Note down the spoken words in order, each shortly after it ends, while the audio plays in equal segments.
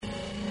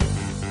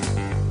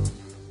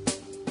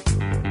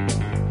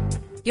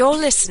You're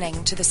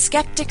listening to the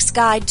Skeptics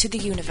Guide to the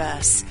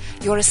Universe,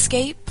 your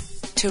escape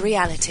to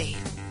reality.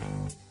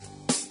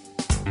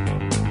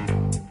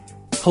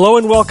 Hello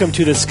and welcome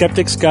to the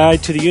Skeptics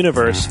Guide to the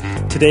Universe.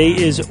 Today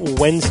is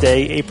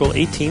Wednesday, April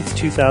 18th,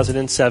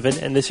 2007,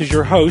 and this is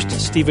your host,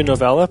 Stephen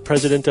Novella,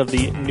 president of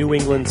the New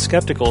England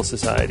Skeptical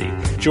Society.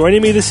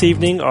 Joining me this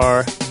evening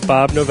are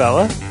Bob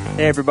Novella.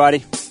 Hey,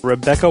 everybody.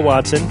 Rebecca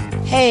Watson.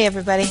 Hey,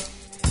 everybody.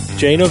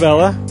 Jay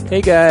Novella.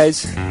 Hey,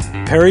 guys.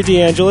 Perry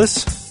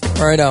DeAngelis.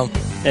 Righto.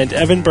 And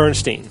Evan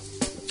Bernstein.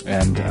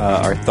 And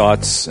our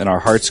thoughts and our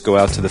hearts go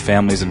out to the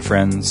families and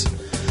friends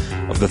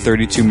of the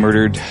 32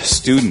 murdered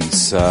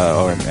students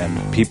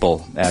and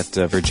people at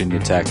Virginia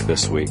Tech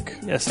this week.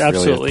 Yes,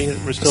 absolutely.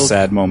 Really We're still a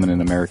sad moment in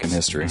American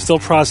history. Still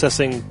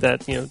processing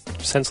that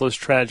senseless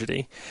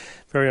tragedy.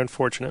 Very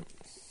unfortunate.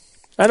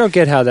 I don't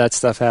get how that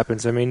stuff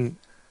happens. I mean,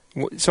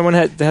 someone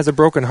has a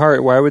broken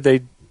heart. Why would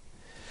they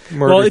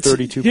murder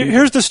 32 people?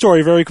 Here's the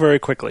story very, very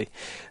quickly.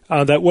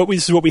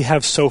 This is what we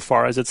have so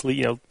far as it's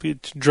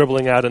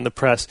dribbling out in the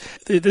press.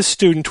 This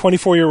student,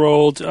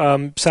 24-year-old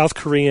South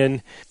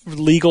Korean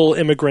legal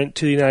immigrant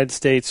to the United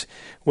States,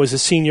 was a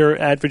senior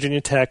at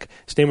Virginia Tech.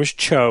 His name was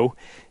Cho,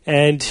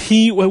 and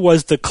he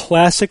was the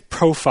classic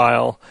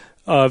profile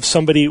of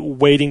somebody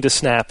waiting to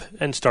snap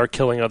and start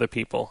killing other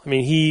people. I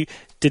mean, he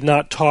did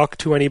not talk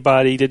to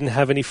anybody, didn't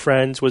have any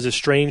friends, was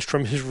estranged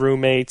from his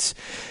roommates.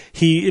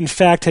 He, in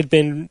fact, had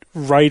been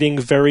writing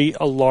very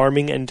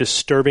alarming and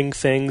disturbing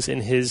things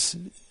in his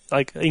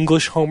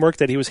English homework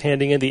that he was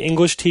handing in. The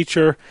English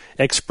teacher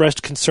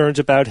expressed concerns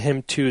about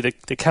him to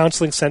the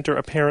counseling center,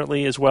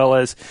 apparently, as well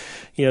as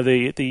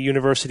the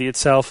university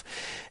itself.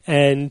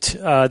 And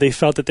they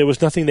felt that there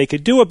was nothing they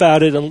could do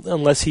about it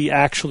unless he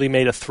actually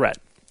made a threat.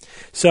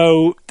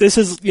 So this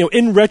is,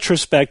 in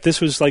retrospect,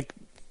 this was like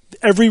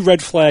every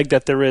red flag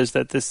that there is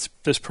that this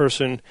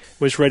person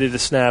was ready to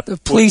snap. The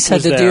police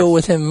had to deal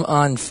with him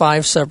on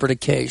 5 separate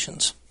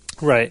occasions.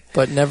 Right.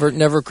 But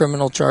never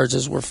criminal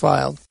charges were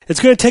filed. It's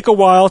going to take a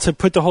while to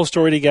put the whole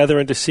story together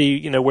and to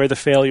see, where the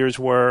failures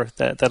were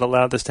that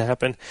allowed this to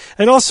happen.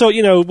 And also,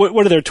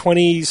 what are there,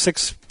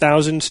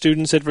 26,000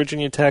 students at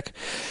Virginia Tech?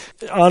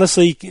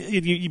 Honestly,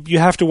 you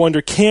have to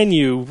wonder, can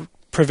you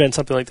prevent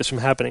something like this from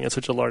happening at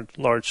such a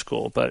large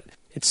school? But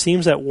it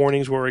seems that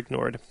warnings were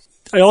ignored.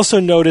 I also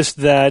noticed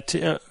that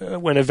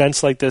when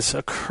events like this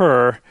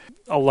occur,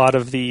 a lot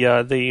of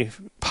the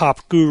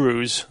pop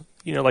gurus,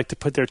 like to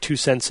put their 2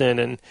 cents in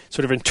and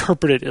sort of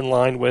interpret it in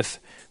line with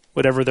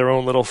whatever their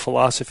own little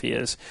philosophy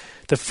is.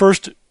 The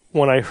first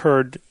one I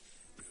heard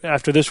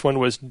after this one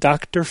was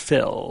Dr.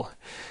 Phil.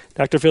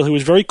 Dr. Phil, who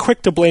was very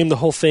quick to blame the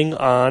whole thing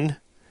on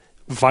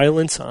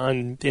violence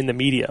in the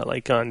media,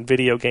 like on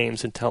video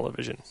games and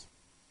television.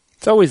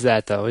 It's always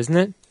that, though, isn't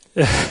it?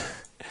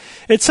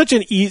 It's such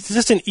an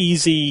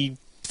easy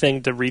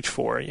thing to reach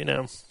for,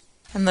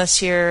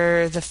 Unless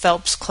you're the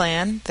Phelps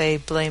clan, they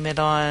blame it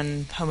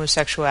on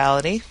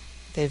homosexuality.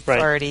 They've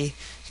already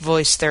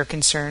voiced their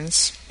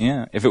concerns.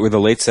 Yeah, if it were the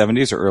late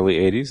 70s or early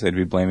 80s, they'd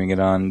be blaming it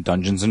on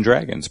Dungeons and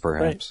Dragons,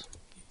 perhaps. Right.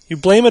 You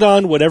blame it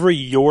on whatever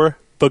your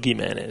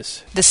boogeyman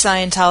is. The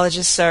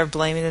Scientologists are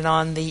blaming it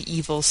on the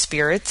evil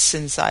spirits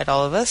inside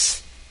all of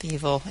us. The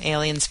evil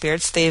alien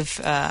spirits. They've,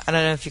 I don't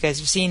know if you guys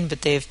have seen,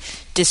 but they've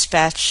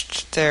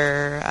dispatched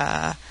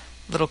their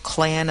little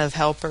clan of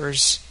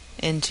helpers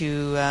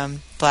into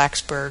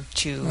Blacksburg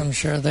to I'm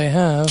sure they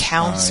have.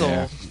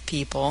 counsel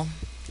people,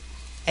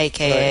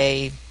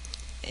 a.k.a.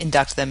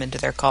 induct them into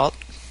their cult.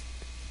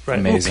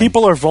 Right. Well,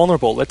 people are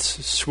vulnerable.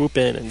 Let's swoop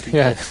in and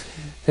they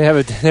have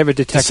a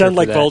detector. Descend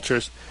like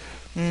vultures.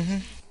 Mm-hmm.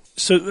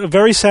 So a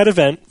very sad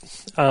event,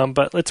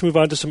 but let's move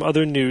on to some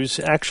other news.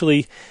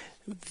 Actually,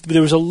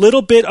 there was a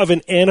little bit of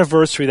an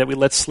anniversary that we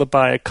let slip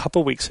by a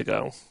couple weeks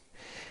ago.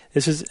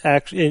 This is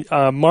actually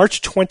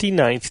March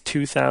 29th,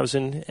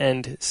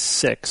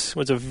 2006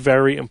 was a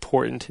very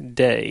important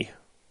day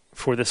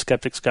for the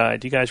Skeptics Guide.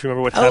 Do you guys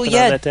remember what happened on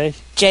that day?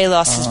 Jay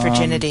lost his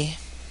virginity.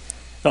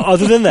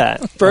 Other than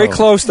that. Very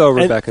close, though,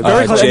 Rebecca.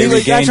 Very close. Jay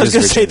Actually, I was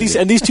going to say,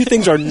 virginity. these two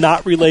things are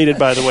not related,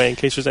 by the way, in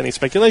case there's any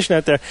speculation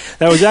out there.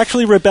 That was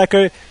actually,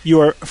 Rebecca,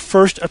 your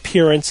first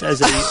appearance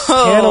as a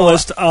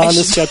panelist on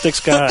the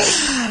Skeptics Guide.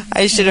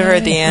 I should have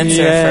heard the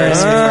answer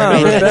first before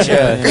I made that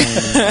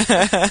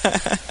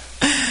joke.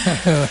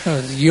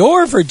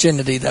 Your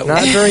virginity, that was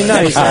not very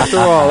nice after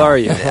all, are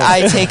you?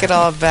 I take it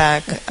all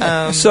back.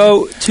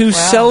 So to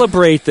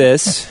celebrate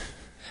this,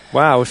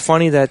 wow, it's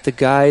funny that the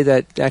guy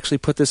that actually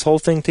put this whole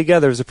thing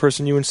together is the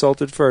person you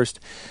insulted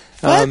first.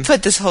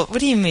 What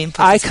do you mean?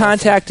 I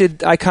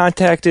contacted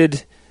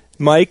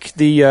Mike,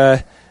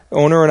 the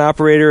owner and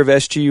operator of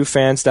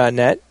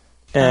SGUfans.net,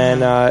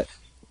 and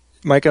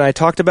Mike and I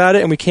talked about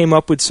it, and we came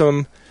up with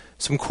some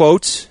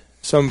quotes.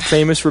 Some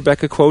famous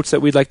Rebecca quotes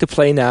that we'd like to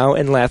play now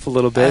and laugh a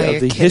little bit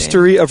of the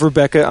history of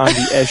Rebecca on the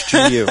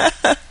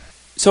SGU.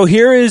 So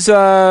here is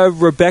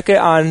Rebecca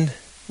on,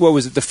 what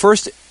was it, the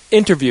first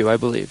interview, I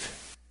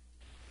believe.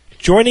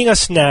 Joining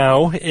us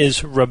now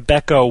is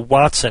Rebecca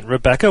Watson.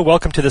 Rebecca,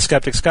 welcome to the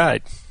Skeptics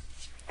Guide.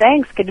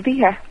 Thanks. Good to be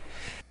here.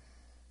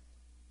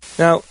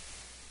 Now,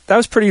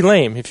 was pretty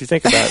lame if you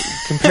think about it.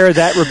 Compare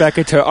that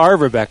Rebecca to our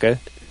Rebecca.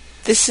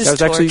 This is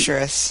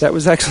torturous. That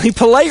was actually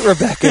polite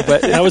Rebecca,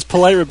 but that was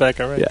polite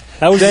Rebecca, right? Yeah.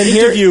 That was an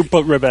interview,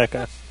 but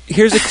Rebecca.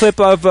 Here's a clip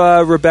of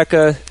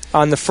Rebecca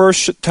on the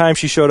first time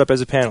she showed up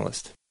as a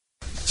panelist.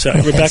 So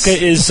Rebecca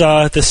is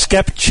the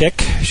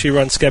Skeptic. She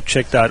runs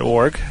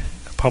skeptic.org,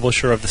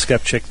 publisher of the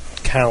Skeptic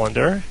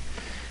calendar.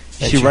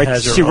 She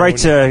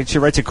writes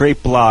a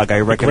great blog.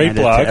 I recommend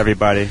it to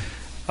everybody.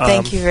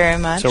 Thank you very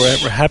much. So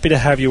we're happy to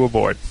have you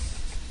aboard.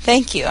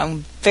 Thank you.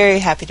 I'm very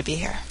happy to be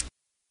here.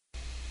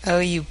 Oh,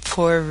 you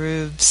poor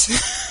rubes.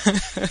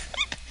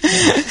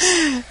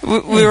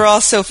 We were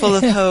all so full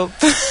of hope.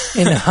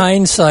 In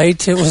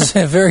hindsight, it was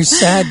a very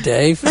sad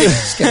day for the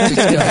Skeptics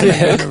Guide to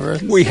the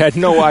Universe. We had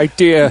no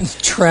idea.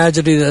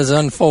 Tragedy that has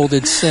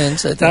unfolded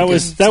since. That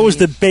was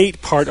the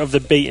bait part of the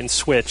bait and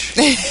switch.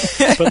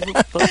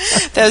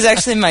 That was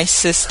actually my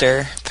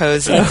sister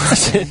posing.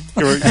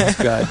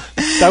 God.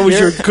 That was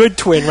your good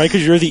twin, right?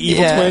 Because you're the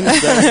evil twin?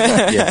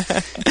 Yeah.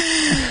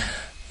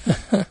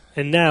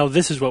 And now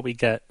this is what we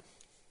get.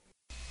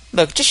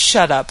 Look, just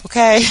shut up,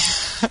 okay?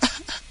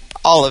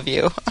 All of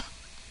you.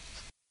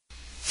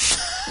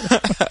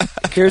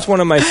 Here's one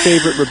of my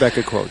favorite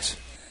Rebecca quotes.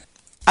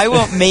 I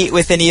won't mate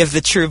with any of the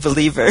true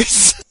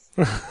believers.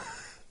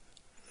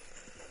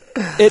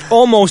 It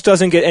almost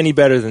doesn't get any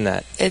better than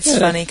that. It's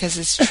funny because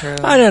it's true.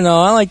 I don't know.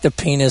 I like the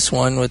penis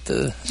one with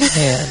the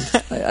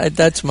hand.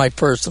 That's my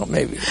personal,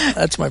 maybe.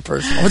 That's my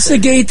personal. What's the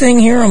gay thing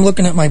here? I'm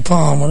looking at my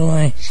palm. What do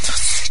I...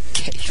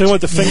 So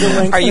what, the finger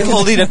length? Are you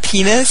holding a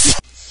penis?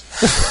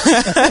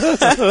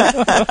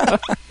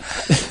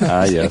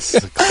 Yes,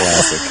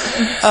 classic.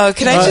 Oh,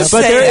 can I just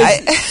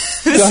say?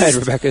 Go ahead,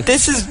 Rebecca.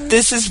 This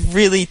is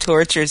really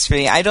torturous for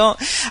me. I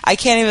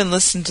can't even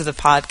listen to the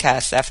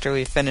podcast after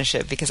we finish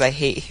it because I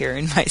hate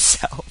hearing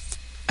myself.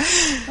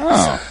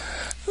 Oh.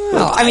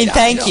 Well, I mean,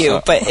 thank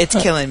you, but it's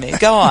killing me.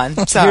 Go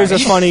on. Sorry. Here's a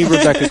funny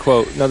Rebecca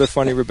quote. Another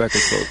funny Rebecca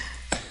quote.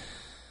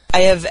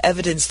 I have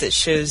evidence that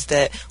shows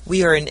that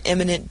we are in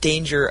imminent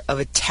danger of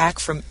attack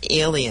from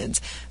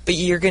aliens, but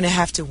you're going to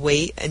have to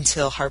wait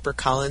until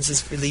HarperCollins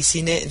is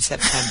releasing it in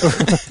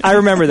September. I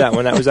remember that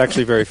one. That was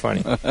actually very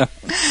funny.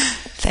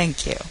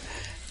 Thank you.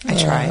 I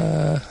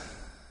tried.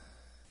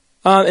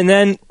 And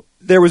then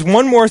there was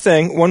one more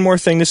thing.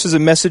 This is a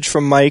message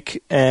from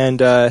Mike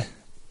and and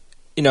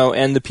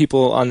the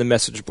people on the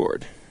message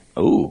board.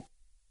 Oh.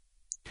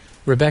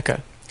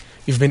 Rebecca,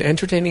 you've been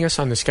entertaining us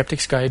on the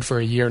Skeptics Guide for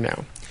a year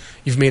now.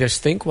 You've made us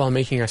think while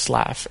making us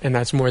laugh, and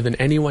that's more than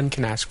anyone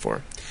can ask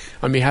for.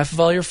 On behalf of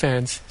all your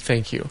fans,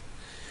 thank you.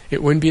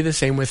 It wouldn't be the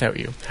same without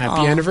you.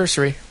 Happy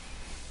anniversary.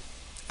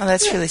 Oh,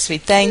 that's really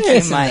sweet. Thank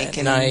you, Mike.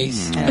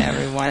 Nice. And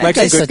everyone. Mike's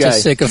a good such guy. a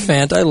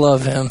sycophant. I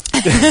love him.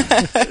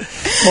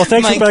 Well,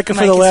 thanks, Rebecca,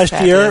 for the last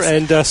year.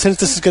 And since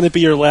this is going to be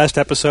your last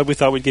episode, we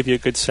thought we'd give you a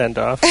good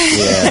send-off.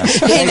 Yeah.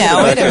 Hey,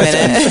 now, wait a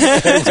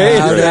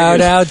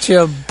minute. Out,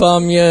 you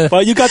bum, you.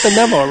 Well, you got the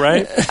memo,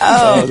 right?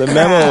 Oh, the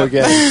memo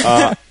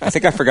again. I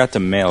think I forgot to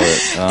mail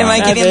it. Am I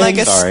getting like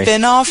a sorry.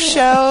 spin-off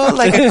show?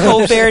 Like a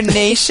Colbert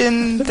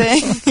Nation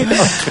thing?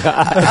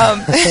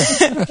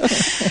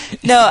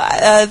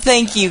 No,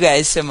 thank you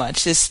guys so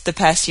much. The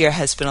past year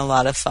has been a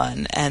lot of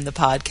fun, and the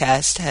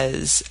podcast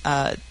has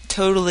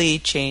totally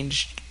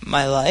changed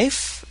my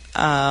life.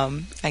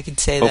 I can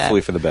say that.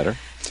 Hopefully for the better.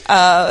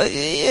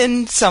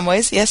 In some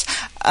ways, yes.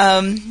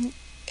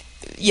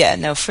 Yeah,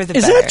 no, for the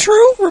better. Is that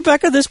true,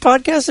 Rebecca? This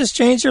podcast has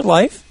changed your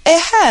life?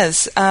 It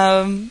has.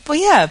 Well,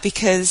 yeah,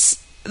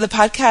 because the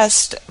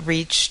podcast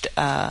reached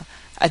a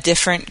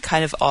different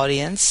kind of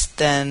audience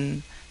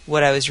than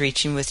what I was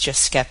reaching with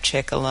just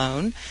Skeptic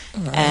alone.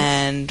 Right.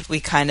 And we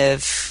kind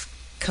of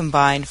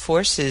combined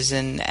forces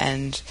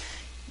and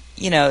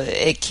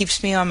it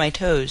keeps me on my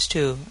toes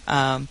too.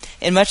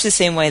 In much the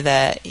same way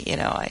that,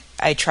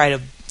 I try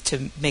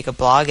to make a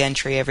blog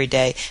entry every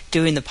day,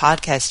 doing the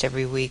podcast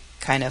every week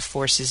kind of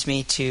forces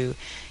me to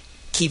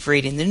keep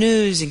reading the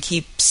news and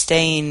keep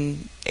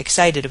staying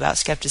excited about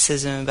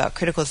skepticism, about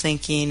critical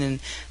thinking,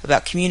 and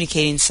about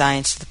communicating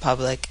science to the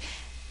public.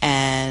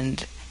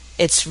 And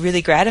it's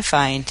really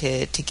gratifying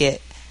to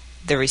get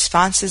the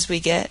responses we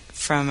get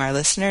from our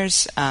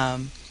listeners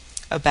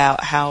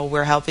about how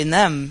we're helping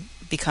them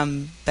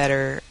become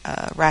better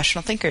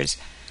rational thinkers.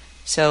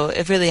 So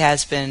it really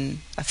has been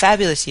a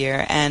fabulous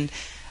year, and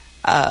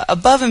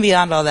above and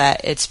beyond all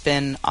that, it's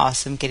been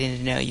awesome getting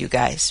to know you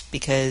guys,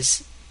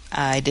 because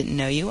I didn't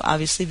know you,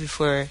 obviously,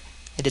 before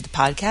I did the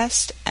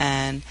podcast,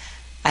 and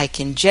I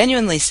can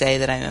genuinely say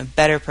that I'm a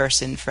better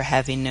person for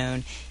having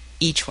known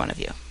each one of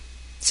you.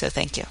 So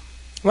thank you.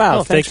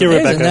 Wow, thank you,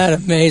 Rebecca. Isn't that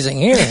amazing?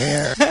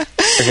 Here.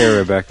 Here,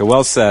 Rebecca.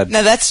 Well said.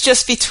 Now, that's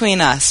just between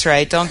us,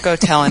 right? Don't go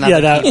telling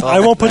other people. I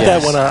won't put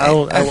that one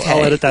out.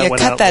 I'll edit that one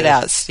out. Cut that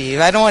out,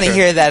 Steve. I don't want to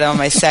hear that on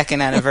my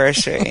second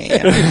anniversary.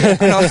 I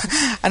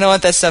don't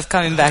want that stuff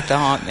coming back to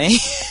haunt me.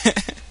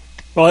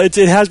 Well, it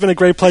has been a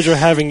great pleasure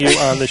having you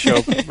on the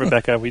show,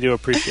 Rebecca. We do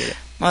appreciate it.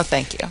 Well,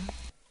 thank you.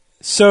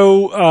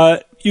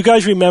 So, you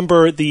guys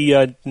remember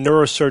the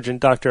neurosurgeon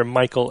Dr.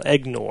 Michael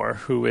Egnor,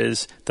 who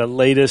is the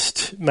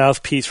latest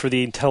mouthpiece for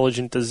the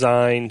intelligent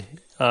design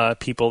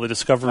people, the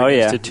Discovery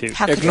Institute.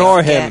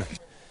 Ignore him.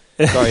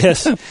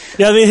 Yes.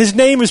 Yeah, I mean, his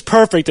name is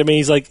perfect. I mean,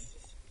 he's like,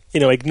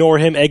 ignore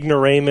him,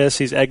 ignoramus.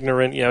 He's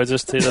ignorant.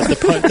 Just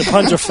the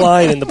puns are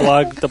flying in the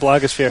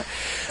blogosphere.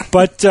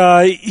 But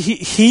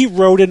he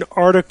wrote an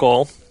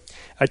article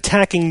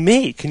attacking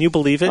me. Can you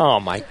believe it? Oh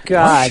my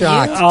God!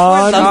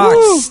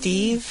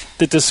 Steve.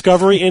 The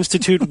Discovery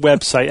Institute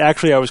website.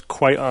 Actually, I was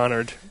quite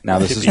honored. Now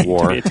this is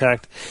war. To be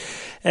attacked.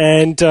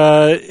 And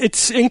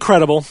it's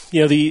incredible.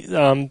 So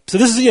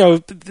this is,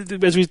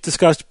 as we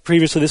discussed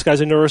previously, this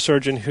guy's a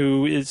neurosurgeon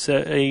who is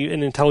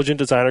an intelligent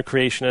designer,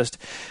 creationist,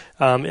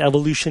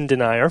 evolution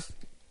denier.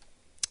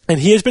 And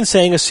he has been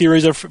saying a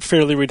series of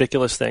fairly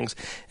ridiculous things.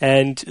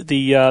 And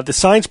the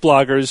science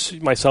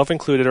bloggers, myself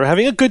included, are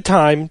having a good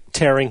time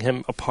tearing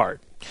him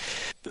apart.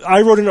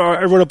 I wrote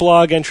a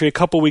blog entry a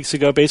couple weeks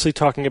ago basically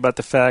talking about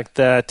the fact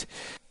that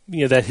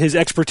that his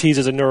expertise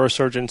as a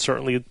neurosurgeon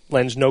certainly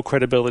lends no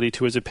credibility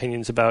to his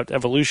opinions about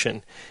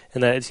evolution,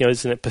 and that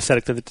isn't it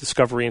pathetic that the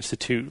Discovery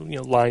Institute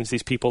lines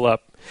these people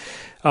up?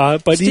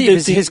 But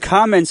Steve, his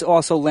comments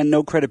also lend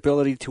no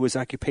credibility to his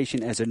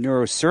occupation as a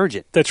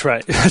neurosurgeon. That's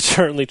right. That's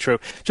certainly true.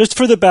 Just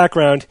for the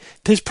background,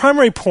 his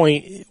primary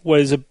point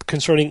was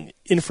concerning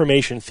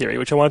information theory,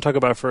 which I want to talk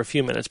about for a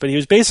few minutes. But he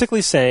was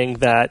basically saying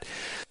that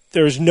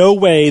there's no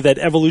way that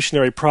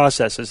evolutionary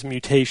processes,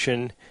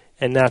 mutation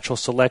and natural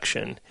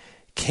selection,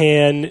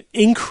 can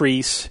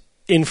increase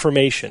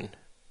information,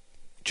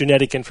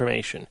 genetic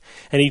information.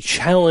 And he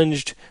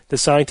challenged the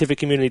scientific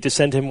community to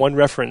send him one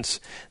reference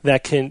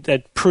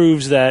that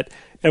proves that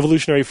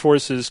evolutionary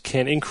forces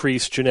can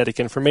increase genetic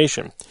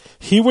information.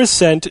 He was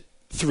sent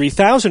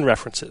 3,000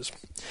 references.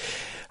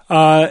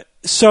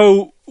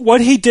 So what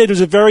he did was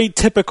a very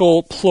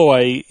typical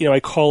ploy, I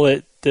call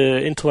it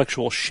the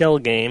intellectual shell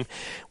game,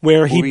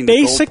 where he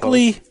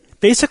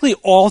basically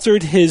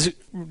altered his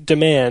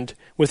demand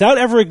without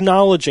ever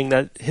acknowledging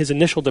that his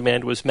initial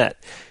demand was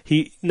met.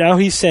 Now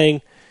he's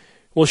saying,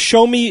 well,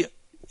 show me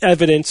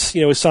evidence,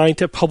 assigned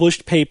to a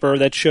published paper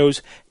that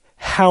shows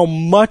how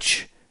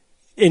much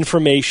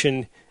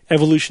information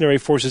evolutionary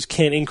forces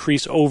can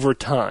increase over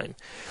time.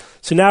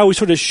 So now we're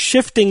sort of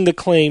shifting the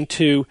claim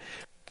to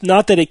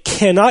not that it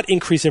cannot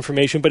increase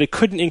information, but it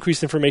couldn't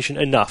increase information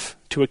enough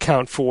to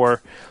account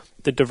for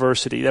the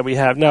diversity that we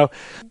have. Now,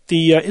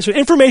 so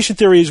information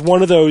theory is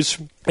one of those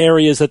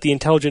areas that the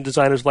intelligent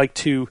designers like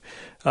to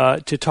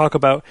talk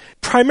about,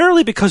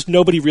 primarily because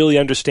nobody really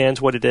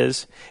understands what it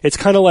is. It's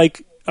kind of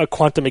like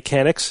quantum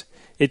mechanics.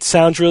 It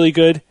sounds really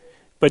good,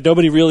 but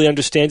nobody really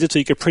understands it, so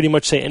you could pretty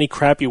much say any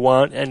crap you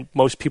want, and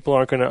most people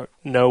aren't going to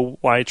know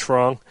why it's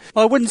wrong.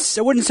 Well, I wouldn't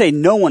say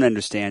no one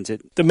understands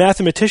it. The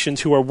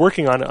mathematicians who are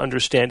working on it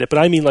understand it, but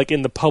I mean like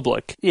in the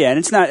public. Yeah, and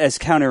it's not as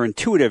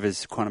counterintuitive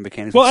as quantum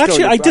mechanics. Well,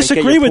 actually, I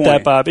disagree with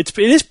that, Bob. It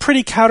is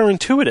pretty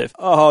counterintuitive.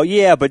 Oh,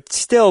 yeah, but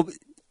still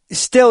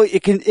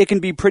it can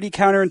be pretty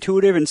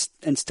counterintuitive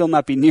and still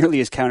not be nearly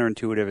as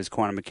counterintuitive as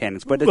quantum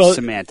mechanics, but it's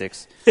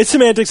semantics. It's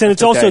semantics, and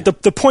it's also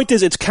the point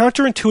is it's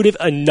counterintuitive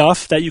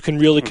enough that you can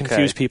really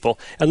confuse people.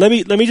 And let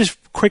me just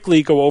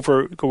quickly go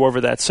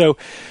over that. So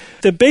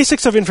the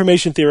basics of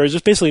information theory is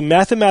just basically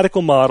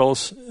mathematical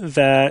models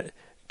that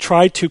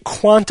try to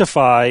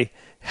quantify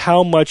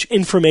how much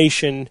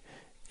information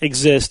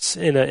exists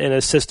in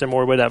a system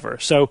or whatever.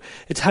 So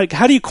it's how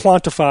do you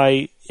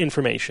quantify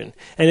information?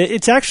 And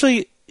it's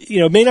actually,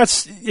 it may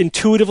not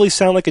intuitively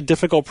sound like a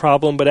difficult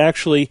problem, but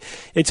actually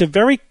it's a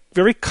very,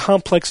 very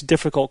complex,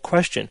 difficult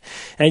question.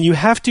 And you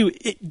have to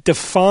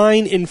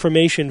define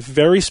information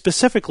very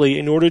specifically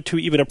in order to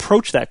even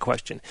approach that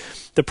question.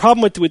 The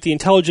problem with the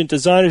intelligent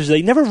designers is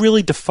they never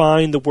really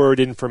define the word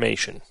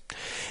information.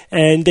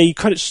 And they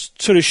kind of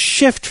sort of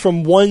shift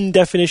from one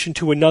definition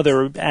to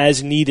another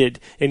as needed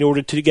in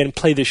order to, again,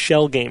 play the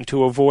shell game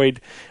to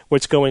avoid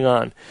what's going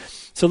on.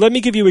 So let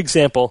me give you an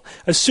example.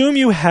 Assume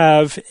you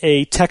have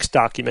a text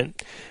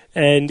document,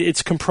 and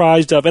it's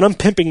comprised of, and I'm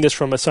pimping this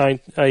from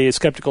a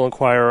Skeptical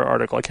Inquirer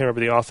article. I can't remember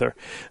the author,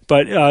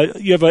 but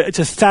it's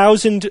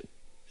 1,000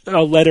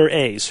 letter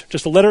A's,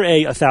 just the letter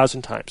A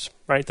 1,000 times,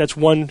 right? That's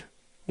one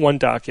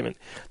document.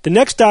 The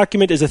next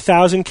document is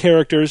 1,000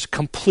 characters,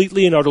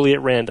 completely and utterly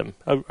at random,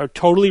 a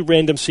totally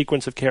random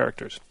sequence of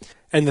characters.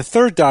 And the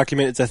third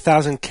document is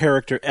 1,000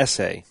 character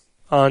essay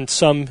on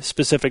some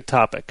specific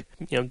topic,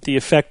 the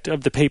effect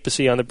of the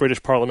papacy on the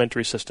British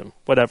parliamentary system,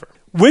 whatever.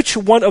 Which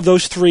one of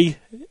those three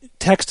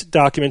text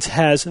documents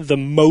has the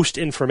most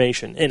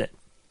information in it?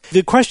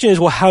 The question is,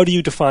 well, how do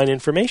you define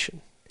information?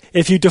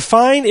 If you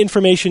define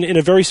information in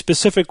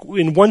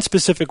one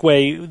specific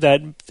way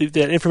that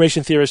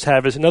information theorists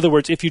have, is, in other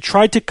words, if you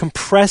try to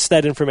compress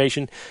that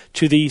information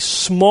to the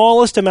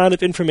smallest amount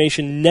of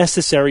information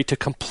necessary to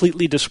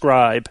completely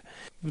describe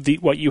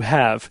what you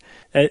have,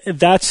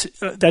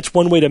 that's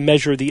one way to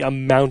measure the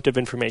amount of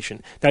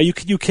information. Now,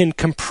 you can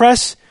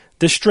compress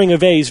the string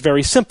of A's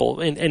very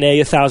simple, in A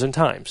 1,000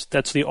 times.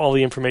 That's all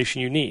the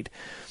information you need.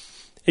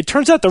 It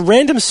turns out the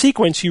random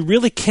sequence you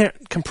really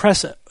can't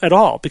compress at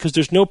all because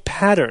there's no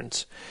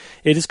patterns.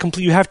 It is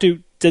complete. You have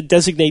to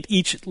designate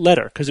each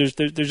letter because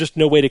there's just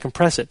no way to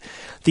compress it.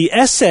 The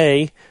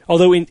essay,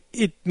 although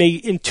it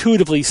may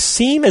intuitively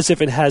seem as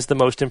if it has the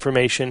most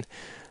information,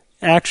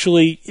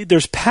 actually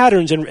there's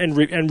patterns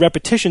and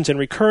repetitions and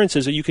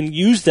recurrences that you can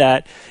use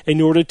that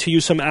in order to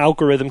use some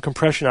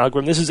compression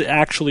algorithm. This is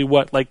actually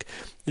what like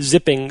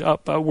zipping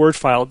up a Word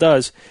file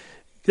does.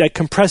 That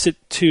compress it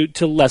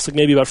to less, like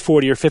maybe about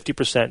 40 or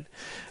 50%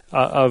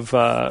 of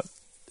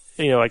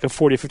like a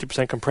 40 or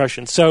 50%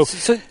 compression. So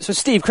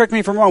Steve, correct me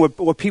if I'm wrong.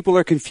 What people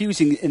are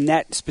confusing in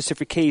that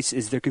specific case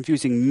is they're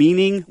confusing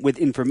meaning with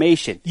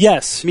information.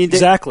 Yes,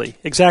 exactly,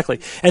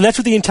 and that's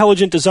what the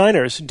intelligent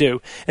designers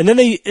do. And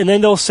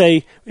then they'll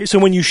say, so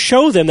when you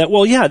show them that,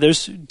 well, yeah,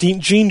 there's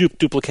gene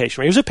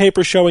duplication. Right? Here's a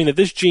paper showing that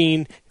this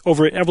gene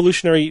over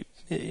evolutionary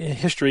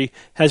history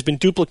has been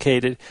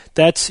duplicated.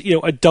 That's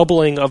a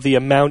doubling of the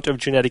amount of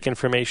genetic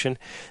information.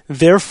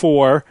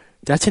 Therefore,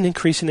 that's an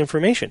increase in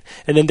information.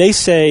 And then they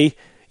say,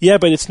 yeah,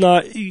 but it's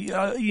not.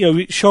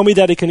 Show me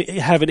that it can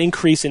have an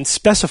increase in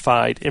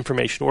specified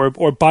information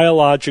or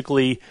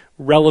biologically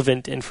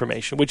relevant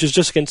information, which is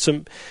just against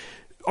some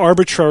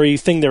arbitrary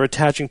thing they're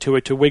attaching to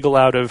it to wiggle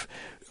out of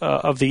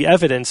the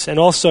evidence. And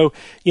also,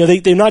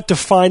 they're not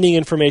defining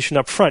information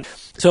up front.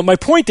 So my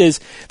point is,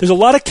 there's a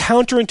lot of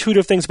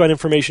counterintuitive things about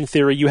information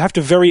theory. You have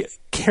to very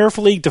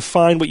carefully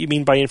define what you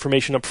mean by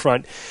information up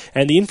front.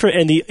 And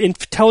the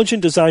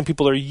intelligent design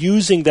people are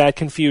using that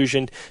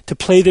confusion to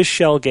play this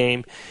shell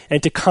game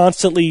and to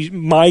constantly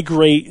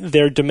migrate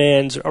their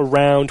demands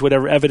around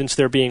whatever evidence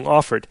they're being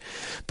offered.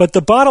 But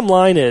the bottom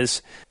line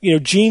is,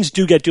 genes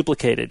do get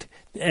duplicated.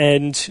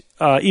 And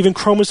even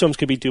chromosomes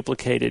can be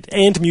duplicated.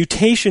 And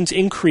mutations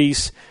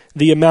increase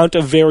the amount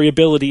of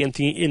variability in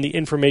the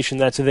information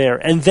that's there.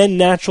 And then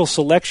natural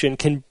selection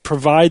can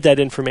provide that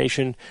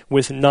information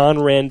with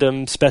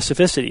non-random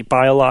specificity,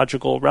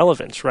 biological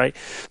relevance, right?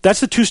 That's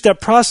the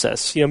two-step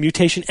process,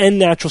 mutation and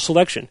natural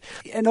selection.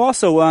 And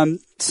also,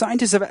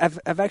 scientists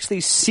have actually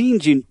seen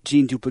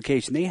gene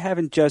duplication. They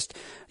haven't just,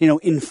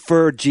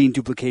 inferred gene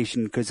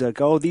duplication because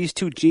these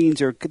two genes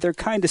they're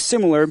kind of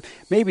similar.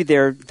 Maybe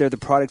they're the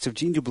products of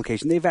gene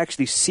duplication. They've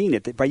actually seen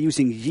it by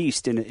using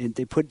yeast, and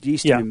they put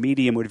yeast in a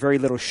medium with very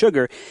little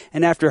sugar.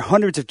 And after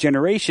hundreds of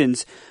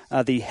generations,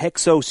 the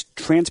hexose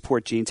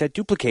transport genes had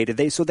duplicated.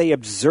 So they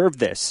observed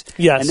this.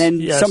 Yes. And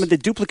then some of the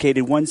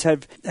duplicated ones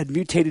had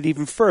mutated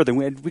even further.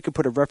 We could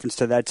put a reference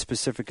to that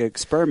specific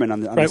experiment on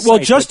the right. site. Well,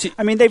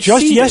 they've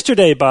seen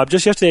yesterday, Bob.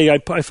 Just yesterday,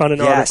 I found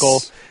an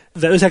article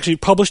that was actually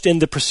published in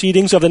the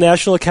Proceedings of the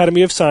National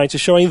Academy of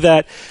Sciences, showing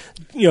that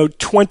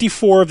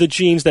 24 of the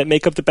genes that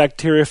make up the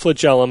bacteria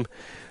flagellum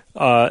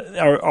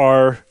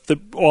are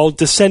all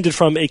descended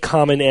from a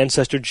common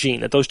ancestor gene.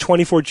 That those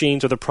 24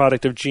 genes are the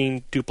product of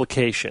gene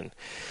duplication.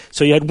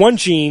 So you had one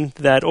gene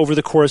that, over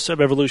the course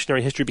of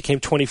evolutionary history, became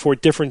 24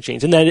 different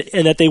genes, and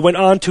that they went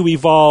on to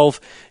evolve,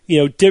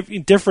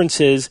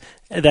 differences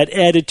that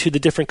added to the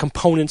different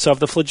components of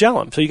the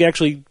flagellum. So you can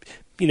actually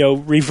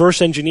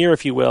reverse engineer,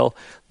 if you will,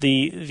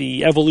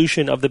 the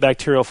evolution of the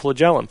bacterial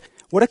flagellum.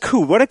 What a coup!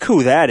 What a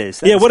coup that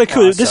is! What a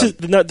coup! Awesome. This is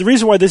the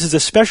reason why this is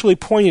especially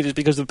poignant is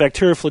because the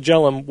bacterial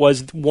flagellum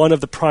was one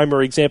of the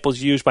primary examples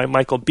used by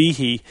Michael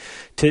Behe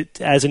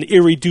as an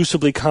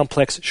irreducibly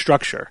complex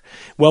structure.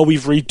 Well,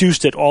 we've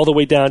reduced it all the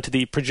way down to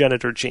the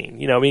progenitor gene.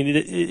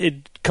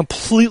 It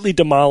completely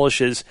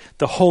demolishes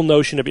the whole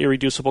notion of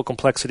irreducible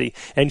complexity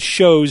and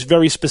shows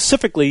very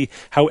specifically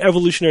how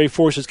evolutionary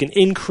forces can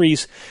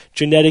increase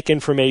genetic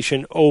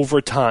information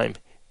over time.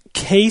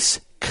 Case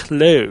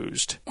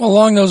closed. Well,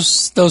 along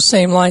those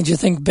same lines, you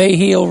think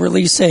Behe will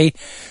release a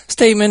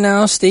statement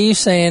now, Steve,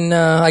 saying,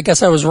 I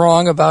guess I was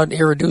wrong about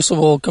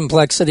irreducible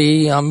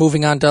complexity. I'm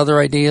moving on to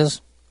other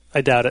ideas? I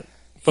doubt it.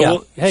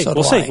 But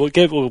we'll see.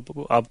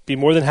 I'll be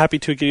more than happy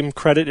to give him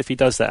credit if he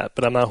does that,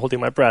 but I'm not holding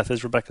my breath,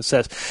 as Rebecca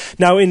says.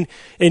 Now, in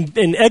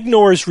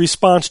Egnor's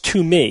response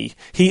to me,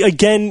 he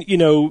again,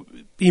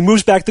 he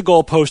moves back the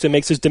goalpost and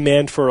makes his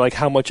demand for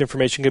how much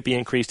information could be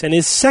increased. And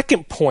his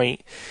second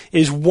point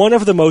is one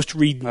of the most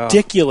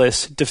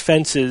ridiculous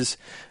defenses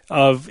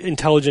of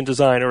intelligent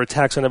design or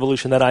attacks on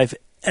evolution that I've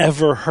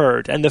ever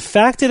heard. And the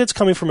fact that it's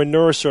coming from a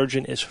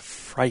neurosurgeon is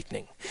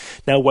frightening.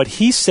 Now, what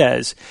he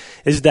says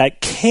is that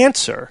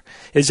cancer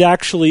is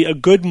actually a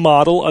good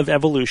model of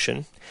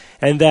evolution,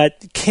 and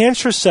that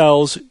cancer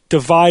cells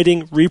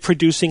dividing,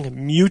 reproducing,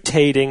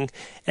 mutating,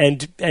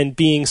 and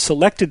being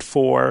selected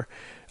for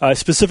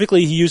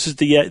specifically, he uses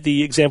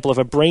the example of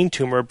a brain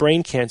tumor, a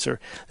brain cancer.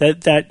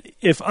 That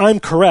if I'm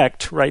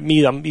correct, right,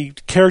 he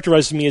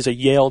characterizes me as a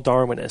Yale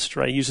Darwinist,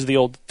 right? He uses the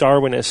old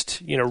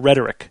Darwinist,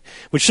 rhetoric,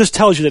 which just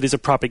tells you that he's a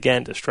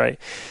propagandist, right?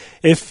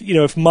 If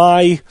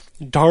my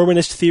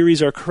Darwinist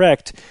theories are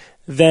correct,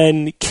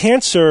 then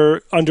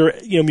cancer under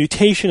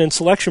mutation and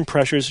selection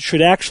pressures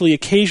should actually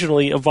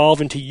occasionally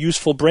evolve into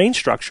useful brain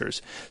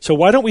structures. So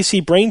why don't we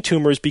see brain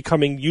tumors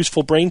becoming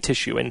useful brain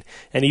tissue and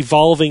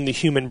evolving the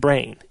human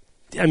brain?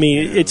 I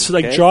mean, it's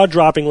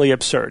jaw-droppingly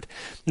absurd.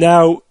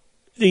 Now,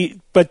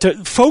 but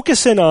to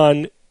focus in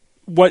on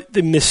what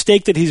the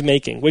mistake that he's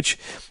making, which,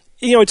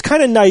 it's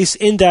kind of nice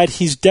in that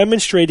he's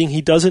demonstrating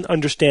he doesn't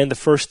understand the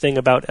first thing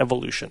about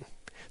evolution.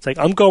 It's like,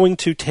 I'm going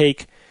to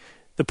take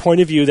the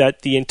point of view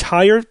that the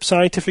entire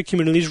scientific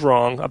community is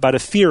wrong about a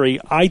theory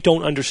I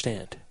don't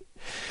understand.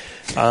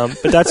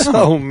 But that's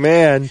oh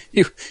man,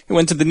 he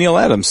went to the Neil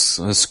Adams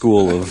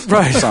School of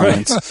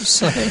Science.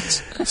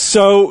 Science.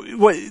 So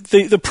what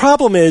the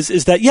problem is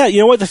that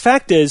the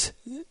fact is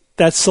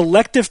that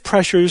selective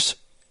pressures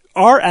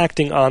are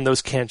acting on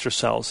those cancer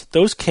cells.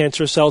 Those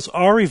cancer cells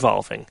are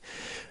evolving,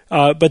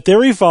 but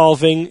they're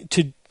evolving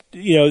to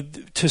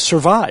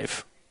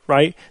survive.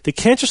 Right? The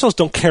cancer cells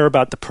don't care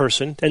about the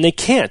person, and they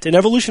can't. And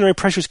evolutionary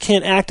pressures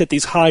can't act at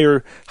these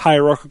higher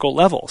hierarchical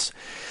levels.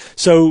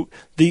 So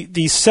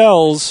these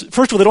cells,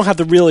 first of all, they don't have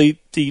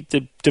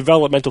the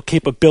developmental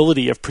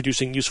capability of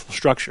producing useful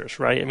structures,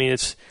 right? I mean,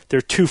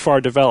 they're too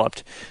far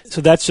developed. So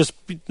that's just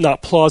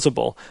not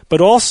plausible. But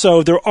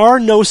also, there are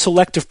no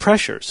selective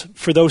pressures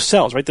for those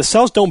cells, right? The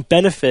cells don't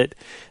benefit,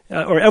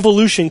 or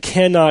evolution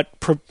cannot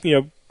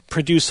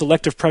produce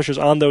selective pressures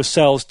on those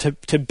cells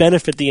to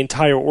benefit the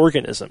entire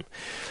organism.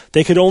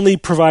 They could only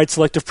provide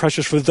selective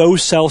pressures for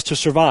those cells to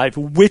survive,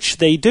 which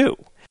they do.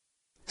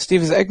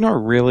 Steve, is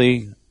Egnor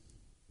really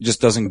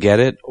just doesn't get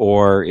it,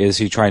 or is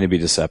he trying to be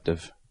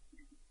deceptive?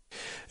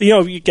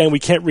 Again, we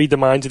can't read the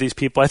minds of these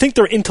people. I think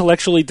they're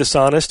intellectually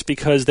dishonest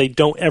because they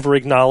don't ever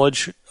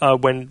acknowledge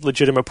when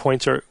legitimate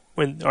points are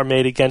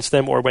made against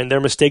them, or when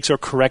their mistakes are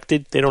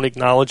corrected. They don't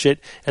acknowledge it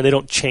and they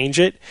don't change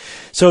it.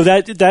 So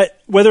that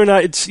whether or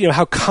not it's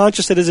how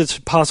conscious it is, it's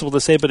possible to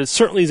say, but it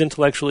certainly is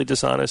intellectually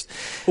dishonest.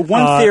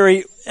 One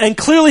theory, and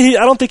clearly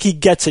I don't think he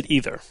gets it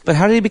either. But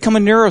how did he become a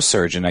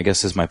neurosurgeon? I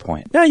guess is my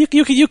point. Yeah, you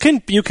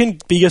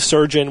can be a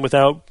surgeon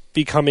without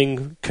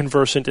becoming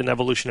conversant in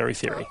evolutionary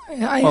theory.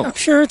 I'm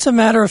sure it's a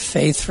matter of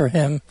faith for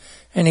him,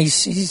 and he's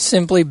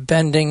simply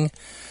bending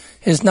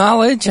his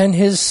knowledge and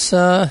his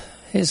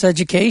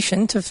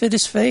education to fit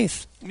his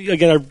faith.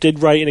 Again, I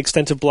did write an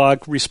extensive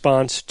blog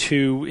response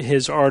to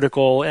his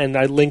article, and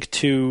I linked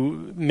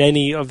to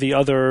many of the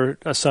other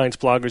science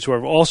bloggers who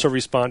have also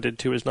responded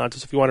to his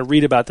nonsense. If you want to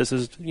read about this,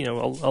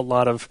 a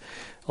lot of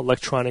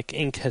electronic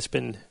ink has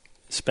been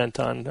spent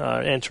on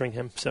answering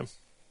him. So,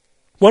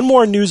 one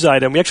more news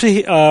item. We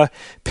actually,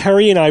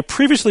 Perry and I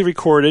previously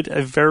recorded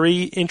a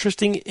very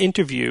interesting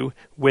interview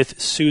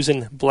with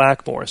Susan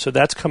Blackmore. So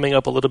that's coming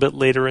up a little bit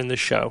later in the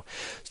show.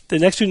 The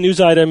next news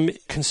item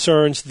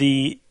concerns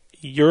the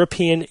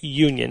European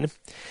Union,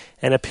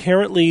 and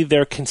apparently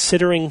they're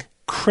considering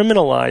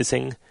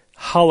criminalizing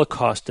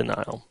Holocaust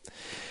denial.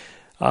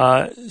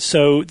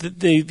 So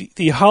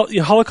the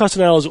Holocaust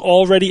denial is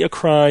already a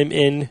crime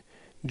in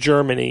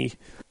Germany,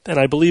 and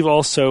I believe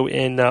also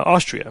in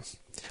Austria.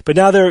 But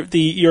now the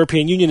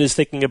European Union is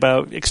thinking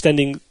about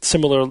extending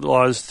similar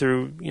laws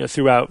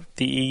throughout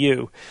the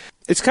EU.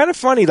 It's kind of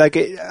funny. Like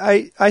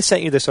I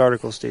sent you this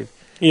article, Steve.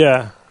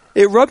 Yeah,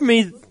 it rubbed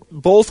me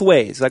both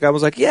ways. Like I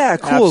was like, yeah,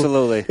 cool,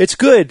 absolutely, it's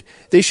good.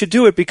 They should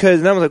do it because.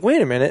 And I was like,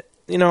 wait a minute.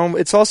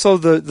 It's also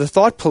the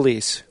thought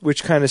police,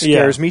 which kind of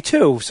scares me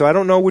too. So I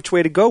don't know which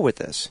way to go with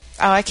this.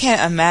 Oh, I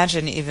can't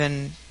imagine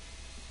even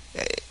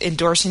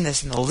endorsing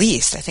this in the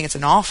least. I think it's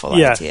an awful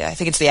idea. I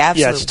think it's the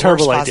absolute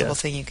worst possible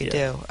thing you could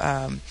do.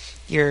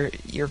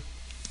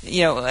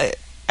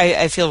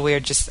 I feel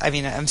weird.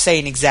 I'm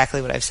saying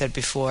exactly what I've said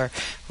before,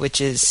 which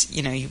is,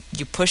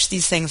 you push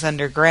these things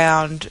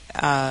underground.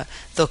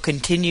 They'll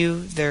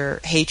continue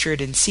their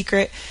hatred in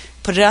secret.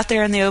 Put it out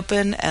there in the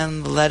open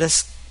and let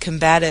us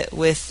combat it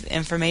with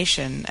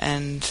information.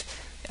 And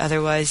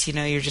otherwise,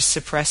 you're just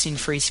suppressing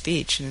free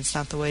speech, and it's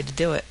not the way to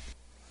do it.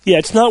 Yeah,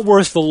 it's not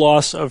worth the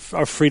loss of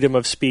freedom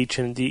of speech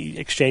and the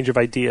exchange of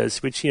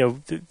ideas, which,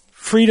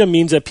 freedom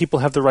means that people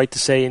have the right to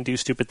say and do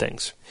stupid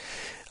things.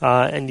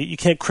 And you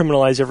can't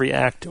criminalize every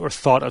act or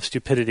thought of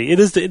stupidity. It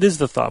is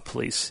the thought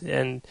police.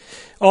 And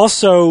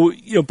also,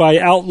 by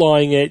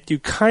outlawing it, you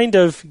kind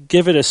of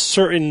give it a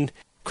certain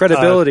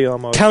credibility,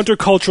 almost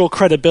countercultural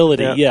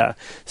credibility. Yeah.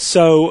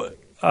 So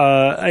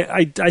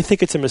I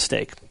think it's a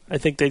mistake. I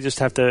think they just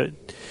have to,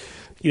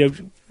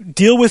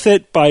 deal with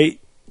it by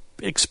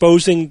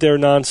exposing their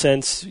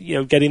nonsense,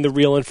 getting the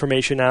real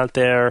information out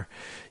there,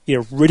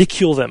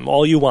 ridicule them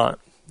all you want.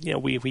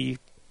 We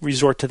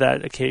resort to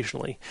that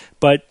occasionally.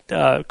 But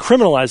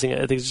criminalizing it,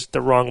 I think, is just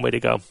the wrong way to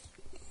go.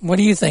 What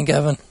do you think,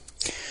 Evan?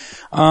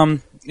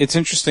 It's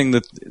interesting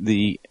that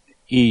the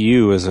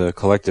EU as a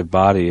collective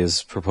body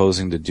is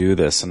proposing to do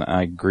this, and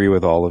I agree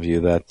with all of you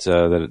that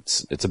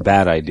it's a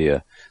bad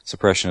idea.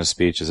 Suppression of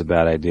speech is a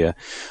bad idea.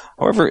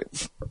 However,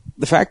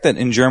 the fact that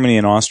in Germany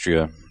and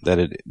Austria that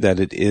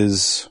it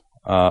is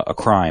a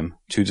crime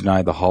to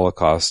deny the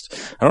Holocaust,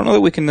 I don't know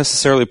that we can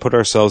necessarily put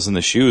ourselves in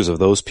the shoes of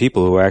those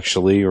people who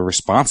actually are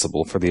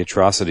responsible for the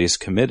atrocities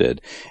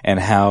committed, and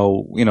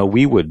how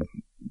we would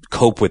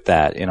cope with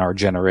that in our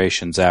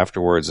generations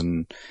afterwards,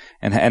 and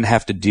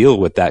have to deal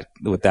with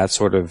that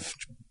sort of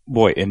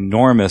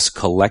enormous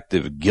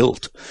collective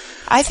guilt.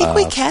 I think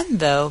we can,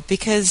 though,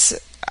 because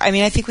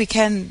I think we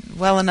can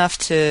well enough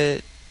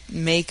to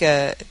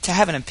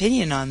have an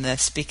opinion on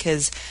this,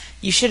 because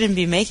you shouldn't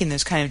be making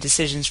those kind of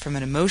decisions from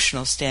an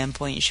emotional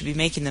standpoint. You should be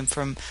making them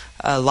from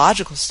a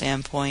logical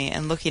standpoint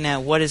and looking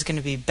at what is going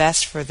to be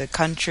best for the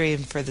country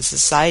and for the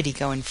society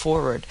going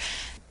forward.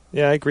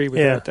 Yeah, I agree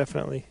with that,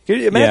 definitely.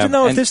 Imagine,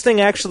 though, if this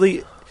thing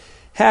actually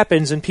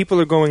happens and people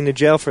are going to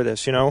jail for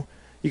this, You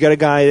got a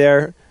guy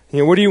there,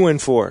 what are you in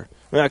for?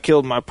 Well, I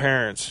killed my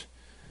parents.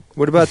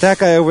 What about that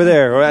guy over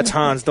there? Oh, that's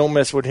Hans. Don't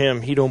mess with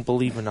him. He don't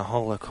believe in the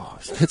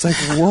Holocaust. It's like,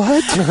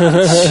 what?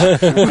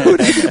 Who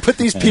did you put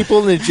these people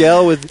in the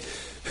jail with?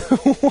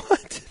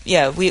 What?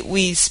 Yeah,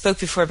 we spoke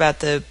before about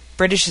the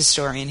British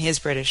historian, the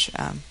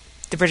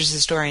British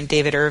historian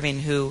David Irving,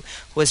 who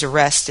was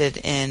arrested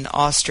in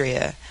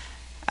Austria.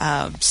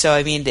 So,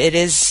 I mean, it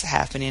is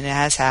happening. It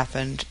has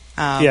happened.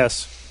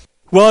 Yes.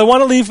 Well, I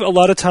want to leave a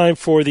lot of time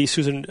for the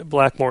Susan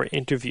Blackmore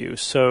interview,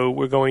 so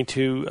we're going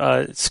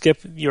to skip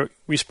your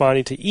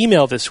responding to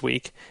email this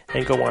week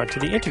and go on to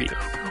the interview.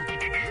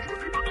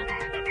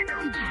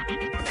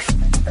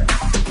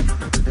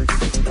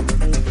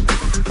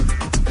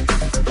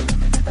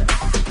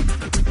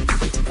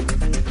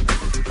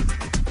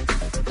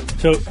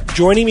 So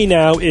joining me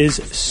now is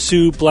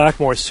Sue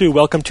Blackmore. Sue,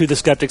 welcome to the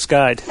Skeptics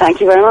Guide.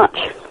 Thank you very much.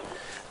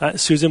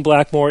 Susan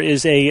Blackmore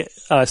is a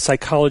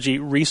psychology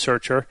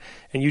researcher,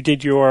 and you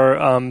did you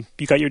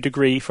got your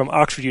degree from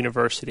Oxford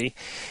University,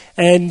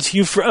 and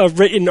you've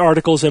written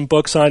articles and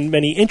books on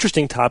many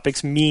interesting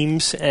topics: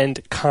 memes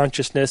and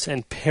consciousness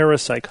and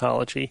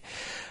parapsychology.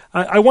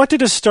 I wanted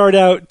to start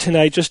out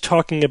tonight just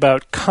talking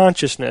about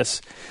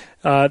consciousness.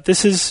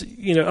 This is,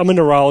 I'm a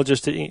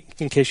neurologist,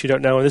 in case you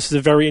don't know, and this is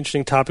a very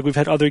interesting topic. We've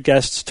had other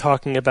guests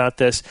talking about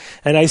this,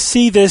 and I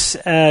see this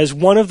as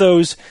one of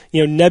those,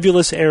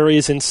 nebulous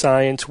areas in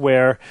science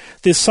where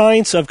the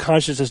science of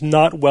consciousness is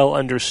not well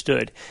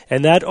understood,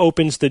 and that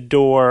opens the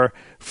door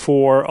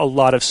for a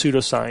lot of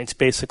pseudoscience,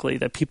 basically,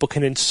 that people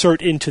can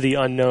insert into the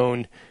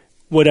unknown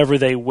whatever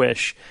they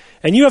wish.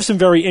 And you have some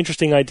very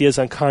interesting ideas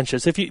on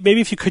consciousness.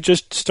 If you could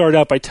just start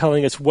out by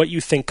telling us what you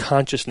think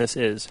consciousness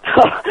is.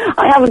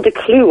 I haven't a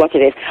clue what it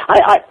is.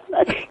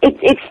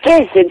 It's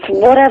this. It's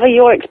whatever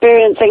you're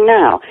experiencing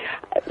now.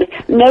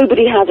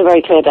 Nobody has a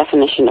very clear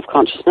definition of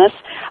consciousness,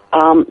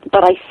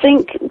 but I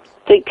think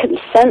the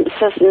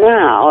consensus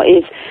now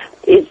is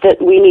that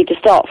we need to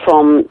start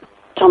from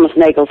Thomas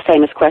Nagel's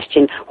famous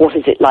question, what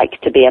is it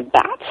like to be a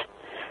bat?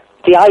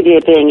 The idea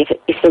being,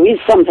 if there is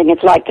something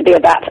it's like to be a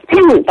bat,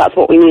 that's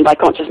what we mean by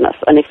consciousness,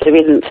 and if there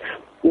isn't,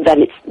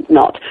 then it's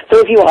not. So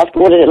if you ask,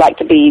 what is it like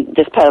to be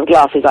this pair of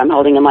glasses I'm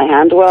holding in my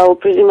hand? Well,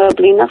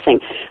 presumably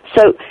nothing.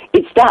 So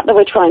it's that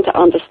we're trying to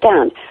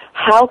understand.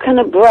 How can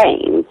a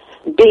brain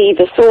be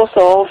the source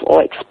of,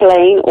 or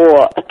explain,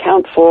 or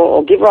account for,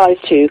 or give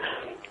rise to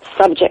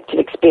subjective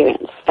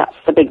experience? That's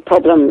the big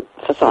problem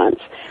for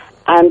science.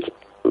 And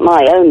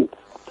my own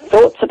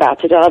thoughts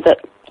about it are that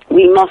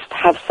we must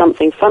have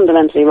something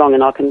fundamentally wrong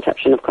in our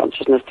conception of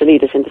consciousness to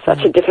lead us into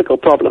such a difficult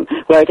problem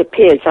where it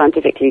appears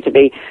scientifically to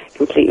be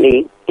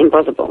completely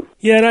impossible.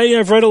 Yeah, and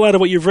I've read a lot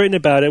of what you've written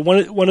about it.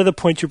 One of the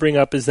points you bring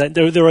up is that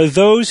there are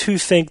those who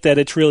think that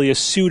it's really a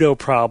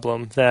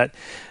pseudo-problem, that,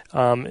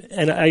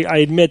 and I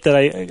admit that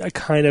I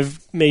kind of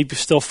may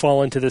still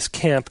fall into this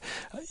camp,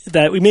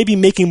 that we may be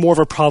making more of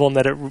a problem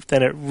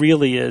than it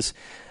really is.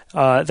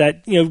 So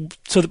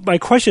my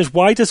question is,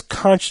 why does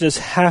consciousness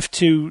have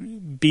to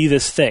be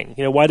this thing?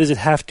 Why does it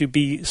have to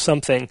be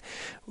something?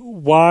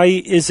 Why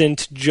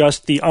isn't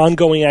just the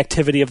ongoing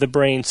activity of the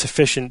brain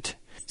sufficient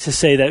to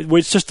say that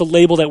it's just the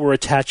label that we're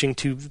attaching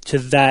to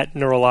that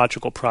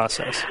neurological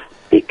process?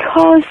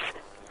 Because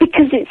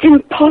it's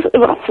impossible.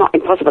 Well, it's not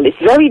impossible. It's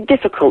very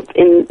difficult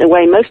in the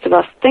way most of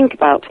us think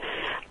about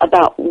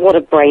what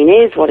a brain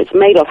is, what it's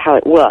made of, how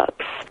it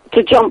works,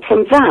 to jump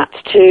from that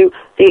to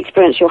the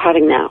experience you're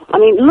having now. I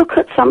mean, look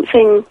at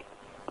something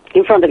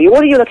in front of you.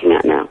 What are you looking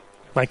at now?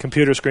 My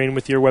computer screen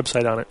with your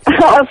website on it.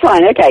 Oh,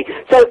 fine, okay.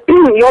 So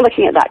you're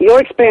looking at that. You're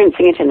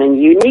experiencing it in a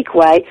unique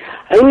way.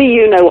 Only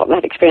you know what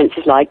that experience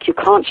is like. You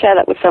can't share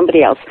that with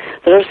somebody else.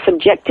 There are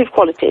subjective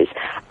qualities.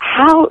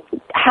 How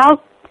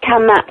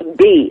can that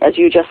be, as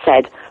you just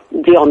said,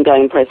 the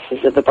ongoing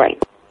processes of the brain?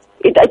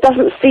 It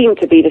doesn't seem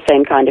to be the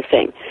same kind of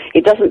thing.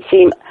 It doesn't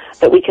seem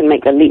that we can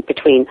make the leap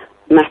between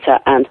matter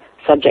and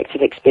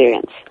subjective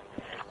experience.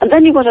 And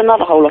then you've got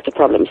another whole lot of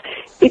problems.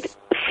 It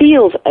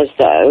feels as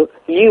though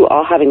you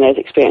are having those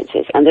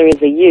experiences, and there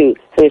is a you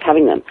who is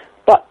having them.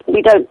 But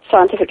we don't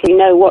scientifically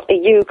know what a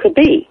you could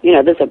be.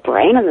 There's a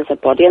brain, and there's a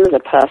body, and there's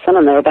a person,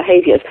 and there are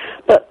behaviors.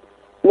 But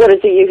what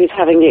is the you who's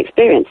having the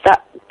experience?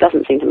 That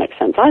doesn't seem to make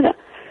sense either.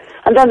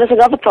 And then there's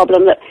another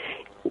problem that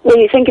when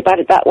you think about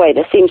it that way,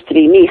 there seems to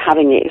be me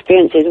having the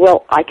experiences.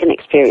 Well, I can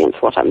experience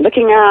what I'm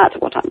looking at,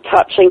 what I'm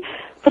touching,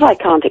 but I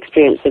can't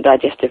experience the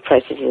digestive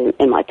processes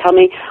in my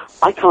tummy.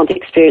 I can't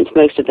experience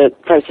most of the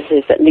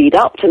processes that lead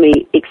up to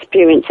me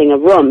experiencing a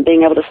room,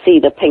 being able to see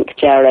the pink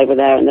chair over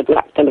there and the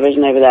black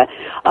television over there.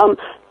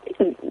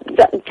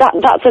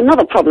 That's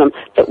another problem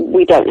that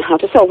we don't know how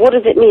to solve. What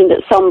does it mean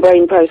that some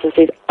brain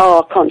processes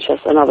are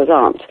conscious and others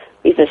aren't?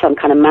 Is there some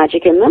kind of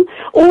magic in them?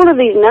 All of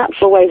these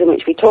natural ways in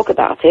which we talk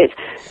about it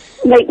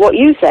make what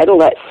you said,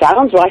 although it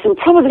sounds right and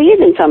probably is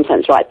in some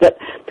sense right, that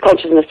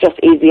consciousness just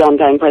is the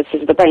ongoing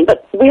process of the brain.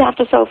 But we have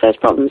to solve those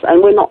problems,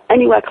 and we're not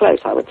anywhere close,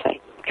 I would say.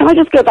 Can I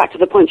just go back to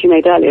the point you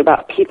made earlier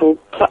about people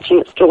clutching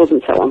at straws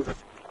and so on?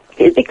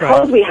 It's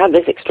because we have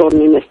this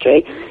extraordinary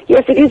mystery,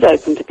 yes, it is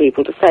open to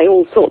people to say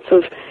all sorts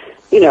of,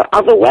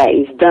 other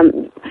ways.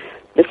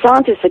 The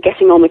scientists are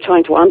getting on with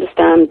trying to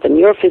understand the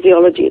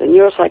neurophysiology, the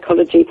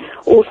neuropsychology,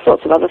 all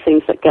sorts of other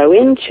things that go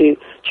into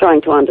trying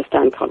to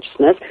understand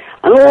consciousness.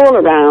 And all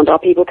around are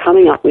people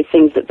coming up with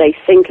things that they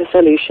think are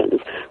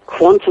solutions.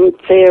 Quantum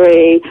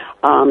theory,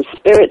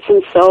 spirits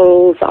and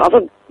souls,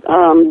 other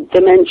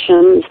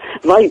dimensions,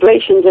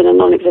 vibrations in a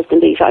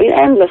non-existent ether.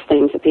 Endless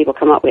things that people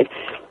come up with.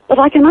 But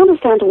I can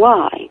understand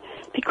why.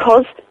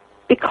 Because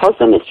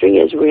the mystery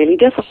is really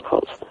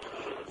difficult.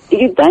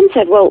 You then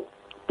said, well,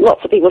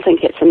 lots of people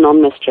think it's a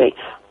non-mystery.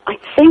 I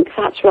think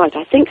that's right.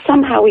 I think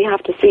somehow we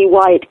have to see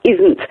why it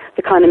isn't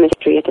the kind of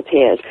mystery it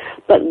appears.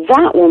 But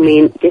that will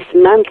mean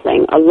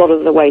dismantling a lot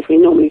of the ways we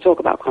normally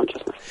talk about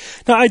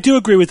consciousness. Now, I do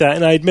agree with that,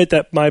 and I admit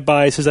that my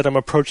bias is that I'm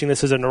approaching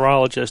this as a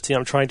neurologist.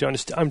 I'm trying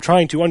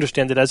to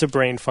understand it as a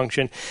brain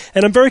function,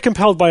 and I'm very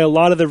compelled by a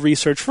lot of the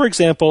research. For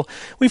example,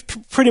 we've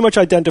pretty much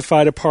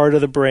identified a part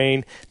of the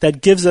brain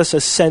that gives us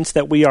a sense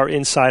that we are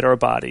inside our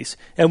bodies.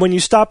 And when you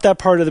stop that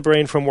part of the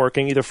brain from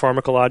working, either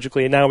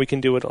pharmacologically, and now we can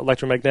do it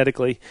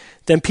electromagnetically,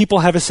 then people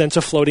have a sense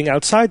of floating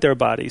outside their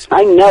bodies.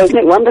 I know, isn't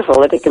it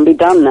wonderful that it can be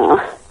done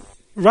now?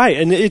 Right,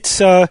 and it's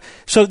so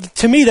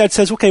to me that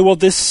says, okay, well,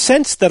 this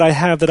sense that I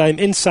have that I'm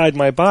inside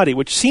my body,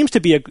 which seems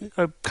to be a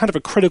kind of a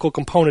critical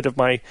component of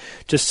my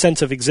just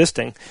sense of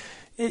existing,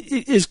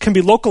 can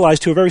be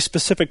localized to a very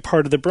specific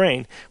part of the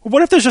brain. Well,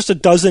 what if there's just a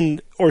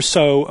dozen or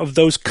so of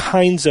those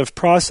kinds of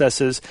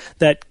processes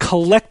that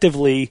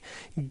collectively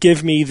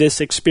give me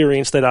this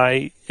experience that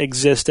I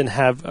exist and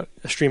have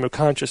a stream of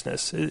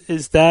consciousness?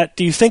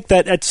 Do you think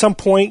that at some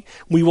point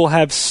we will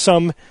have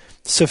some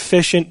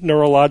sufficient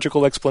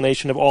neurological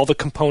explanation of all the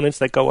components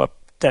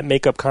that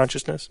make up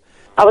consciousness?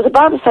 I was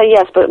about to say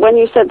yes, but when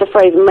you said the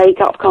phrase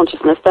 "make up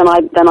consciousness," then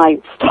I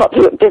start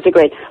to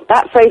disagree.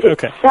 That phrase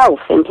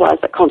itself implies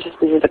that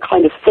consciousness is a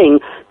kind of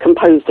thing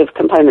composed of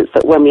components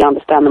that, when we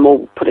understand them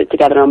all, put it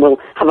together, and we'll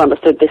have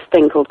understood this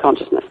thing called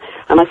consciousness.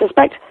 And I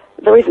suspect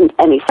there isn't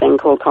anything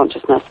called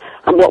consciousness.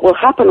 And what will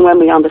happen when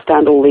we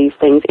understand all these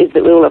things is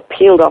that we will have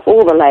peeled off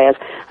all the layers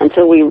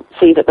until we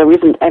see that there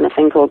isn't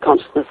anything called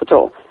consciousness at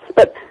all.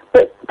 But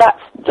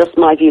that's just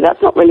my view.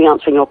 That's not really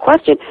answering your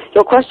question.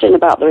 Your question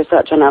about the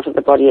research on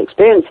out-of-the-body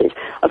experiences,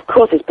 of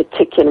course, is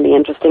particularly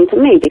interesting to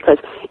me because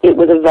it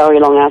was a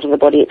very long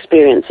out-of-the-body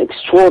experience,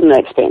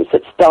 extraordinary experience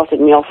that started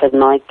me off as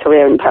my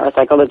career in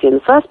parapsychology in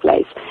the first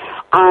place.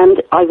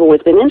 And I've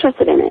always been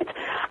interested in it.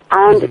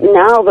 And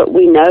now that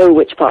we know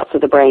which parts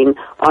of the brain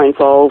are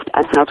involved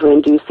and how to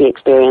induce the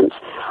experience,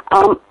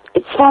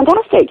 it's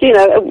fantastic,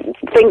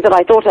 things that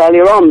I thought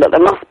earlier on, that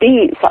there must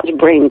be such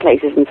brain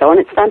places and so on.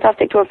 It's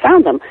fantastic to have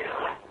found them.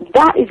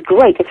 That is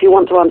great if you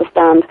want to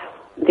understand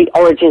the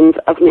origins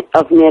of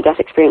near-death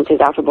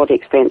experiences, out-of-body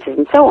experiences,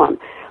 and so on.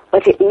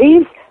 But it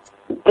leaves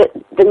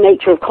the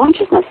nature of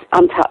consciousness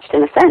untouched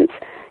in a sense.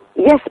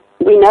 Yes,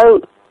 we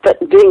know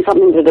that doing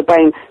something to the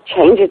brain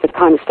changes the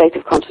kind of state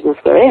of consciousness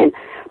we're in.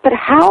 But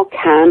how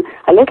can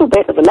a little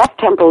bit of the left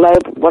temporal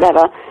lobe,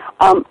 whatever,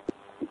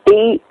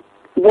 be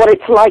what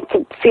it's like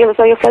to feel as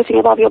though you're floating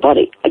above your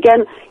body?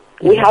 Again,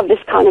 we have this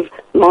kind of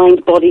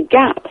mind-body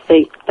gap,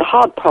 the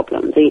hard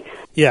problem, the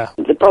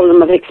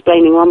problem of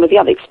explaining one with the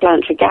other,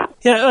 explanatory gap.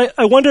 Yeah,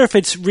 I wonder if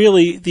it's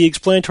really, the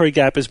explanatory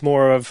gap is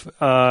more of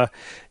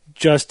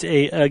just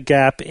a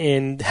gap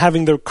in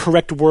having the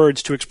correct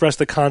words to express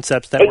the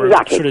concepts that we're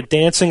sort of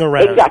dancing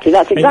around. Exactly,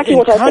 that's exactly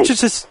what I think.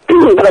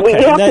 But we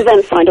have to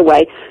then find a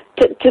way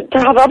to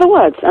have other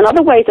words and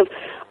other ways of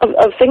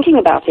thinking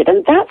about it,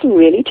 and that's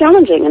really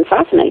challenging and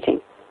fascinating.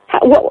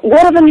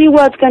 What are the new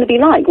words going to be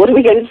like? What are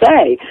we going to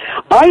say?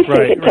 I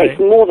think it takes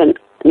more than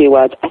new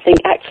words. I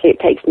think actually it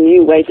takes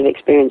new ways of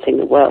experiencing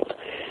the world.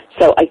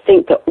 So I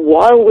think that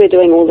while we're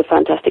doing all the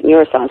fantastic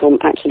neuroscience, or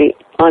actually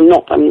I'm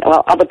not,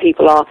 other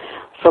people are,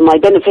 for my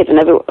benefit and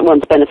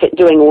everyone's benefit,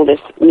 doing all this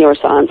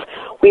neuroscience,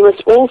 we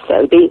must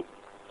also be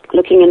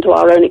looking into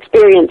our own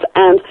experience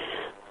and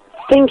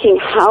thinking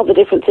how the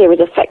different theories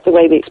affect the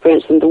way we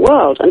experience in the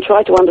world, and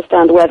try to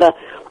understand whether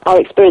our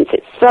experience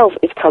itself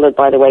is colored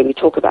by the way we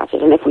talk about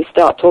it. And if we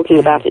start talking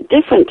about it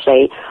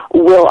differently,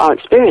 will our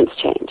experience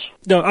change?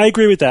 No, I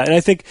agree with that. And I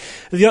think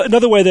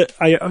another way that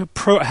I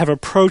have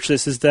approached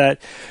this is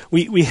that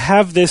we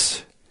have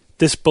this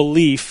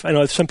belief, I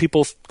know some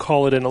people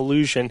call it an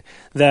illusion,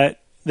 that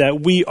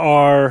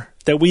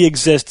we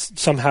exist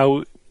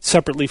somehow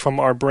separately from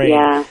our brain.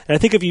 Yeah. And I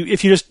think if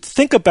you just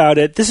think about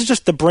it, this is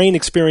just the brain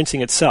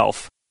experiencing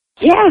itself.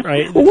 Yeah.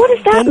 Right? Well, what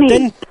does that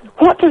mean?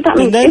 What does that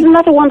mean? Isn't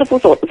that a wonderful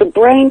thought? The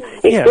brain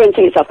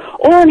experiencing itself.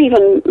 Or an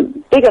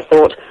even bigger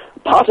thought,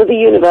 part of the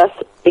universe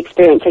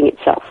experiencing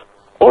itself.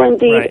 Or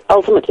indeed,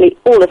 ultimately,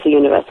 all of the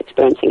universe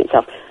experiencing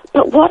itself.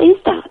 But what is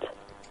that?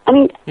 I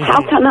mean,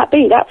 how can that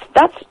be?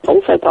 That's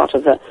also part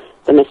of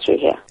the mystery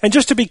here. And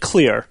just to be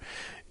clear,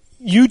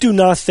 you do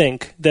not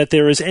think that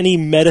there is any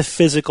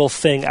metaphysical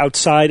thing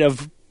outside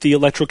of the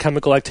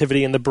electrochemical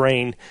activity in the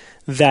brain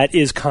that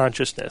is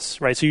consciousness,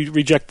 right? So you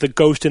reject the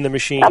ghost in the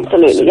machine,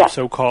 absolutely, yes.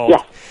 So-called.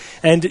 Yes.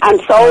 And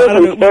souls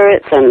and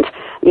spirits and,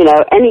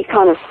 any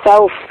kind of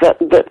self that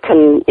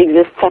can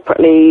exist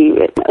separately,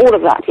 all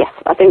of that, yes.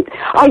 I think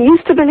I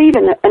used to believe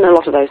in a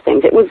lot of those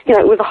things. It was,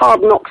 it was the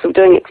hard knocks of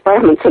doing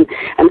experiments and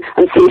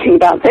thinking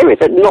about theories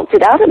that knocked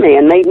it out of me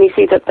and made me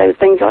see that those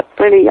things are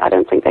really, I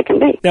don't think they can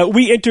be. Now,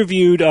 we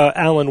interviewed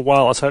Alan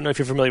Wallace. I don't know if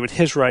you're familiar with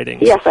his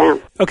writings. Yes, I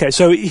am. Okay,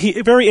 so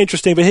he very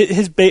interesting, but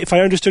if I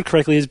understood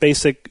correctly, his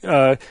basic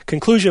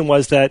conclusion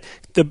was that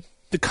the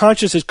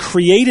conscious is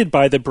created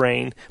by the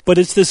brain, but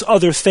it's this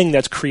other thing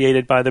that's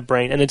created by the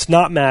brain, and it's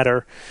not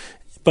matter,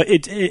 but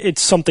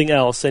it's something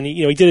else. And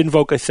he did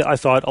invoke, I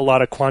thought, a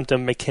lot of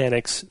quantum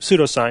mechanics,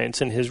 pseudoscience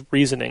in his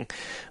reasoning.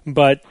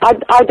 But I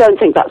don't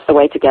think that's the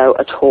way to go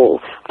at all.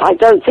 I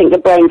don't think the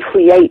brain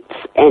creates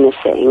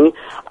anything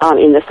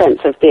in the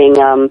sense of being,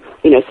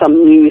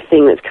 some new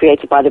thing that's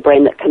created by the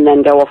brain that can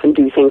then go off and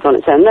do things on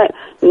its own.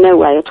 No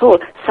way at all.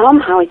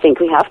 Somehow I think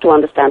we have to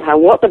understand how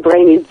what the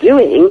brain is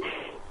doing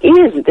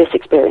is this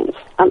experience.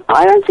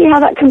 I don't see how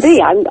that can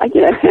be.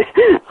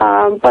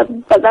 But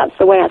that's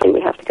the way I think we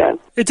have to go.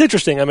 It's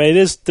interesting. I mean, it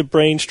is the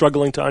brain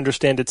struggling to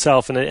understand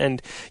itself,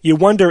 and you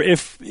wonder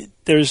if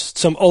there's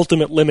some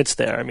ultimate limits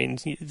there. I mean,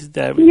 you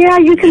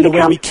can in a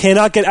way we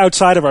cannot get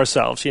outside of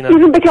ourselves. You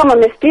can become a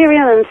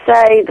Mysterian and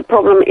say the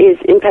problem is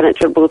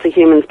impenetrable to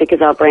humans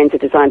because our brains are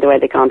designed the way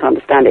they can't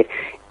understand it.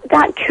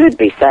 That could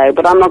be so,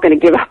 but I'm not going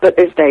to give up at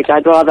this stage.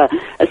 I'd rather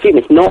assume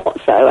it's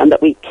not so, and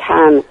that we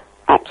can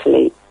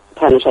actually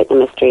penetrate the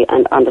mystery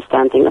and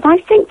understand things. And I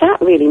think that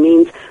really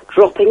means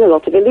dropping a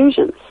lot of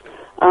illusions.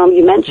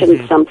 You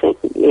mentioned something,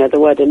 the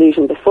word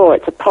illusion before.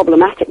 It's a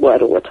problematic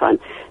word all the time.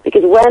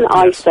 Because when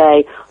I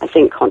say, I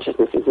think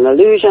consciousness is an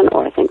illusion,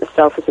 or I think the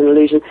self is an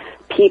illusion,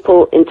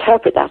 people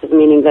interpret that as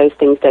meaning those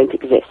things don't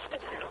exist.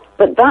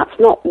 But that's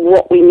not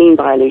what we mean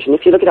by illusion.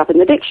 If you look it up in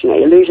the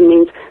dictionary, illusion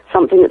means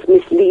something that's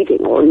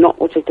misleading or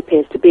not what it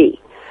appears to be.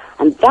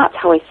 And that's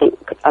how I think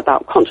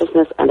about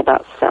consciousness and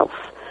about self.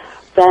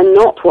 They're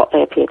not what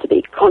they appear to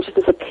be.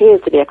 Consciousness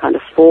appears to be a kind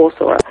of force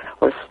or a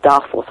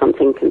stuff or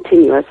something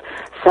continuous.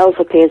 Self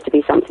appears to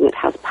be something that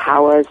has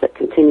powers, that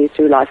continues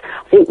through life.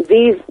 I think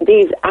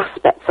these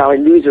aspects are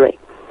illusory.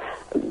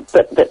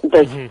 But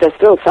there's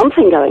still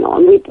something going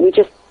on. We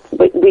just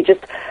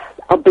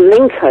are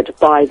blinkered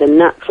by the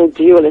natural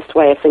dualist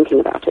way of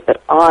thinking about it,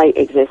 that I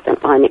exist and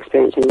I'm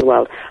experiencing the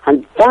world.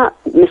 And that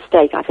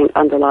mistake, I think,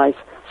 underlies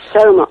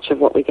so much of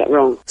what we get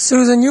wrong.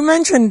 Susan, you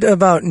mentioned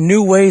about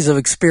new ways of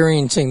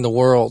experiencing the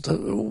world.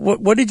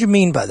 What did you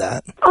mean by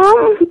that?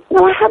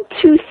 No, I had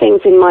two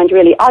things in mind,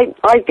 really.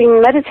 I've been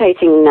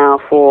meditating now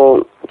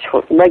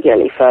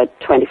regularly for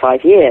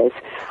 25 years.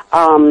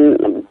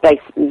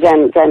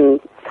 Zen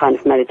kind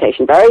of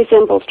meditation. Very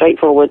simple,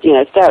 straightforward,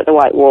 stare at the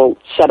white wall,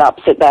 shut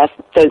up, sit there,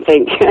 don't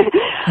think.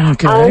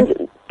 Okay.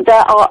 And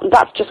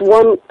that's just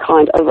one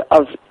kind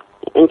of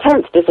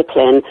intense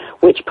discipline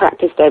which,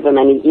 practiced over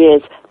many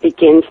years,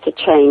 begins to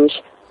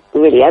change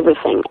really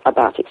everything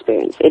about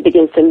experience. It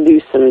begins to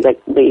loosen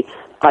the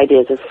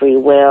ideas of free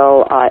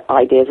will,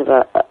 ideas of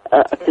a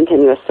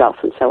continuous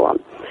self, and so on.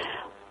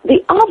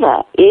 The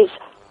other is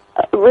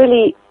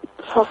really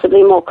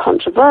possibly more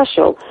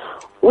controversial,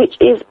 which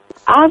is,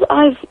 as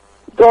I've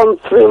gone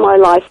through my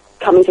life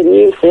coming to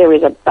new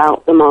theories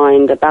about the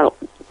mind, about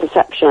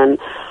perception,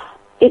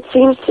 it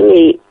seems to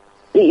me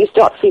that you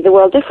start to see the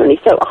world differently.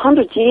 So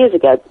 150 years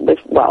ago,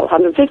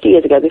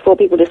 before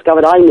people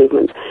discovered eye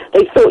movement,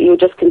 they thought you were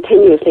just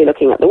continuously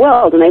looking at the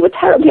world, and they were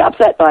terribly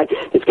upset by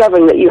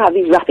discovering that you have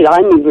these rapid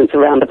eye movements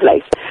around the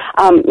place.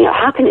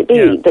 How can it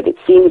be that it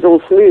seems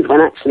all smooth when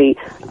actually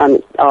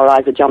our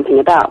eyes are jumping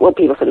about? Well,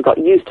 people sort of got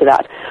used to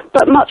that.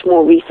 But much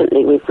more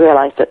recently, we've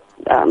realized that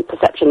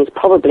perception is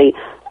probably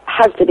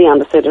has to be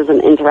understood as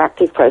an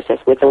interactive process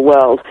with the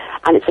world,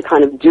 and it's a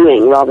kind of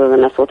doing rather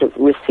than a sort of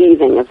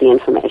receiving of the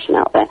information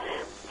out there.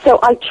 So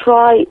I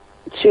try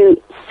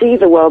to see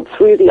the world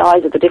through the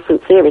eyes of the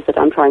different theories that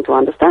I'm trying to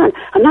understand,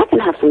 and that can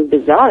have some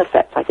bizarre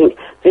effects. I think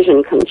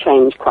vision can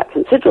change quite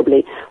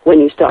considerably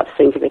when you start to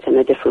think of it in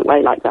a different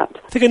way like that.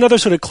 I think another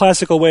sort of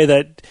classical way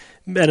that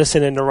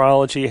medicine and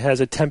neurology has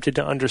attempted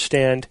to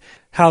understand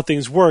how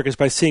things work is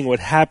by seeing what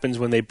happens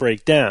when they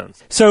break down.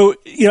 So,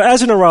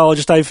 as a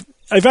neurologist,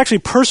 I've actually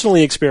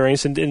personally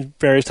experienced in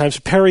various times,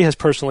 Perry has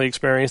personally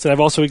experienced, and I've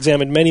also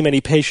examined many, many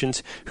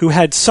patients who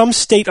had some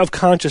state of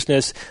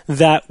consciousness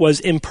that was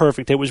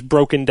imperfect. It was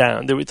broken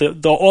down.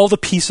 All the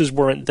pieces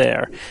weren't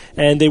there,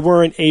 and they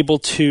weren't able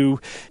to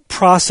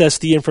process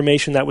the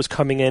information that was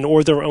coming in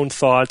or their own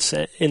thoughts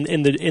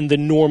in the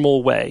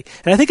normal way.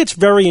 And I think it's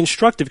very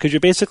instructive because you're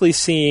basically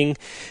seeing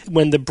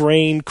when the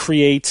brain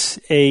creates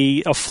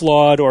a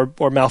flawed or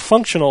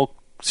malfunctional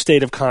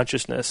state of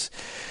consciousness.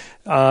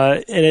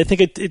 And I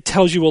think it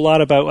tells you a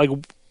lot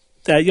about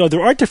that.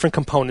 There are different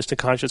components to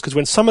consciousness because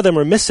when some of them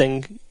are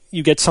missing,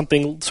 you get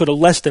something sort of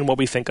less than what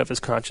we think of as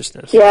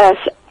consciousness. Yes.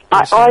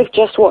 I've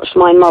just watched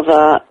my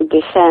mother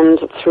descend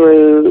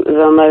through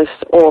the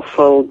most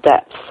awful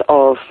depths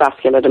of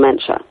vascular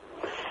dementia.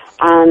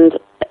 And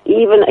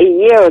even a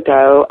year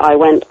ago, I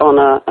went on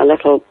a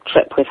little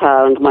trip with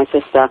her and my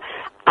sister,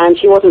 and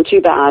she wasn't too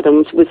bad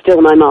and was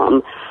still my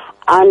mum.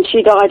 And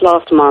she died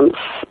last month,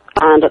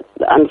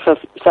 and for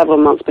several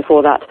months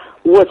before that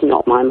was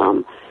not my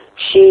mum.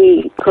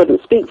 She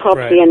couldn't speak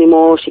properly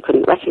anymore. She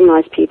couldn't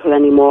recognize people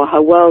anymore.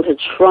 Her world had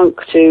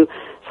shrunk to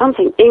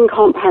something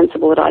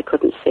incomprehensible that I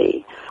couldn't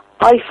see.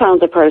 I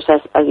found the process,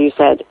 as you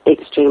said,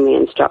 extremely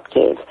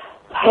instructive,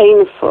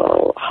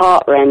 painful,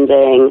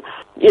 heart-rending,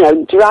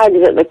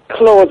 drags at the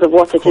claws of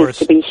what it is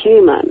to be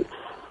human.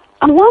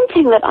 And one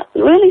thing that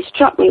really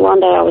struck me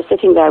one day, I was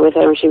sitting there with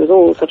her and she was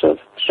all sort of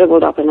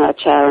shriveled up in her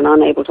chair and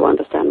unable to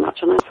understand much,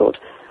 and I thought,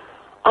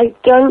 I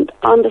don't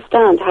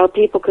understand how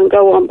people can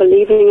go on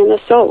believing in a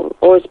soul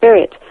or a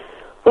spirit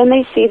when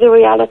they see the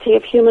reality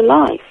of human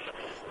life.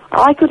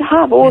 I could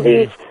have all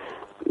these,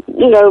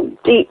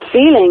 deep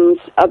feelings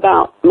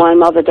about my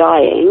mother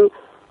dying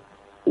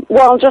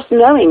while just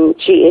knowing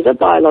she is a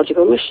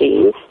biological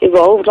machine,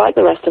 evolved like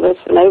the rest of us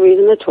for no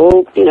reason at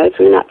all,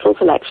 through natural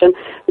selection,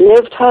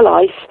 lived her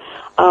life,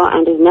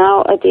 and is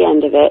now at the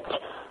end of it.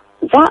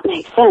 That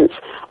makes sense.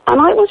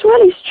 And I was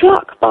really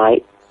struck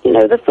by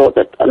the thought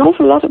that an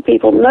awful lot of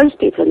people, most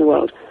people in the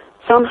world,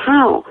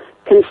 somehow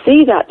can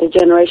see that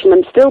degeneration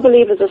and still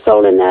believe there's a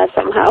soul in there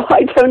somehow.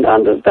 I don't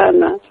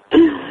understand that.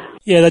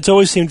 Yeah, that's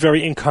always seemed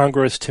very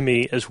incongruous to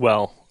me as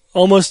well.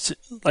 Almost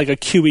like a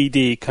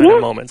QED kind of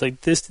moment. It's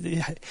like this,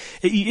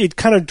 it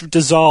kind of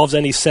dissolves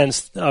any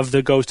sense of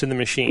the ghost in the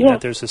machine,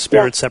 that there's a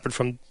spirit separate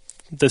from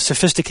the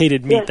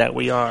sophisticated meat that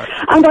we are.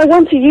 And I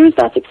want to use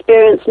that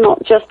experience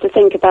not just to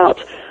think about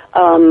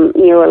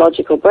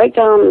neurological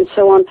breakdown and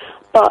so on,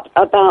 but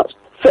about,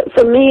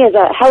 for me as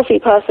a healthy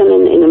person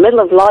in the middle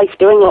of life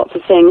doing lots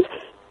of things,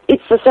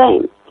 it's the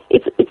same.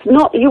 It's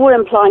not, you were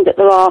implying that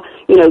there are,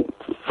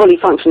 fully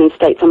functioning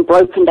states and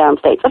broken down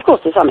states. Of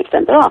course, to some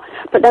extent there are,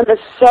 but then there's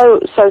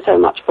so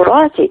much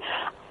variety.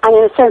 And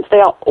in a sense, they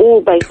are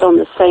all based on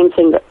the same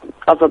thing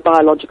of a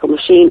biological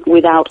machine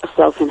without a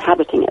self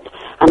inhabiting it.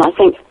 And I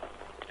think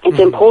it's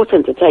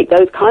important to take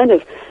those kind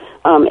of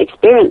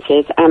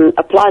experiences and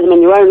apply them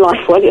in your own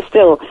life while you're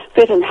still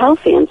fit and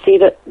healthy and see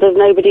that there's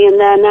nobody in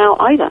there now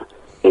either.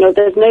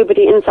 There's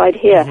nobody inside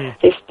here,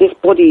 this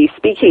body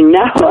speaking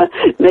now,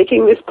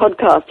 making this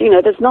podcast.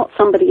 There's not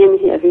somebody in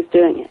here who's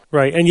doing it.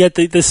 Right, and yet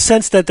the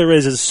sense that there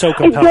is so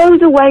compelling. It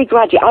goes away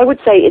gradually. I would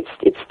say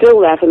it's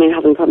still there for me, it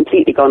hasn't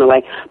completely gone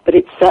away, but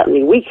it's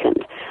certainly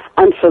weakened.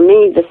 And for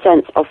me, the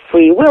sense of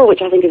free will,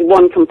 which I think is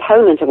one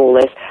component of all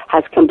this,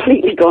 has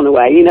completely gone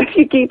away. If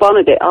you keep on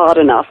at it hard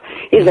enough,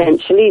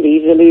 eventually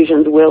these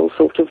illusions will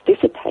sort of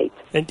dissipate.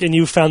 And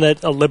you found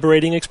that a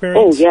liberating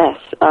experience? Oh, yes,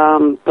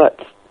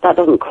 but that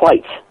doesn't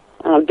quite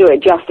do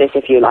it justice,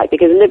 if you like,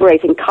 because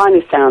liberating kind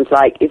of sounds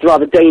like it's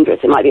rather dangerous.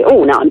 It might be,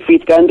 now I'm free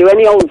to go and do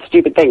any old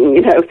stupid thing,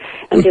 and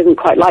it isn't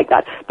quite like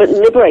that. But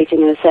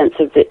liberating in a sense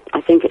of that,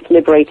 I think it's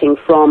liberating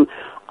from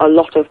a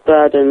lot of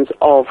burdens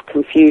of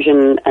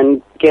confusion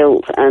and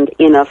guilt and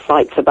inner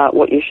fights about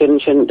what you should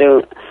and shouldn't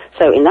do.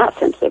 So in that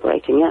sense,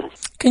 liberating,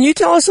 yes. Can you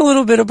tell us a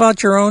little bit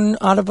about your own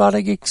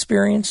out-of-body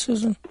experience,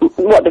 Susan?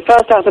 What, the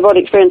first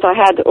out-of-body experience I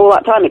had all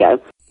that time ago?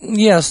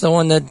 Yes, the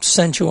one that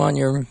sent you on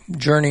your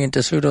journey into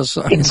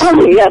pseudoscience.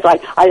 Yes,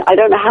 I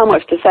don't know how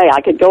much to say. I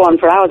could go on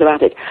for hours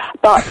about it.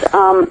 But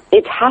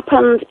it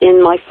happened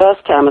in my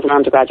first term as an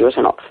undergraduate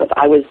in Oxford.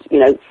 I was,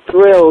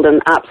 thrilled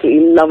and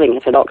absolutely loving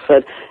it at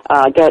Oxford,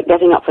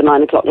 getting up for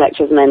 9 o'clock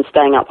lectures and then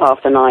staying up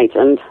half the night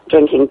and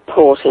drinking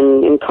port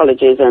in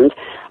colleges and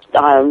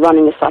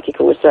running the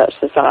Psychical Research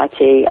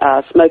Society,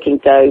 smoking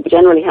dope,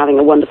 generally having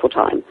a wonderful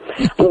time.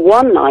 And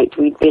one night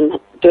we'd been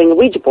doing a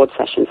Ouija board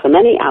session for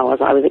many hours.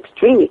 I was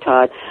extremely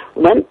tired,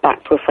 went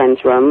back to a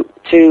friend's room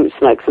to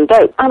smoke some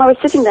dope. And I was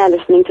sitting there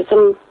listening to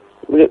some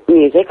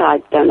music, I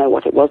don't know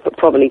what it was, but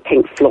probably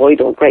Pink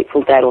Floyd or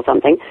Grateful Dead or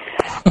something,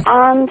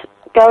 and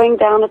going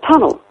down a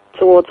tunnel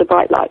towards a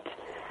bright light.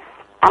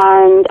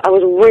 And I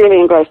was really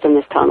engrossed in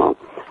this tunnel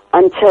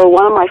until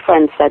one of my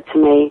friends said to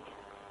me,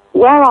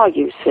 "Where are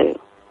you, Sue?"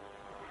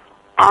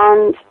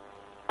 And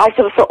I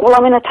sort of thought, well,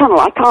 I'm in a tunnel.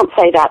 I can't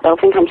say that. They'll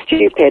think I'm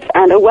stupid.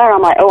 And where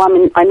am I?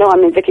 I know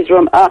I'm in Vicky's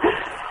room.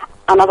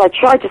 And as I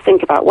tried to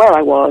think about where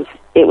I was,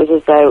 it was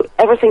as though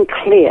everything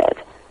cleared,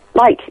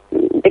 like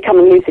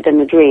becoming lucid in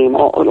a dream,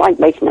 or like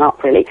waking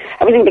up, really.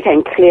 Everything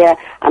became clear,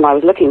 and I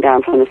was looking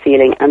down from the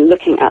ceiling and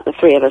looking at the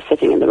three of us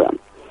sitting in the room.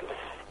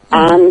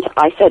 And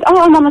I said,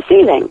 I'm on the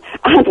ceiling.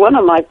 And one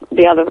of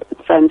the other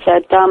friends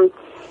said,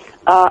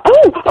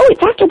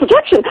 it's astral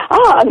projection.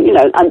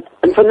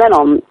 And from then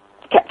on,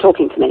 kept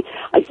talking to me.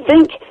 I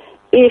think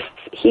if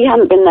he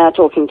hadn't been there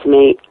talking to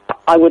me,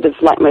 I would have,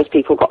 like most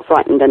people, got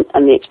frightened and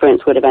the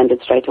experience would have ended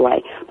straight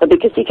away. But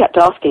because he kept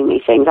asking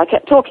me things, I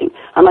kept talking,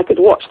 and I could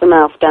watch the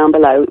mouth down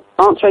below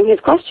answering his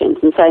questions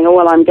and saying,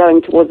 I'm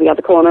going towards the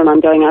other corner and I'm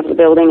going out of the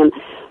building and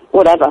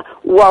whatever,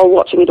 while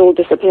watching it all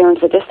disappear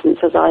into the distance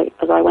as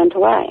I went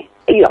away.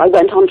 I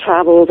went on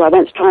travels. I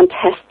went to try and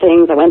test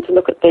things. I went to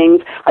look at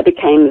things. I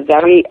became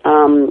very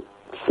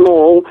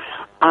small.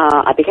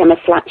 I became a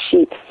flat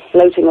sheet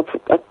floating up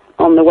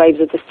on the waves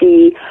of the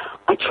sea.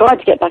 I tried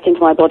to get back into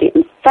my body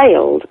and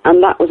failed,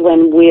 and that was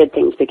when weird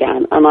things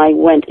began. And I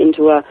went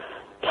into a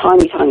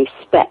tiny, tiny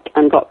speck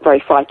and got very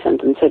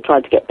frightened, and so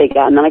tried to get bigger.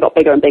 And then I got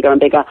bigger and bigger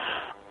and bigger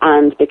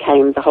and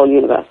became the whole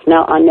universe.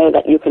 Now, I know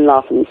that you can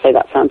laugh and say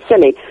that sounds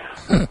silly,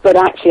 but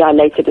actually I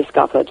later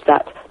discovered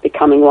that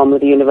becoming one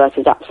with the universe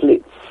is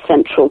absolute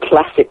central,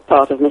 classic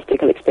part of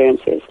mystical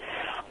experiences.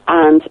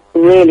 And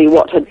really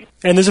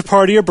And there's a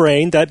part of your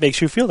brain that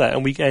makes you feel that.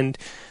 And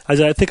as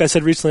I think I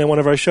said recently on one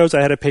of our shows,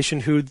 I had a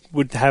patient who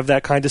would have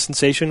that kind of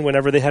sensation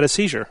whenever they had a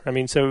seizure. I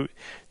mean, so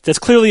that's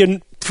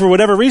clearly, for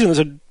whatever reason, there's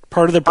a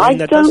part of the brain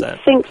that does that. I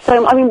don't think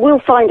so. I mean, we'll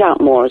find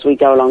out more as we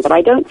go along, but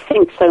I don't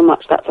think so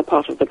much that's a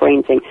part of the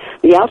brain thing.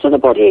 The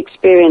out-of-the-body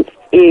experience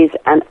is,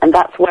 and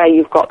that's where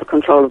you've got the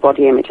control of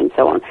body image and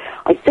so on.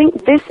 I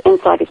think this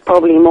insight is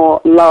probably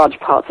more large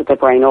parts of the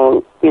brain,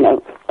 or,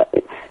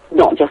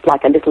 not just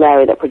like a little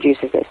area that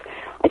produces this.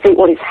 I think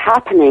what is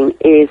happening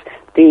is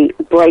the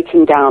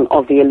breaking down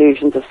of the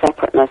illusions of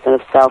separateness and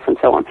of self and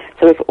so on.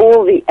 So if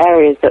all the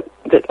areas that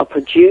are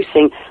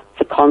producing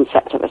the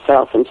concept of a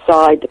self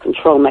inside, the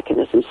control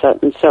mechanisms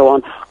and so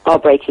on, are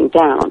breaking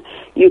down,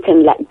 you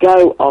can let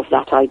go of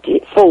that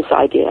false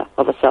idea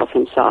of a self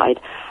inside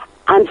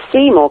and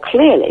see more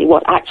clearly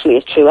what actually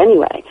is true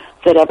anyway,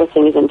 that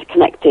everything is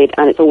interconnected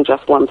and it's all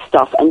just one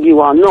stuff and you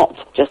are not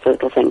just a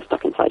little thing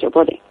stuck inside your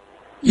body.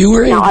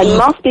 Now, I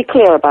must be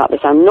clear about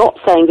this. I'm not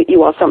saying that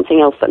you are something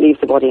else that leaves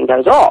the body and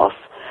goes off.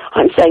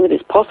 I'm saying that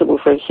it's possible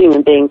for a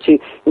human being to,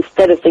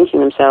 instead of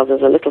thinking themselves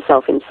as a little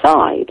self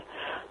inside,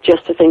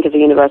 just to think of the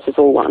universe as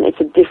all one.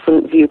 It's a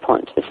different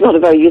viewpoint. It's not a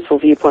very useful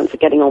viewpoint for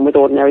getting on with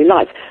ordinary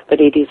life,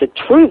 but it is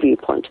a true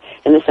viewpoint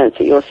in the sense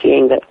that you're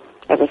seeing that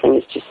everything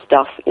is just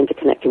stuff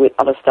interconnected with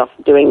other stuff,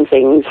 doing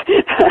things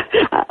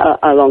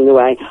along the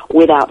way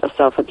without a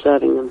self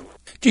observing them.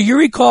 Do you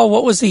recall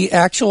what was the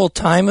actual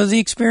time of the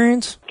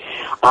experience?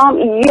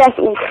 Yes,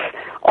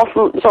 off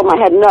the top of my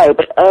head, no,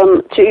 but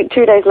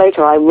 2 days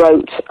later I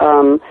wrote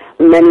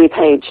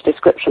many-page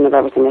description of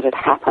everything that had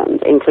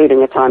happened,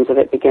 including the times of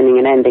it beginning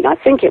and ending. I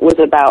think it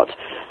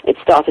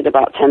started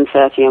about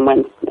 10:30 and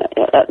went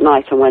at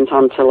night and went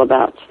on till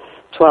about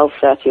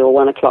 12:30 or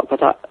 1 o'clock, but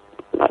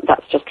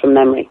that's just from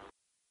memory.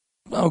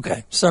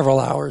 Okay, several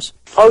hours.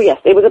 Oh, yes,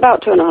 it was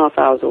about 2.5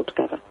 hours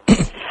altogether.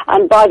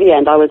 And by the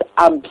end, I was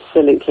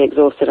absolutely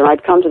exhausted, and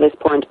I'd come to this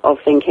point of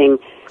thinking,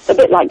 a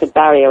bit like the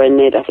barrier in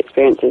near-death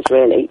experiences,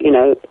 really.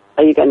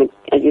 Are you going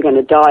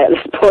to die at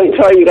this point,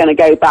 or are you going to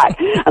go back?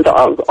 And so,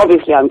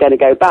 obviously, I'm going to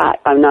go back.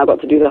 I've now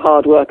got to do the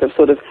hard work of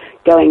sort of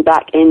going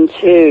back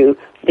into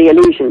the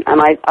illusion.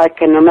 And I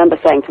can remember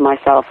saying to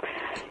myself,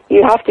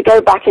 you have to go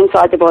back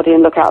inside the body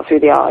and look out through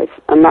the eyes.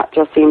 And that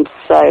just seemed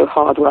so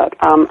hard work.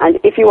 And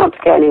if you want to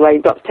go anywhere,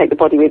 you've got to take the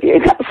body with you.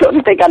 That sort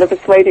of thing, kind of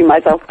persuading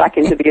myself back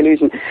into the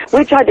illusion,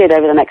 which I did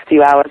over the next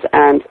few hours.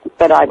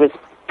 But I was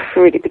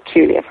pretty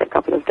peculiar for a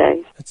couple of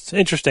days. It's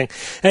interesting.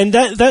 And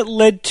that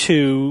led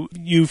to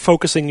you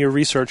focusing your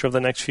research over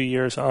the next few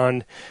years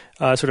on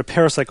sort of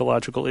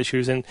parapsychological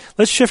issues. And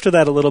let's shift to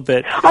that a little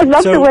bit. I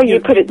love the way you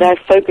put it there,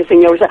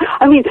 focusing your research.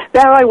 I mean,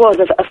 there I was,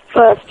 a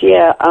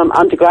first-year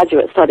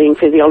undergraduate studying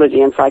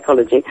physiology and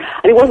psychology.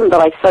 And it wasn't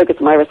that I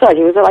focused my research,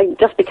 it was that I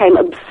just became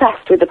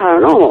obsessed with the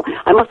paranormal.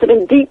 I must have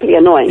been deeply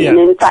annoying. Yeah. And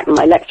in fact,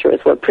 my lecturers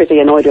were pretty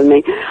annoyed with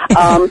me.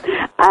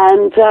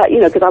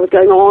 Because I was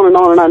going on and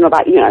on and on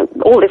about,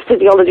 all this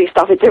physiology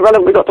stuff, it's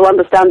irrelevant, we've got to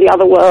understand the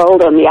other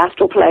world and the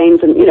astral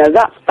planes, and,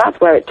 that's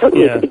where it took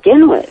me to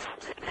begin with.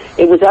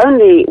 It was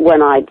only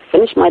when I'd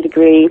finished my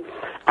degree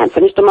and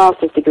finished a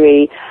master's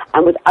degree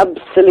and was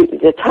absolutely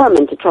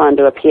determined to try and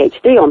do a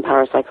PhD on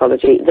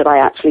parapsychology that I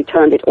actually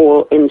turned it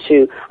all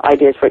into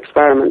ideas for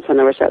experiments and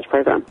a research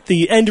program.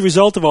 The end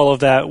result of all of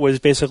that was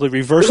basically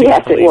reversing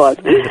Yes, it was.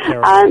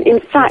 And in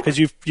fact... Because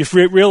you've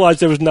realized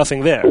there was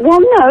nothing there. Well,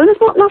 no,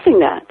 there's not nothing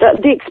there.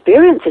 The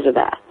experiences are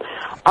there.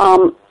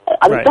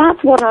 Right.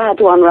 That's what I had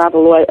to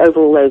unravel over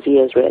all those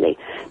years, really.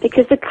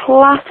 Because the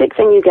classic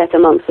thing you get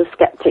amongst the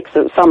skeptics,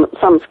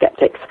 some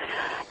skeptics,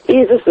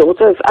 is a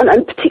sort of,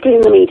 and particularly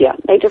in the media,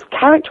 they just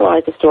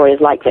characterize the stories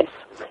like this.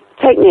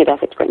 Take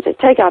near-death experiences,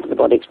 take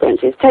out-of-the-body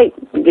experiences, take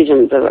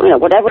visions of,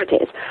 whatever it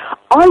is.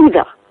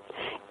 Either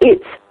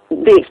it's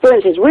the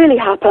experiences really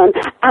happen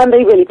and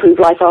they really prove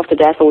life after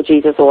death or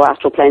Jesus or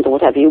astral planes or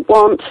whatever you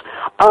want,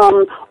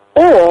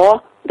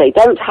 or they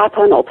don't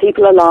happen, or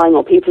people are lying,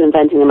 or people are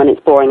inventing them, and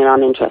it's boring and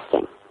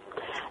uninteresting.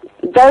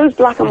 Those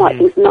black and white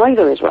things,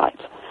 neither is right.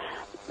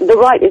 The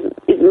right is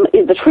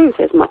the truth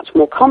is much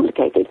more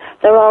complicated.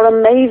 There are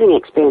amazing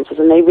experiences,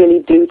 and they really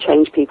do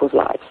change people's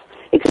lives.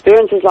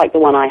 Experiences like the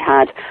one I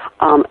had,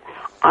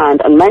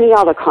 and many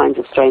other kinds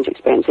of strange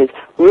experiences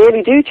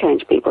really do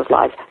change people's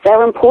lives.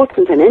 They're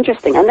important and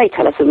interesting, and they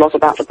tell us a lot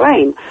about the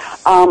brain,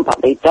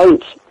 but they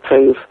don't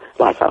prove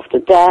life after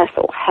death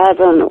or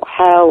heaven or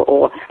hell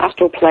or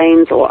astral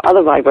planes or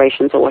other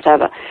vibrations or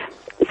whatever.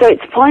 So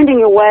it's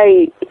finding a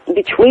way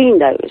between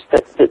those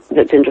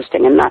that's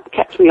interesting, and that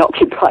kept me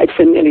occupied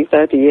for nearly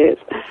 30 years.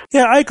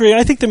 Yeah, I agree.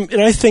 I think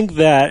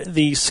that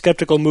the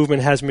skeptical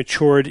movement has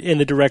matured in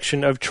the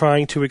direction of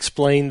trying to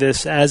explain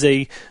this as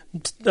a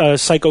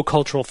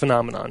psychocultural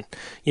phenomenon.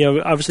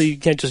 Obviously you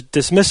can't just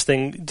dismiss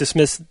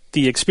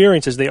the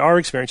experiences. They are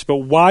experiences, but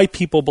why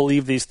people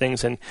believe these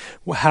things and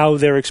how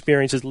their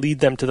experiences lead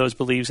them to those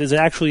beliefs is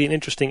actually an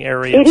interesting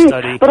area of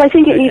study. But I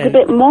think it needs a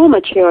bit more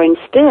maturing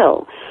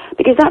still,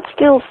 because that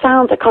still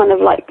sounds a kind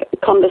of like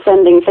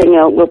condescending thing.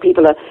 Well,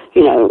 people are,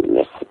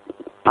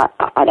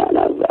 I don't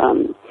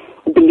know,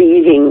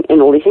 believing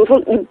in all these things.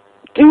 Well, you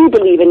do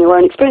believe in your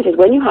own experiences.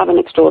 When you have an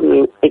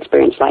extraordinary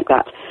experience like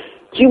that,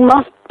 you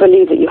must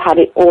believe that you had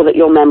it or that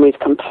your memory is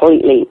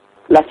completely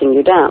letting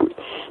you down.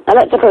 Now,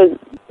 let's suppose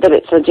that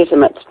it's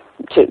legitimate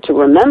to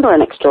remember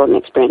an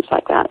extraordinary experience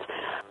like that.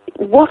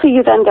 What are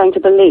you then going to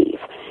believe?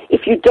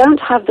 If you don't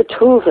have the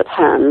tools at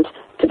hand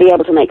to be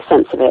able to make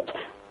sense of it,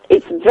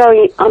 it's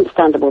very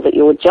understandable that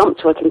you would jump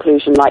to a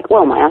conclusion like,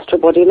 well, my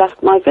astral body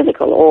left my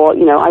physical, or,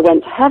 I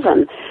went to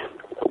heaven.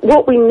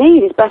 What we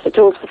need is better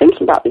tools for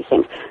thinking about these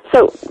things.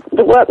 So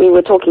the work we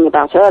were talking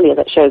about earlier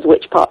that shows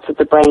which parts of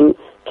the brain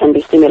can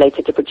be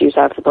stimulated to produce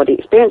out-of-body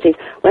experiences,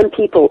 when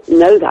people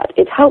know that,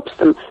 it helps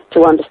them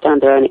to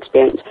understand their own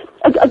experience.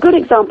 A good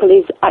example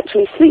is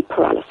actually sleep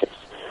paralysis.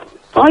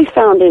 I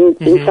found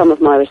in some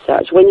of my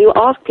research, when you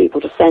ask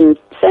people to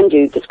send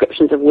you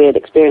descriptions of weird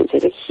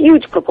experiences, a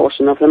huge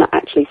proportion of them are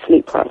actually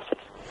sleep paralysis,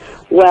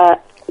 where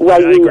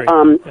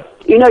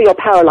you're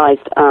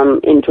paralyzed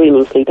in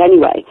dreaming sleep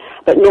anyway,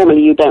 but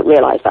normally you don't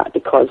realize that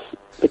because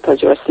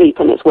you're asleep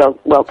and it's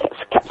well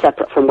kept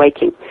separate from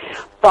waking.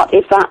 But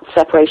if that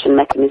separation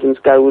mechanism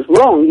goes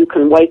wrong, you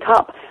can wake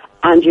up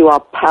and you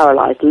are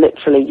paralyzed.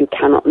 Literally, you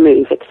cannot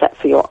move except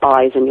for your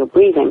eyes and your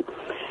breathing.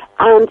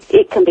 And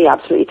it can be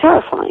absolutely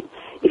terrifying.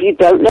 If you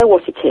don't know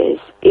what it is,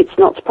 it's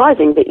not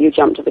surprising that you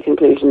jump to the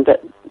conclusion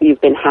that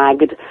you've been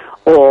hagged,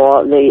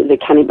 or the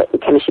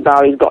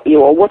Kanishibari's got you,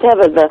 or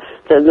whatever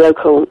the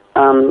local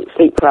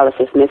sleep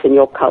paralysis myth in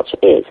your culture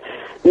is.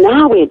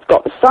 Now we've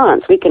got the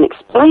science, we can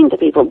explain to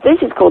people,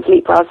 this is called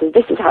sleep paralysis,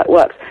 this is how it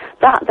works.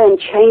 That then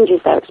changes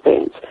their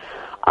experience.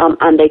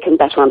 And they can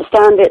better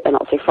understand it, they're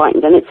not so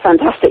frightened, and it's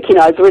fantastic.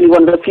 It's really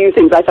one of the few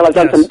things I feel I've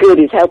done some good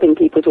is helping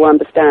people to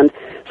understand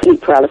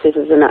sleep paralysis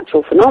as a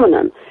natural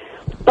phenomenon.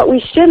 But we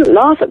shouldn't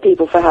laugh at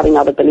people for having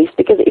other beliefs,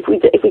 because if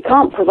we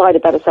can't provide a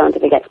better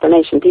scientific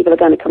explanation, people are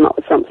going to come up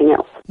with something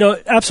else. No,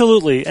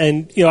 absolutely.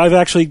 And,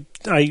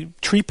 I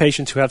treat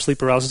patients who have sleep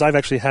paralysis. I've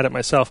actually had it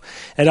myself.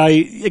 And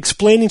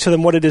explaining to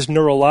them what it is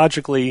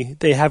neurologically,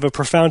 they have a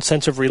profound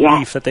sense of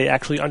relief that they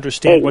actually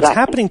understand what's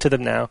happening to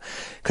them now.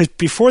 Because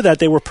before that,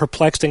 they were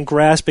perplexed and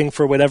grasping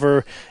for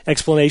whatever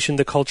explanation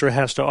the culture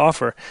has to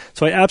offer.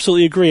 So I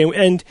absolutely agree.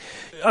 And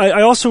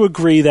I also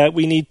agree that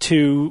we need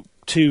to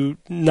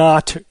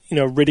not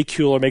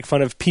ridicule or make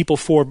fun of people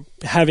for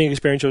having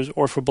experiences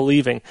or for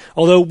believing.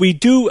 Although we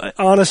do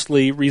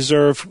honestly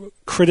reserve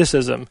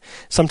criticism.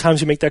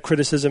 Sometimes we make that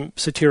criticism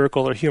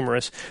satirical or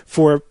humorous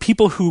for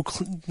people who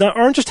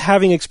aren't just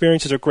having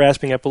experiences or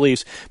grasping at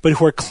beliefs, but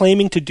who are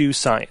claiming to do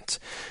science,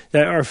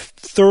 that are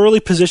thoroughly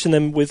position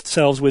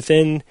themselves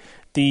within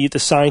the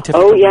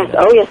scientific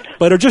arena,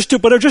 but are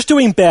just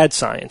doing bad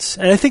science.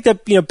 And I think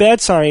that bad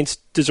science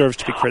deserves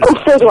to be criticized.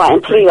 So do I.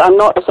 And please, I'm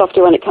not a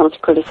softie when it comes to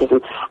criticism.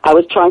 I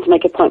was trying to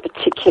make a point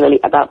particularly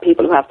about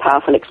people who have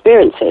powerful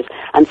experiences,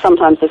 and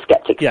sometimes the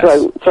skeptics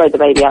throw the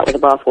baby out with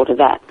the bathwater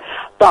there.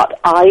 But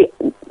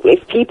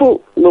if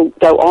people will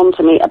go on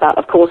to me about,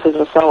 of course there's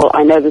a soul,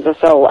 I know there's a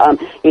soul,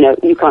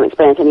 you can't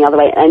experience any other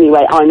way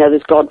anyway, I know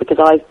there's God because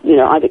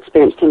I've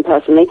experienced him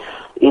personally,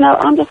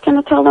 I'm just going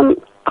to tell them,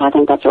 I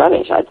think that's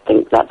rubbish. I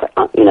think that's,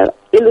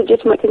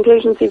 illegitimate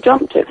conclusions you've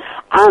jumped to.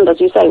 And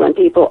as you say, when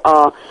people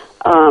are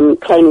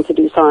claiming to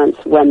do science,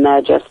 when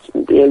they're just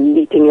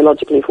leaping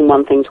illogically from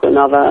one thing to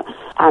another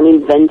and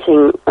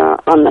inventing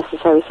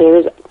unnecessary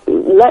theories,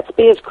 let's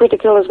be as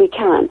critical as we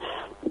can.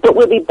 But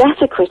we'll be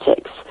better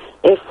critics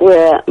if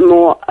we're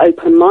more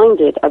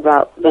open-minded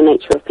about the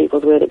nature of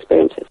people's weird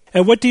experiences.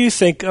 And what do you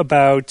think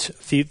about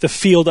the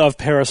field of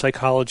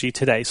parapsychology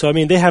today? So,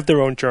 they have their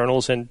own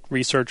journals and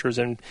researchers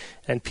and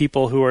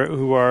people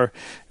who are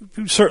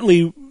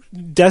certainly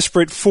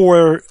desperate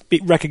for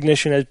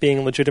recognition as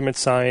being legitimate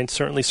science,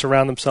 certainly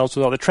surround themselves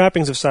with all the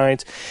trappings of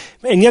science,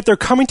 and yet they're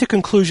coming to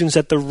conclusions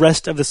that the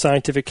rest of the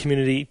scientific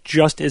community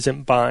just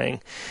isn't buying.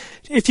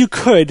 If you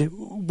could,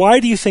 why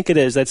do you think it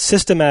is that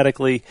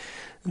systematically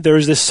there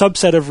is this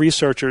subset of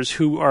researchers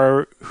who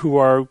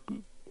are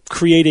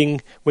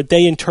creating what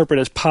they interpret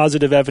as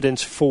positive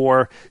evidence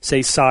for,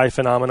 say, psi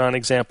phenomenon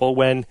example,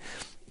 when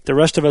the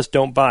rest of us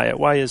don't buy it?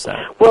 Why is that?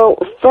 Well,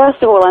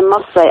 first of all, I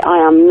must say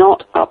I am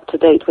not up to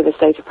date with the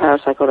state of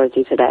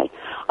parapsychology today.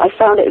 I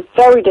found it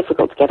very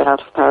difficult to get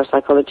out of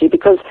parapsychology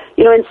because,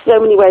 in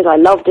so many ways I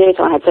loved it.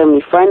 I had so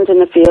many friends in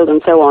the field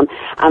and so on,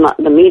 and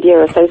the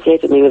media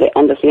associated me with it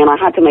endlessly, and I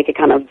had to make a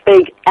kind of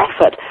big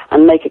effort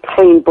and make a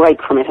clean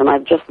break from it, and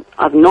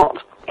I've not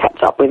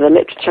kept up with the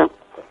literature.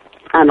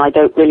 and I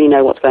don't really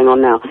know what's going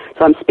on now.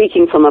 So I'm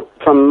speaking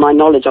from my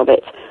knowledge of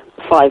it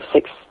 5,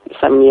 6,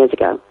 7 years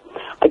ago.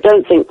 I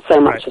don't think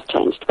so much has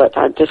changed, but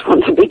I just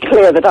want to be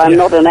clear that I'm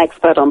not an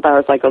expert on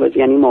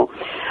parapsychology anymore.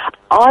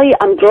 I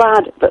am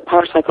glad that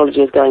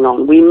parapsychology is going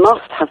on. We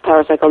must have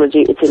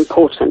parapsychology. It's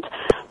important.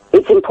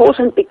 It's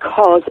important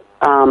because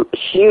a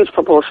huge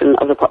proportion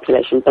of the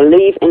population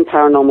believe in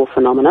paranormal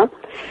phenomena.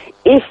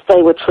 If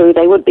they were true,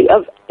 they would be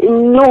of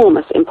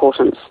enormous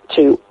importance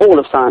to all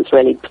of science,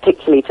 really,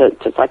 particularly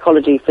to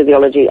psychology,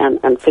 physiology,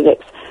 and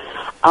physics.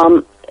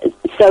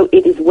 So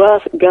it is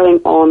worth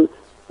going on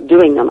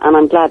doing them, and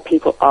I'm glad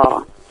people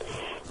are.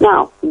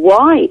 Now,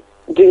 why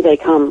do they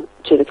come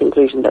to the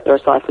conclusion that there are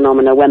psi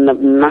phenomena when the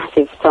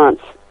massive science,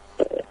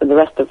 the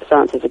rest of the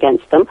science is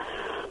against them?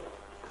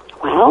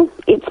 Well,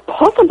 it's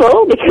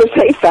possible because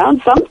they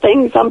found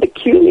something, some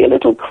peculiar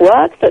little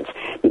quirk that's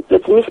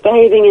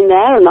misbehaving in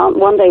there, and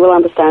one day we'll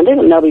understand it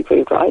and they'll be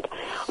proved right.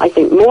 I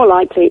think more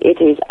likely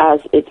it is,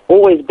 as it's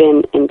always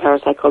been in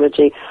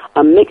parapsychology,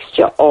 a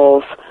mixture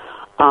of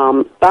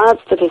bad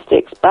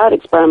statistics, bad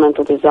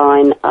experimental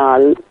design,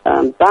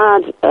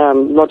 bad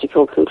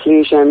logical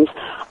conclusions,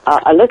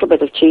 a little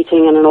bit of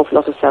cheating, and an awful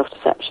lot of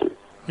self-deception.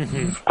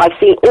 Mm-hmm. I've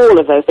seen all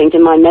of those things.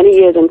 In my many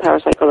years in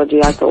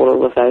parapsychology, I saw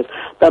all of those.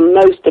 The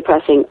most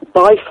depressing,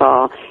 by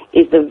far,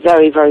 is the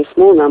very, very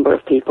small number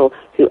of people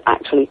who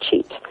actually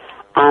cheat.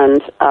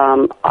 And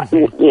one of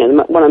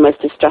the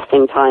most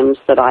distressing times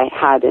that I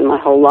had in my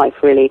whole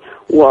life really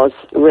was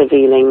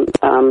revealing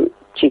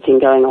cheating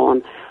going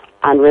on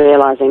and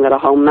realizing that a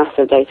whole mass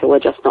of data were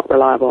just not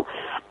reliable.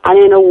 And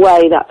in a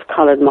way, that's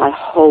colored my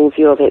whole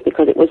view of it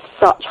because it was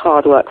such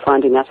hard work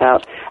finding that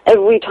out.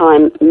 Every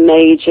time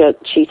major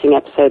cheating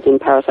episodes in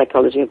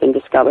parapsychology have been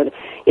discovered,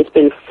 it's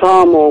been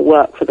far more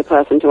work for the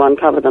person to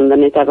uncover them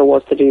than it ever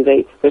was to do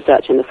the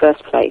research in the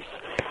first place.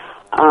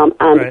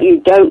 And you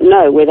don't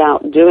know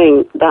without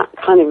doing that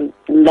kind of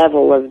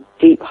level of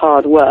deep,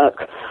 hard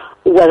work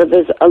whether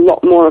there's a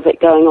lot more of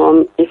it going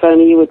on if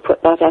only you would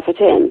put that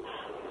effort in.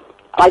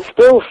 I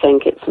still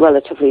think it's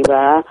relatively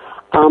rare,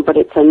 but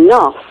it's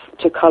enough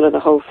to colour the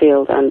whole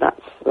field, and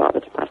that's rather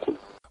depressing.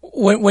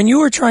 When you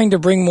were trying to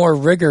bring more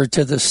rigor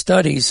to the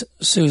studies,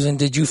 Susan,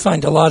 did you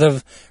find a lot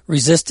of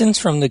resistance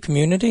from the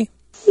community?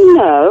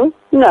 No.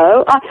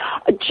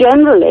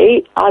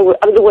 Generally,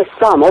 there were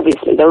some,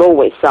 obviously, there are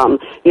always some,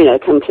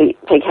 complete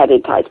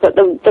pig-headed types, but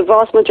the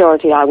vast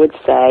majority, I would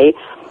say,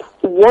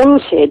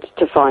 wanted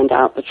to find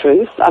out the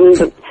truth. I mean,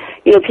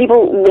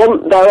 people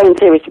want their own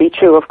theories to be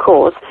true, of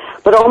course,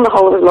 but on the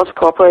whole, there was a lot of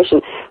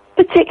cooperation.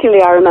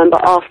 Particularly, I remember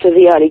after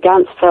the early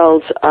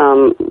Ganzfeld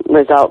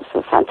results,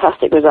 the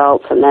fantastic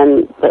results, and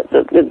then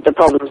the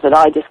problems that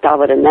I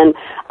discovered, and then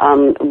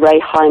Ray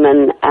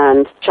Hyman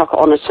and Chuck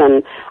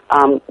Oniton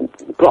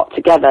got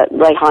together.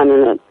 Ray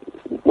Hyman, a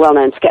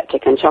well-known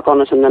skeptic, and Chuck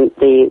Oniton,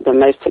 the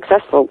most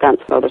successful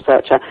Ganzfeld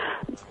researcher,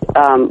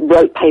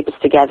 wrote papers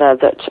together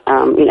that,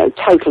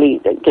 totally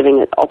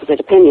giving opposite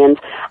opinions,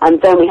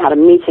 and then we had a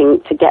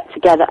meeting to get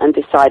together and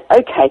decide,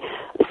 okay,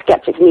 the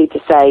skeptics need to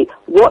say,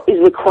 what is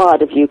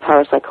required of you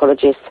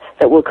parapsychologists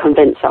that will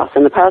convince us?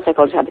 And the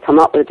parapsychologists had to come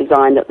up with a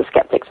design that the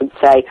skeptics would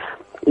say,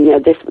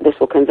 this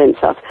will convince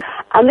us.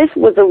 And this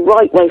was the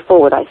right way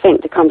forward, I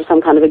think, to come to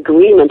some kind of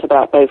agreement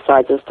about both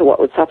sides as to what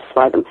would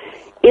satisfy them.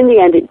 In the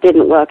end, it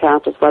didn't work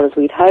out as well as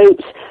we'd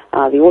hoped.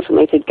 The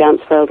automated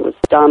Ganzfeld was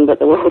done, but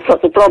there were all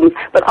sorts of problems.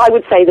 But I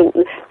would say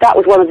that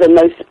was one of the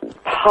most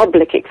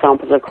public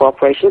examples of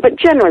cooperation. But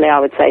generally, I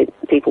would say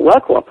people were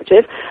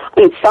cooperative.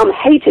 I mean, some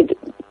hated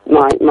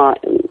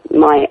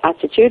my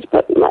attitude,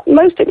 but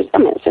most of it,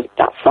 it's just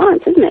that's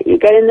science, isn't it? You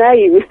get in there,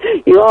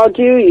 you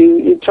argue,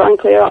 you try and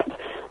clear up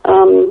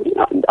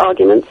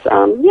arguments.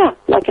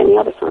 Like any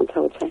other science, I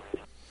would say.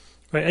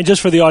 Right, and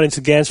just for the audience,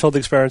 the Ganzfeld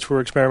experiments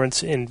were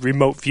experiments in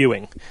remote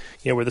viewing,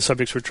 where the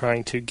subjects were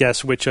trying to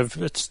guess which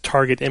of its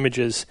target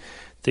images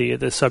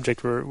the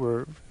subject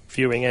were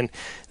viewing. And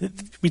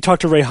we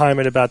talked to Ray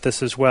Hyman about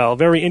this as well.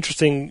 Very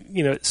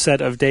interesting,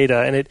 set of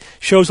data, and it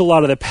shows a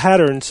lot of the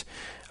patterns.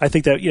 I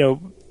think that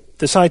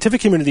the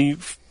scientific community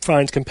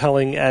finds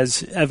compelling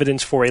as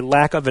evidence for a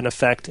lack of an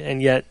effect,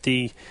 and yet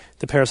the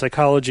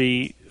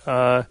parapsychology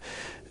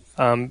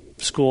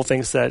school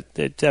thinks that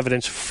it's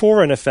evidence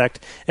for an effect.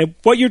 And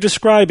what you're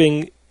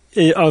describing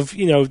of,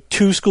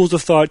 two schools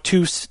of thought,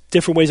 two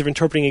different ways of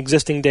interpreting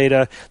existing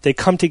data, they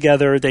come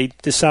together, they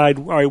decide,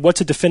 all right, what's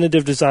a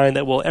definitive design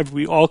that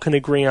we all can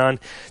agree on.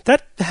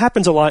 That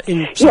happens a lot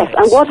in science. Yes,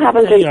 and what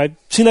happens I've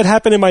seen that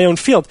happen in my own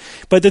field.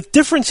 But the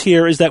difference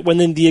here is that when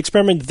the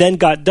experiment then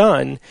got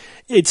done,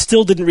 it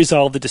still didn't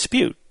resolve the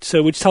dispute.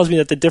 So, which tells me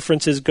that the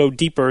differences go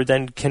deeper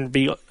than can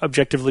be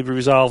objectively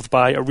resolved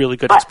by a really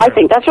good experiment. I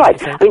think that's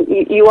right. I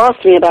mean, you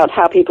asked me about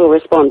how people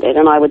responded,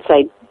 and I would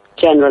say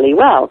generally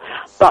well.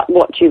 But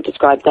what you've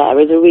described there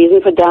is a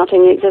reason for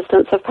doubting the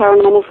existence of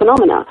paranormal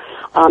phenomena.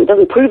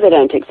 Doesn't prove they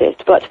don't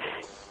exist, but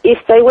if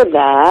they were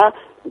there,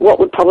 what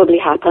would probably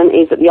happen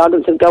is that the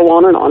arguments would go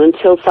on and on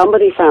until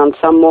somebody found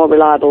some more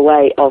reliable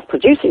way of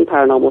producing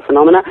paranormal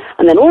phenomena,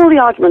 and then all the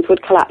arguments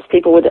would collapse.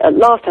 People would at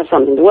last have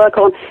something to work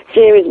on,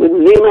 theories would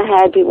zoom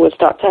ahead, people would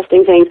start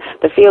testing things,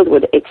 the field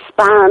would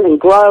expand and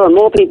grow, and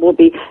more people would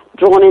be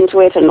drawn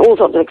into it, and all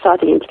sorts of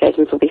exciting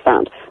implications would be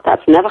found.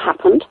 That's never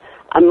happened,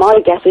 and my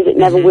guess is it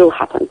never will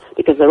happen,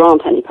 because there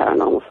aren't any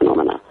paranormal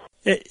phenomena.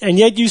 And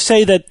yet you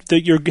say that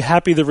you're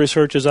happy the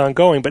research is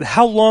ongoing, but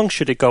how long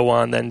should it go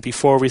on then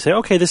before we say,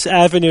 okay, this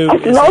avenue...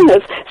 As long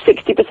as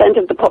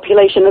 60% of the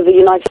population of the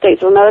United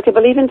States of America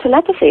believe in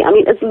telepathy. I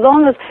mean, as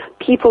long as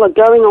people are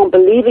going on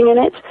believing in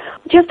it,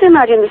 just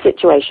imagine the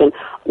situation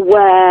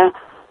where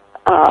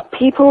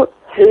people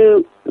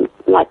who,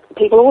 like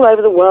people all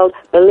over the world,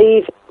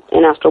 believe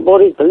in astral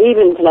bodies, believe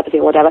in telepathy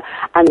or whatever,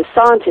 and the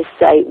scientists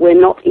say, we're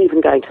not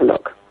even going to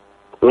look.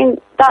 I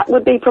mean, that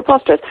would be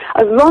preposterous.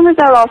 As long as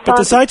there are scientists... But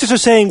the scientists are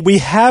saying, we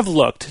have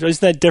looked.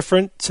 Isn't that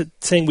different?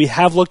 Saying we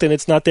have looked and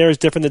it's not there is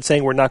different than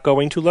saying we're not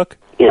going to look?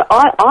 You know,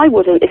 I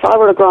wouldn't, if I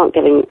were a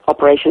grant-giving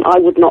operation, I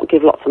would not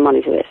give lots of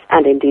money to this.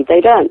 And indeed they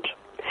don't.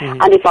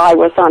 Mm-hmm. And if I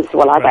were a scientist,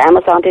 well, I am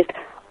a scientist,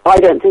 I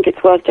don't think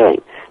it's worth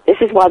doing. This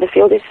is why the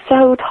field is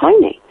so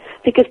tiny.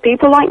 Because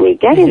people like me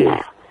get in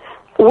there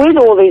with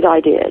all these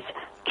ideas,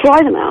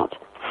 try them out,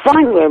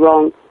 find we're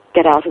wrong,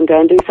 get out and go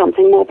and do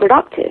something more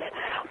productive.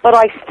 But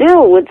I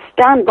still would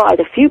stand by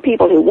the few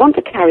people who want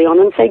to carry on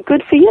and say,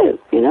 good for you,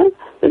 you know?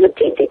 There's a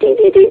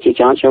teensy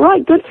chance you're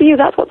right. Good for you.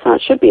 That's what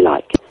science should be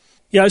like.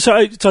 Yeah, so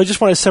I just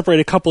want to separate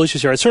a couple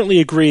issues here. I certainly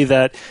agree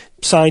that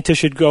scientists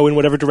should go in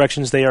whatever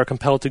directions they are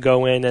compelled to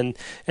go in,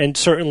 and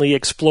certainly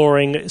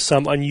exploring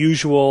some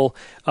unusual,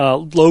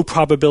 low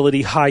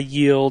probability, high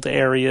yield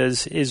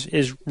areas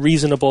is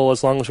reasonable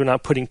as long as we're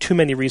not putting too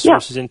many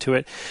resources into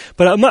it.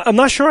 But I'm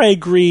not sure I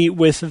agree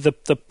with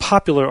the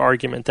popular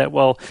argument that,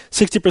 well,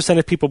 60%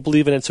 of people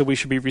believe in it, so we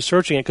should be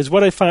researching it. Because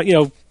what I found,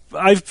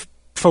 I've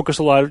focused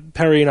a lot,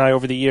 Perry and I,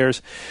 over the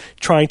years,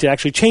 trying to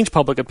actually change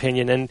public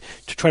opinion and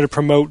to try to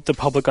promote the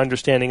public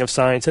understanding of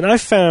science. And I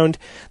found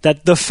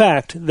that the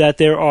fact that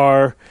there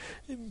are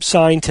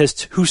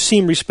scientists who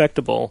seem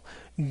respectable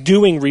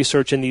doing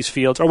research in these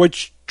fields are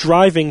what's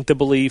driving the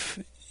belief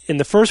in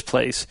the first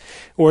place,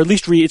 or at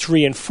least it's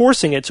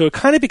reinforcing it. So it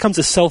kind of becomes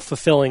a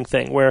self-fulfilling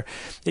thing where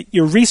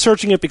you're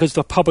researching it because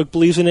the public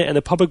believes in it, and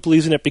the public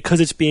believes in it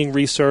because it's being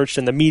researched,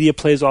 and the media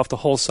plays off the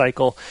whole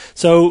cycle.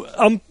 So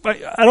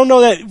I don't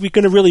know that we're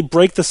going to really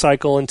break the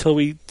cycle until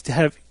we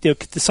have the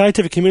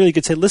scientific community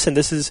could say, listen,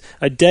 this is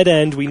a dead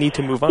end, we need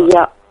to move on.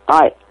 Yeah,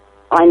 I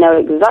know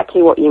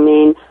exactly what you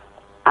mean,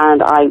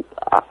 and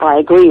I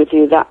agree with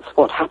you, that's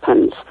what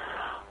happens.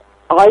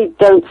 I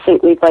don't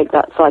think we break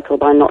that cycle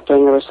by not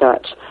doing the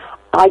research.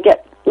 I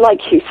get, like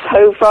you,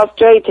 so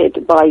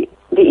frustrated by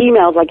the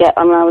emails I get.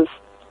 I mean, I was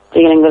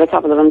dealing with a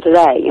couple of them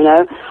today,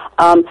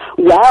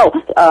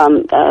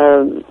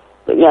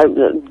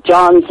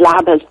 John's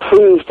lab has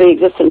proved the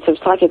existence of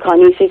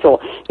psychokinesis, or,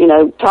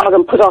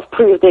 Targum put off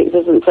proved the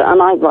existence,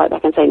 and I write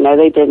back and say, no,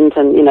 they didn't,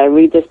 and,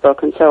 read this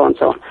book, and so on and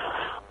so on.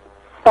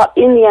 But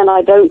in the end,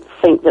 I don't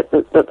think that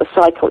the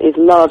cycle is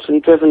largely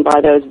driven by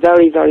those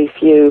very, very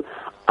few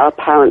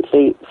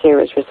apparently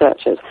serious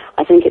researchers.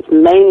 I think it's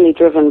mainly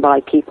driven by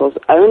people's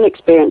own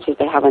experiences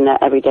they have in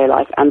their everyday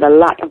life and the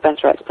lack of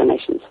better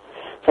explanations.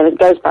 So it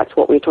goes back to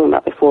what we were talking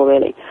about before,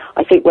 really.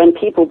 I think when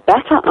people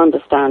better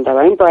understand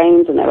their own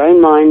brains and their own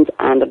minds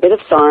and a bit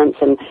of science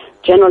and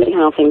generally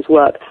how things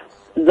work,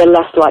 the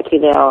less likely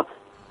they are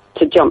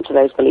to jump to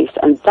those beliefs.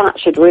 And that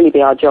should really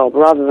be our job,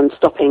 rather than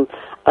stopping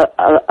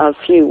a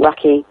few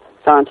wacky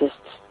scientists,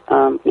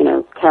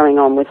 carrying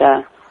on with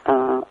their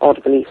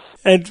odd beliefs.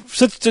 And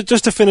so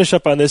just to finish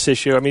up on this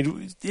issue, I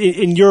mean,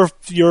 in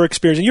your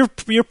experience,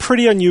 you're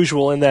pretty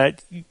unusual in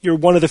that you're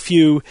one of the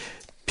few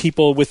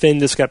people within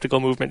the skeptical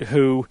movement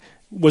who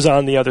was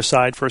on the other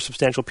side for a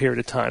substantial period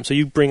of time. So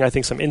you bring, I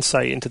think, some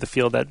insight into the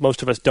field that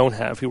most of us don't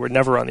have, who were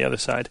never on the other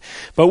side.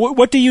 But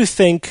what do you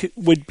think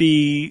would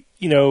be,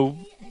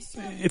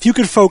 if you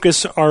could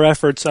focus our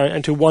efforts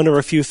into one or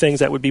a few things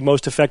that would be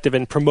most effective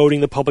in promoting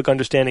the public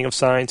understanding of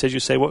science, as you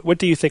say, what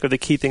do you think are the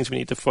key things we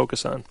need to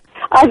focus on?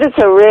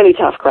 That's a really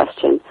tough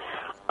question.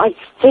 I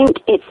think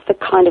it's the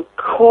kind of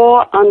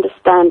core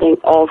understanding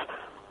of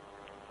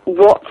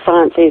what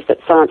science is, that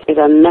science is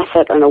a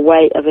method and a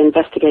way of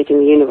investigating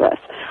the universe.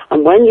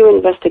 And when you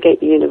investigate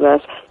the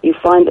universe, you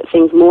find that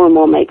things more and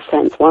more make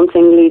sense. One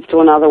thing leads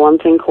to another, one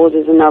thing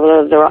causes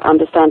another, there are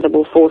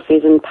understandable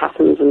forces and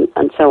patterns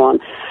and so on.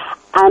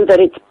 And that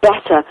it's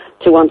better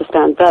to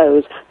understand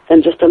those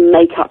than just to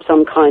make up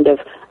some kind of,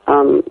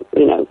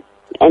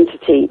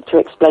 entity to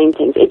explain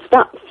things. It's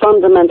that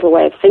fundamental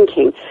way of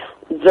thinking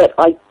that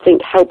I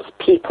think helps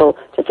people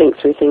to think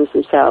through things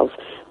themselves.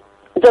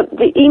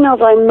 The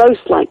emails I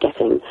most like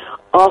getting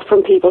are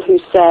from people who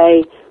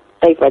say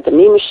they've read The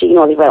Mean Machine,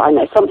 or they've read,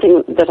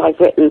 something that I've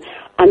written,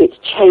 and it's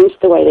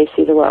changed the way they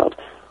see the world.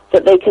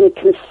 That they can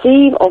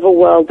conceive of a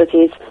world that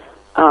is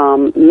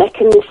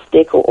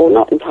mechanistic, or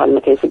not entirely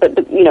mechanistic, but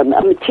a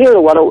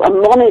material world, or a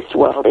monist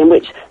world in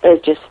which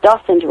there's just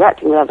stuff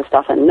interacting with other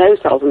stuff and no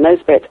souls and no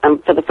spirits,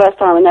 and for the first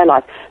time in their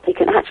life they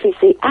can actually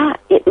see,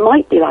 it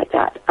might be like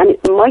that, and it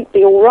might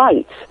be all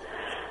right.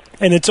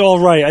 And it's all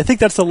right. I think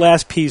that's the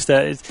last piece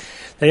that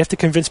they have to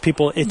convince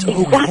people it's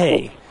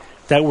okay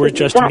that we're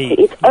just me.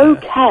 It's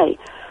okay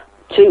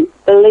to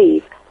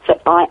believe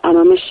that I am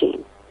a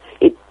machine.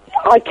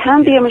 I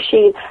can be a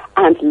machine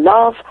and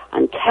love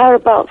and care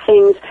about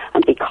things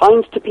and be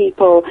kind to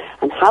people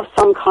and have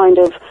some kind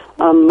of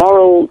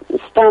moral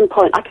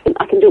standpoint.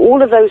 I can do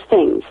all of those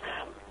things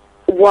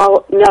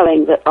while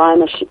knowing that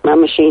I'm a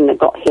machine that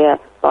got here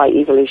by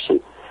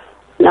evolution.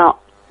 Now,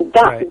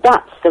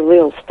 that's the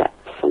real step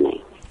for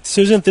me.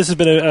 Susan, this has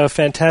been a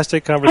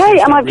fantastic conversation.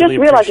 Hey, and I've just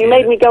realized you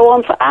made me go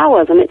on for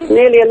hours, and it's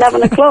nearly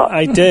 11 o'clock.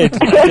 I did.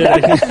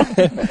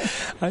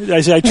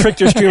 I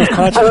tricked your stream of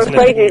consciousness. I'm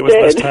afraid you did. It was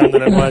less time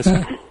than it was.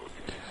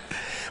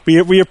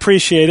 We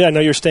appreciate it. I know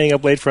you're staying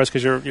up late for us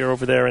because you're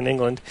over there in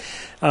England.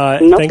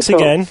 Thanks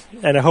again,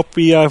 and I hope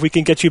we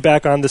can get you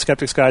back on the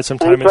Skeptics Guide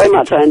sometime. Thanks very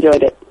much. I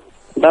enjoyed it.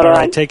 Bye-bye. All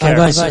right, take care.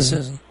 Bye,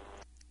 Susan.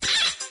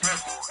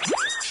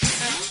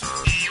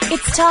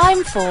 It's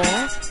time for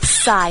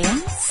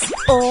Science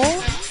or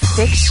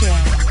Fiction.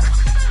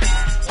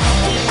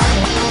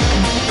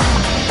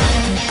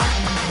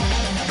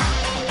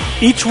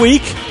 Each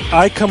week,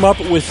 I come up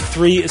with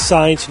 3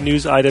 science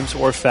news items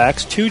or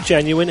facts, 2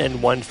 genuine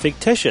and 1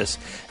 fictitious.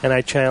 And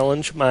I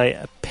challenge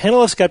my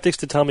panel of skeptics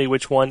to tell me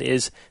which one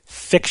is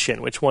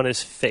fiction, which one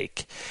is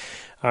fake.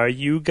 Are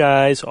you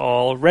guys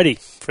all ready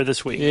for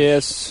this week?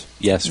 Yes.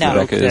 Yes, no.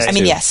 Rebecca is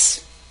too.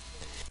 Yes.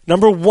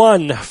 Number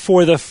 1,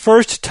 for the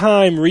first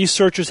time,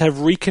 researchers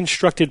have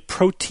reconstructed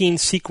protein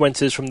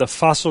sequences from the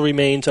fossil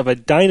remains of a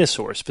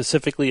dinosaur,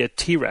 specifically a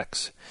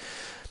T-Rex.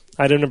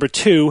 Item number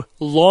 2,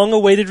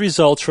 long-awaited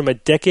results from a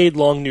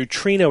decade-long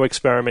neutrino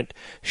experiment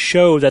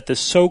show that the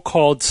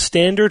so-called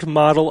standard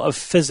model of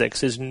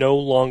physics is no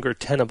longer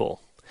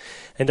tenable.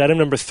 And item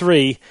number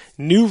 3,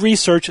 new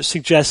research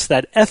suggests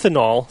that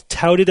ethanol,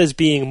 touted as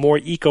being more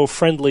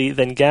eco-friendly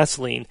than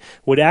gasoline,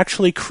 would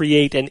actually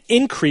create an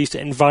increased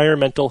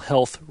environmental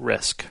health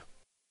risk.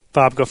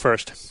 Bob, go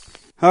first.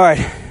 All right,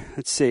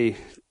 let's see.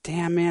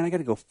 Damn, man, I got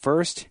to go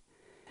first.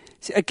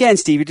 See, again,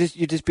 Steve,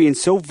 you're just being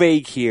so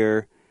vague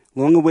here.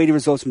 Long-awaited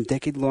results from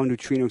decade-long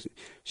neutrinos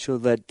show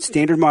that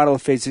standard model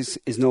of physics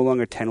is no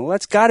longer tenable.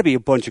 That's got to be a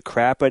bunch of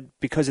crap, but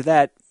because of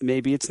that,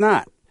 maybe it's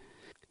not.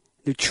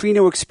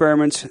 Neutrino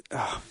experiments.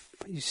 Oh,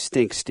 you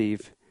stink,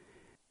 Steve.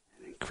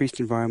 Increased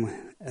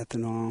environment,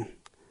 ethanol.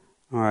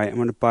 All right, I'm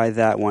going to buy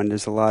that one.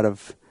 There's a lot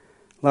of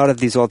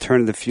these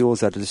alternative fuels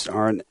that just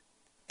aren't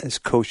as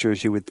kosher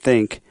as you would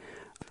think.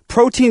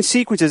 Protein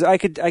sequences. I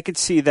could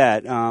see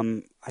that.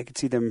 I could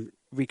see them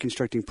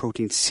reconstructing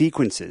protein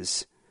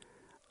sequences,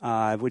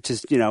 which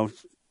is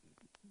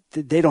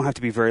they don't have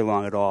to be very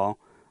long at all.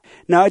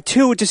 Now,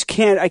 2,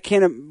 I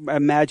can't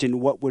imagine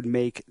what would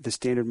make the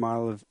standard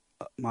model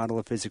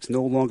of physics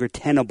no longer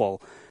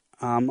tenable.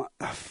 I'm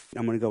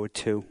going to go with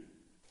 2.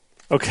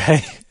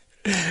 Okay,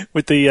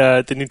 with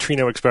the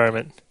neutrino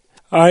experiment.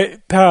 All right,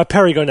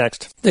 Perry, go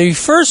next. The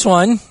first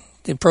one,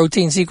 the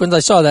protein sequence, I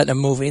saw that in a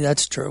movie.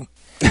 That's true.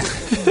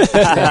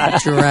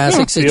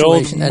 Jurassic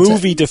situation. The old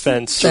movie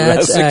defense.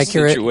 That's Jurassic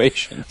accurate.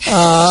 Situation.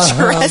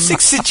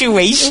 Jurassic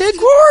situation? Of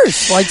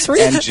course. Like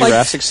 3 and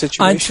Jurassic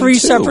situation on 3 too.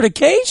 separate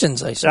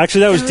occasions, I said.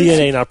 Actually, that was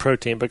DNA, not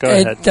protein, but go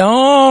ahead.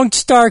 Don't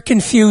start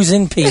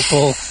confusing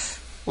people.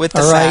 With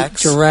the all right,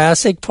 facts.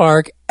 Jurassic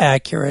Park,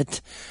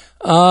 accurate.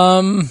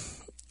 Item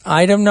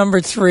number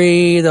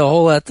 3, the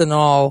whole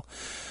ethanol.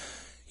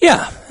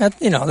 Yeah,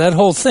 that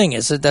whole thing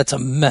that's a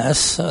mess.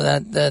 So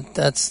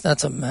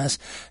that's a mess.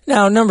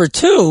 Now, number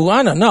 2,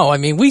 I don't know. I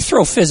mean, we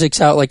throw physics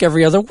out like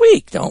every other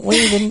week, don't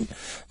we?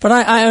 But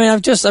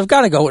I've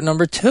got to go with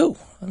number 2.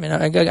 I mean,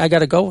 I got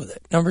to go with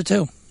it. Number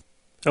 2.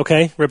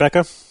 Okay,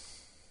 Rebecca.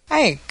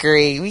 I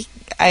agree.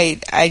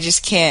 I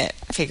just can't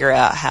figure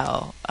out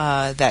how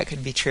that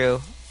could be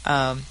true.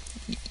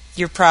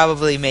 You're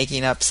probably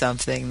making up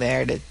something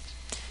there to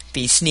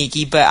be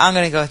sneaky, but I'm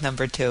going to go with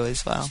number 2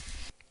 as well.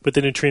 With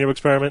the neutrino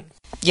experiment?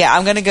 Yeah,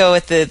 I'm going to go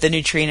with the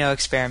neutrino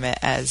experiment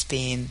as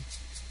being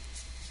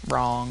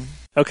wrong.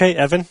 Okay,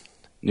 Evan?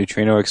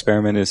 Neutrino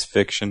experiment is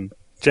fiction.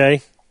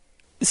 Jay?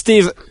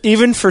 Steve,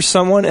 even for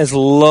someone as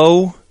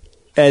low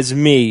as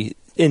me,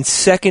 in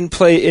second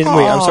place,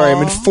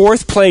 I'm in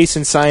 4th place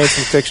in science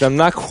and fiction. I'm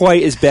not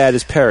quite as bad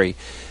as Perry,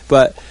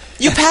 but...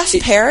 You passed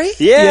Perry?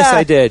 Yeah. Yes,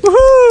 I did.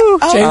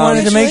 Woohoo! Jay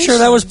wanted to make sure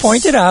that was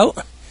pointed out.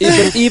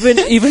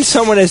 Even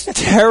someone as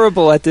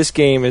terrible at this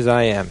game as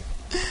I am.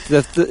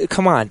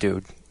 Come on,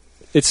 dude.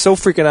 It's so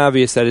freaking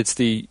obvious that it's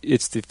the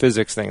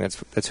physics thing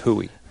that's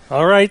hooey.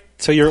 All right,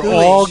 so you're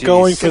all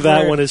going for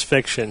that one as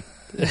fiction.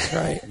 That's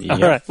right. All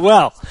right.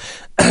 Well,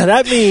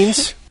 that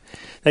means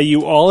that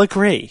you all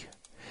agree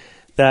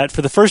that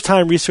for the first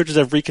time, researchers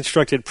have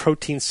reconstructed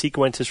protein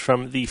sequences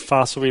from the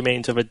fossil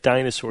remains of a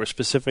dinosaur,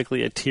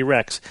 specifically a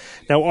T-Rex.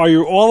 Now, are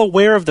you all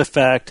aware of the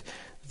fact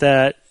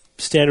that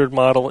standard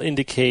model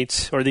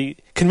indicates, or the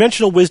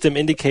conventional wisdom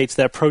indicates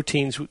that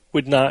proteins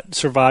would not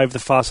survive the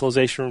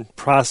fossilization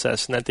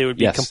process and that they would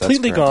be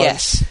completely gone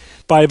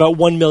by about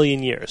 1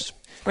 million years.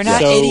 We're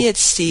not idiots,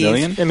 Steve.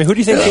 Million? I mean, who do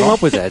you think came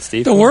up with that,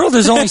 Steve? The world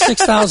is only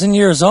 6,000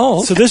 years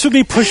old. So this would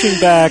be pushing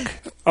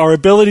back our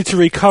ability to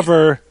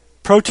recover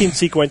protein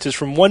sequences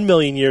from 1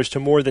 million years to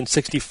more than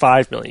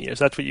 65 million years.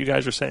 That's what you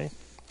guys are saying?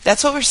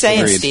 That's what we're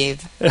saying, Agreed.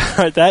 Steve.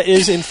 That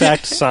is, in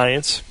fact,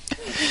 science.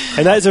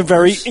 And that is a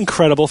very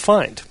incredible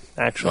find,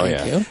 actually.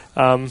 Thank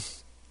you.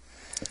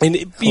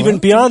 And even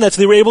beyond that,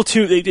 so they were able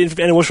to, and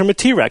it was from a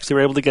T-Rex, they were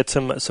able to get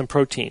some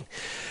protein.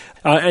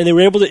 And they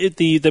were able to,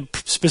 the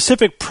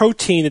specific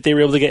protein that they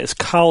were able to get is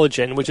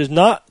collagen, which is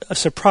not a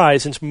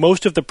surprise since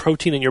most of the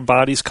protein in your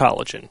body's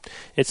collagen.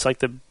 It's like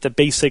the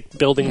basic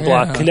building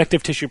block,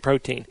 connective tissue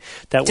protein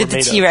that we're made of.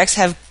 Did the T-Rex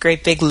have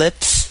great big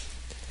lips?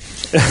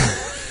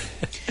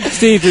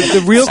 Steve,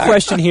 the real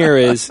question here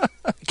is,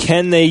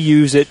 can they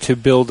use it to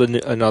build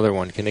another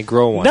one? Can they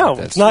grow one? No,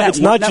 it's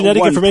not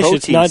genetic information.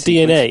 It's not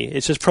DNA.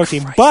 It's just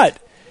protein. But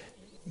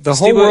the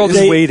whole world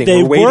is waiting.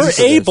 They were were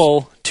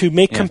able to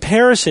make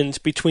comparisons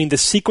between the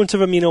sequence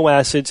of amino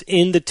acids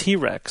in the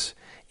T-Rex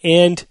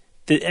and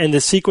the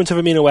sequence of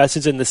amino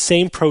acids in the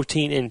same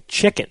protein in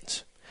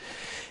chickens.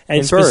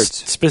 And birds.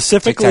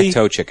 Specifically,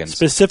 tic-tac-toe chickens.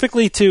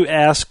 Specifically to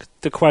ask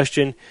the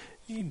question,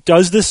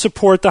 does this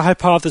support the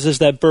hypothesis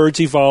that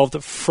birds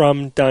evolved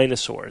from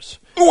dinosaurs?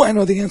 Oh, I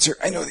know the answer.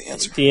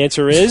 The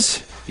answer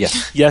is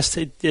yes. Yes,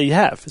 you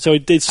have. So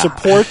it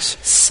supports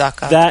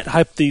that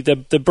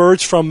the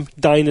birds from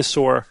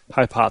dinosaur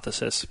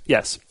hypothesis.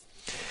 Yes.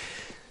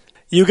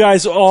 You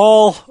guys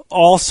all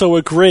also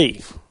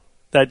agree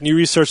that new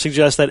research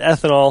suggests that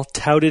ethanol,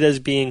 touted as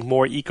being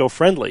more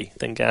eco-friendly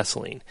than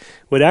gasoline,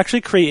 would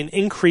actually create an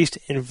increased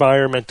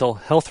environmental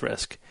health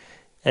risk.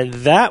 And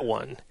that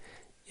one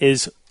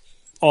is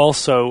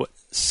also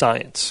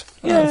science.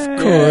 Of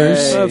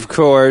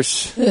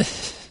course. So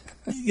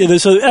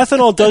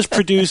ethanol does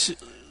produce,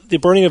 the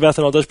burning of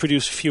ethanol does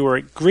produce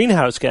fewer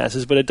greenhouse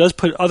gases, but it does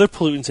put other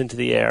pollutants into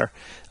the air,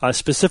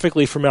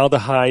 specifically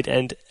formaldehyde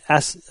and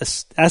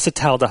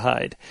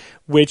acetaldehyde,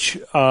 which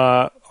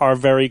are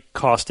very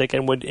caustic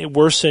and would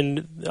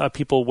worsen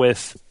people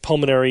with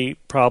pulmonary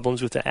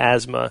problems, with the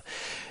asthma.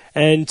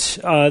 And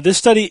this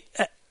study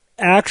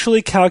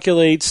actually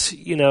calculates,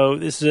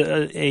 this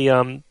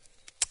is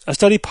a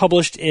study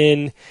published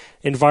in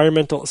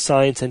Environmental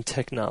Science and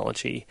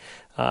Technology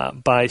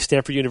by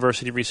Stanford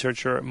University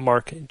researcher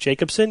Mark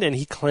Jacobson, and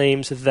he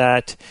claims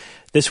that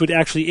this would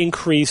actually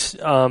increase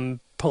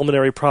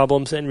pulmonary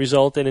problems and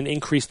result in an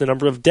increase in the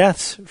number of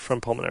deaths from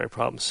pulmonary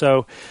problems.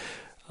 So,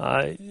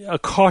 a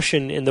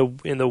caution in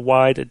the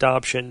wide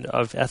adoption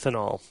of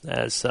ethanol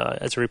as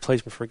a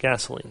replacement for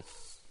gasoline,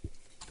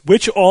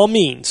 which all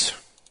means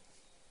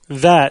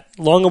that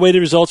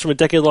long-awaited results from a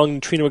decade-long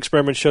neutrino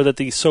experiment show that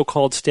the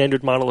so-called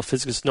standard model of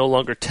physics is no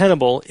longer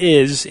tenable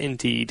is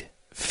indeed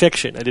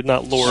fiction. I did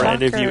not lure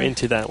any of you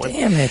into that one.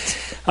 Damn it.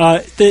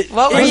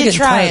 What were you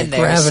trying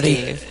there,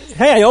 Steve?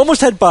 Hey, I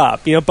almost had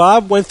Bob.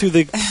 Bob went through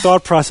the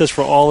thought process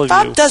for all of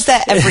Bob you. Bob does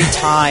that every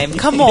time.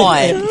 Come on.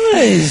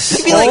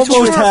 He'd be like, Almost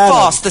true or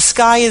false, the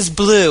sky is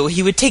blue.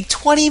 He would take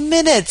 20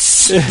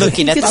 minutes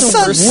looking at the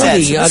sunset,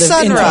 the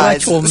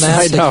sunrise.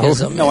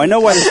 No, I know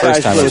why the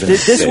sky's blue.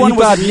 This one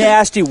was a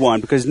nasty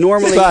one, because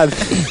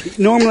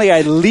normally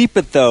I leap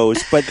at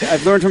those, but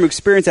I've learned from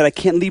experience that I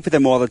can't leap at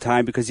them all the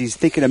time because he's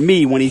thinking of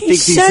me when he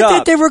thinks he's up. He said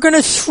that they were going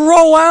to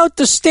throw out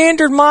the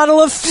standard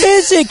model of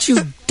physics, you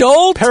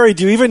dolt. Perry,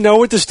 do you even know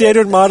what the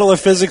standard model of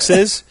physics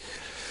is?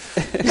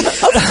 Of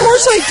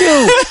course I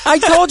do. I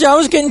told you I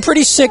was getting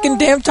pretty sick and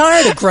damn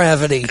tired of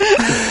gravity.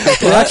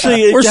 Well,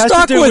 actually, we're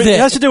stuck with it. It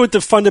has to do with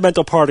the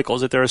fundamental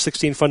particles. That there are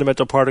 16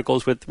 fundamental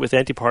particles with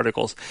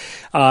antiparticles,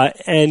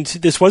 and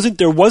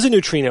there was a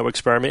neutrino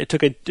experiment.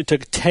 It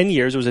took 10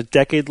 years. It was a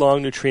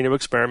decade-long neutrino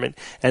experiment,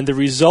 and the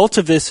results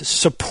of this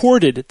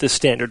supported the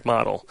standard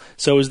model.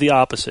 So it was the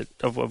opposite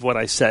of what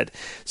I said.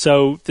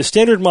 So the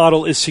standard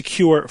model is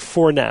secure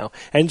for now,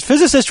 and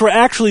physicists were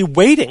actually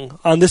waiting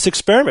on this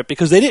experiment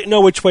because they didn't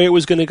know which way it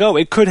was going to go.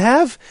 It could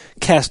have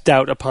cast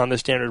doubt upon the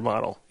standard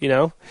model,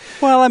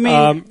 Well,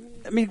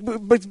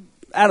 but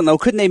I don't know.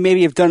 Couldn't they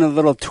maybe have done a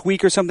little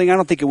tweak or something? I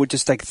don't think it would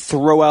just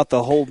throw out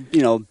the whole,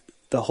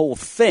 the whole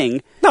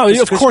thing. No,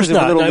 of course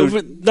not.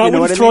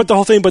 Not throw out the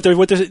whole thing, but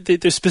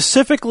they're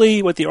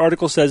specifically what the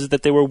article says is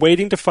that they were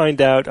waiting to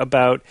find out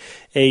about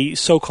a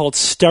so-called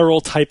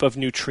sterile type of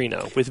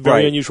neutrino with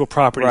very unusual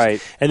properties.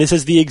 Right. And it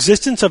says the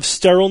existence of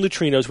sterile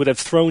neutrinos would have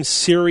thrown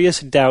serious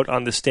doubt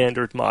on the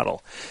standard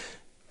model.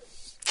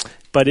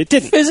 But it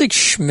didn't. Physics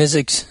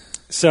schmizics.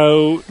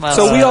 So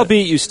we all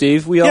beat you,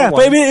 Steve. We all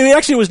won.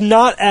 But it was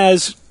not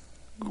as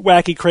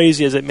wacky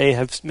crazy as it may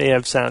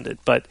have sounded.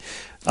 But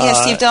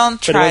Steve,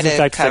 don't try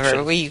to cover.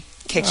 Fiction. We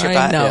kicked your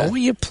butt. No, will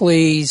you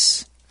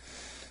please?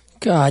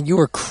 God, you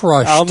were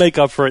crushed. I'll make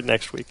up for it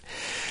next week.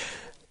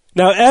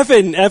 Now,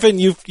 Evan,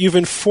 you've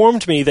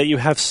informed me that you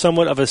have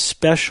somewhat of a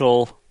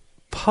special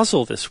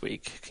puzzle this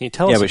week. Can you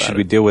tell us about it? Yeah, but should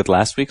we deal with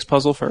last week's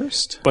puzzle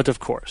first? But of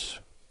course.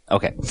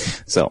 Okay,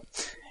 so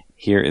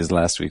here is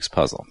last week's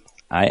puzzle.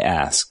 I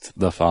asked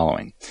the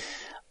following.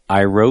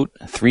 I wrote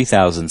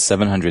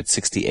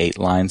 3,768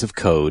 lines of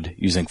code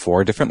using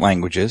 4 different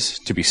languages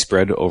to be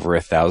spread over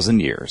 1,000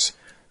 years.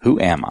 Who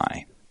am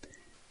I?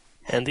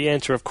 And the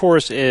answer, of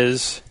course,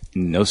 is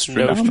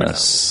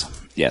Nostradamus.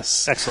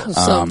 Yes.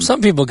 Excellent.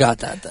 Some people got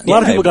that then. A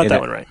lot of people got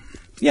that one right.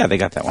 Yeah, they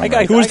got that one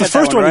right. Who was the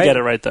first one to get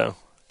it right, though?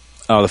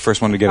 Oh, the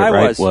first one to get it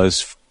right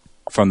was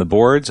from the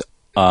boards,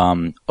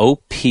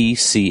 OPCN.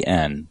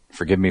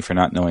 Forgive me for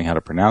not knowing how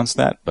to pronounce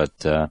that, but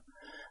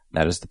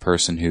that is the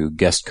person who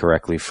guessed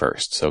correctly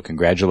first. So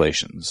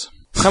congratulations.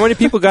 How many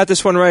people got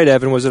this one right,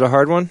 Evan? Was it a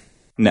hard one?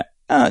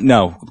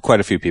 No, quite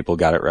a few people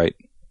got it right.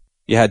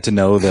 You had to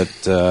know that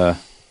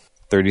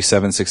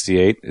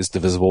 3768 is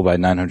divisible by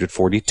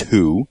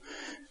 942,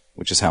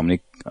 which is how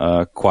many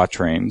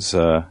quatrains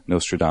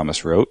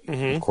Nostradamus wrote.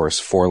 Mm-hmm. Of course,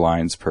 4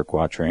 lines per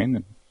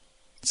quatrain.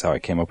 That's how I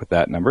came up with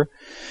that number.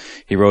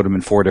 He wrote them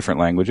in 4 different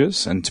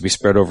languages, and to be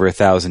spread over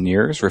 1,000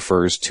 years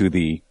refers to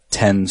the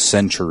 10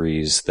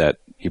 centuries that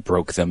he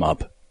broke them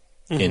up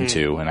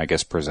into, and I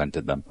guess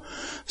presented them.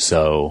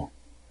 So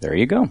there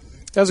you go.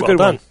 That was a good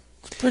one.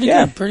 Pretty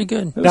good. Pretty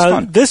good.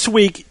 Now, this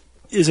week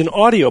is an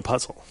audio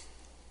puzzle.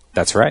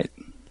 That's right.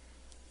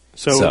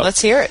 So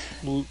let's hear it.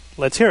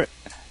 Let's hear it.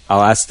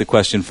 I'll ask the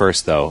question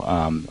first, though,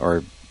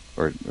 or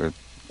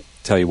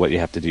tell you what you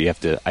have to do. You have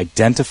to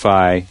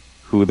identify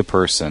who the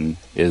person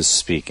is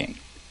speaking.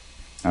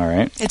 All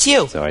right? It's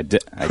you. So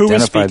who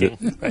is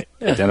speaking? Right.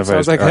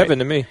 Sounds like heaven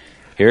to me.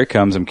 Here it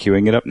comes. I'm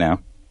queuing it up now.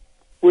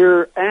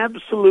 We're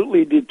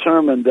absolutely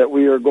determined that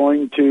we are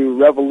going to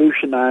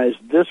revolutionize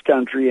this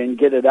country and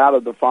get it out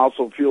of the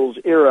fossil fuels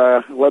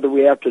era, whether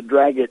we have to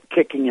drag it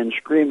kicking and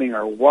screaming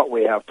or what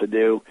we have to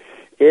do.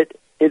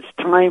 Its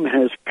time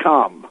has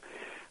come.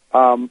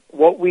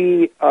 What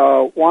we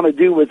want to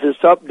do with this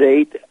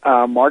update,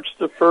 March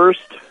the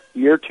 1st,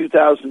 year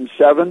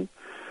 2007,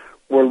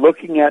 we're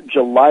looking at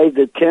July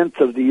the 10th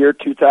of the year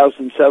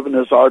 2007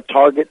 as our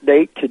target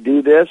date to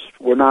do this.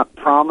 We're not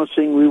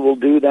promising we will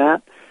do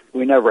that.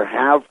 We never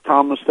have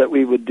promised that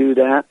we would do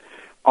that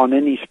on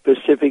any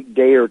specific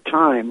day or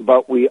time,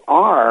 but we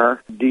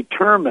are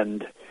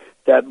determined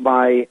that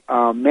by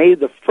May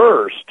the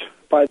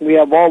 1st, we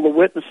have all the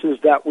witnesses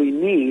that we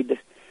need,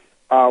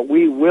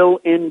 we will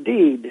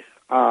indeed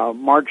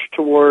march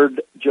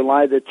toward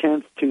July the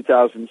 10th,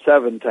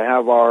 2007 to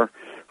have our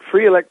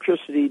free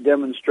electricity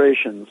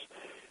demonstrations.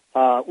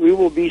 We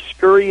will be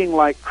scurrying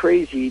like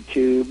crazy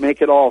to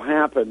make it all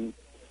happen,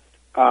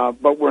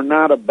 but we're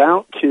not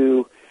about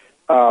to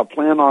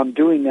plan on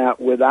doing that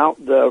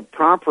without the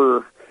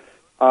proper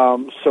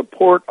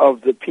support of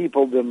the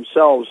people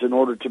themselves in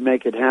order to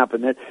make it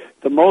happen.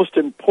 The most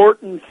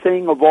important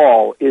thing of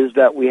all is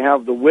that we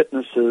have the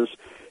witnesses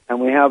and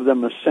we have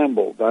them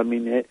assembled. I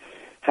mean,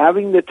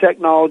 having the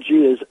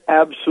technology is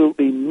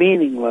absolutely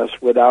meaningless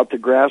without the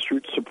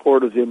grassroots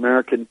support of the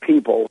American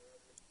people.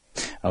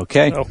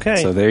 Okay.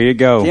 So there you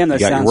go. Damn, you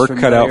got your work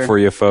cut out for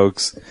you,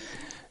 folks.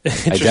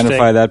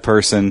 Identify that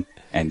person,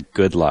 and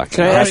good luck.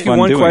 Can I ask you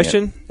one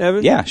question,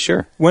 Evan? Yeah,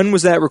 sure. When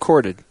was that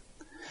recorded?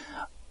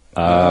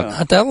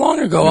 Not that long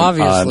ago,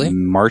 obviously.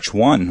 March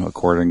 1,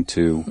 according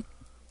to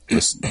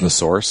the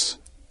source.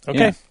 Okay.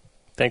 Yeah.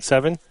 Thanks,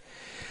 Evan.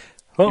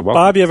 Well,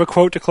 Bob, you have a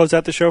quote to close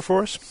out the show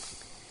for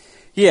us?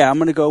 Yeah, I'm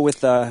going to go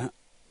with a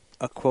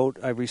quote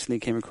I recently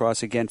came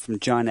across again from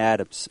John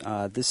Adams.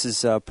 This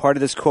is part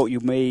of this quote. You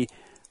may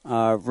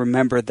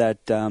remember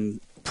that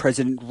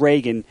President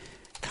Reagan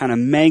kind of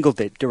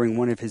mangled it during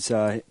one of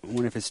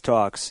his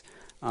talks.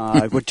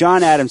 What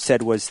John Adams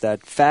said was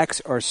that facts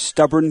are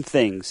stubborn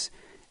things,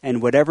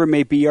 and whatever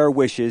may be our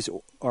wishes,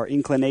 our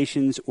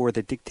inclinations, or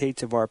the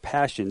dictates of our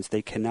passions,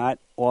 they cannot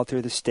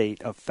alter the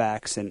state of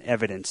facts and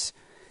evidence.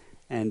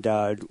 And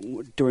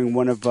during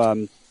one of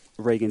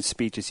Reagan's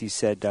speeches, he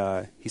said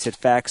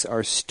facts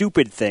are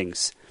stupid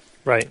things.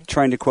 Right.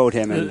 Trying to quote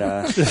him,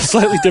 and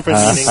slightly different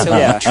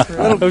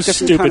meaning. Those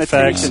stupid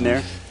facts in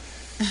there.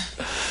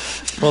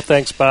 Well,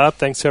 thanks, Bob.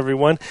 Thanks,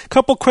 everyone. A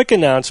couple quick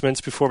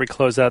announcements before we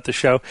close out the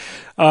show.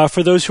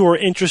 For those who are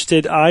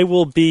interested, I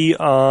will be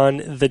on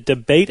the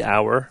Debate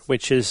Hour,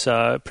 which is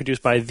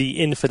produced by The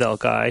Infidel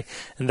Guy,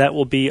 and that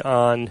will be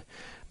on...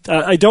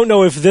 I don't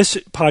know if this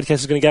podcast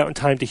is going to get out in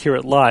time to hear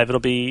it live. It'll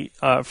be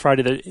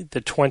Friday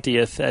the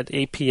 20th at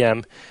 8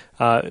 p.m.,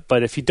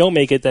 but if you don't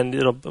make it, then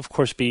it'll, of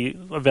course, be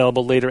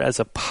available later as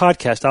a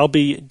podcast. I'll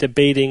be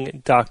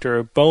debating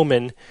Dr.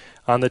 Bowman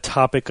on the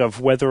topic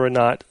of whether or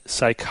not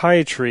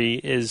psychiatry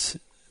is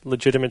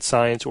legitimate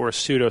science or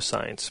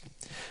pseudoscience.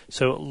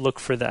 So look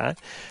for that.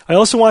 I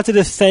also wanted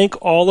to thank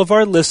all of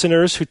our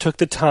listeners who took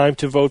the time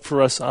to vote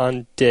for us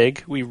on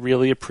Dig. We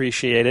really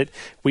appreciate it.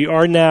 We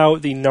are now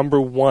the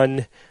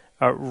 #1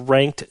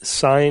 ranked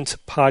science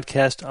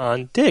podcast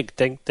on Dig,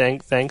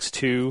 thanks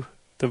to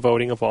the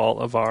voting of all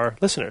of our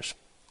listeners.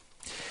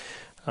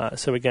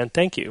 So again,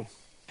 thank you.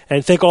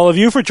 And thank all of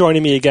you for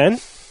joining me again.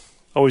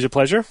 Always a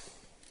pleasure.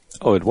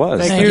 Oh, it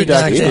was. Thank you,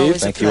 Dr. Steve.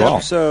 Thank you all.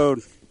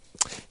 Episode.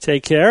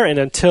 Take care, and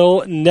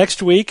until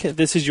next week,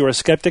 this is your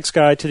Skeptic's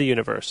Guide to the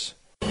Universe.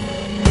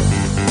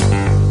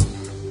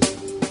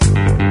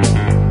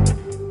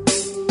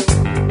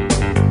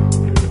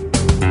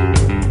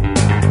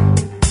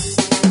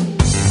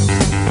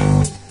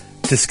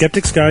 The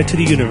Skeptics Guide to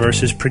the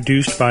Universe is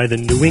produced by the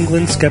New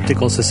England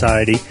Skeptical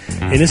Society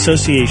in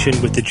association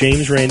with the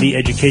James Randi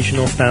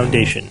Educational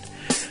Foundation.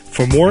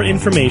 For more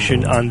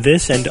information on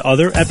this and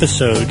other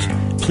episodes,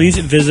 please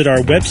visit our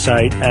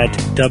website at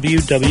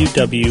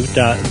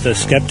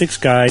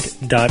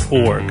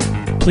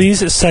www.theskepticsguide.org.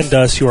 Please send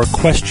us your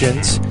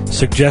questions,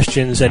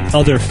 suggestions, and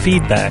other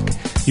feedback.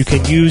 You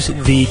can use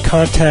the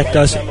Contact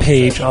Us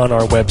page on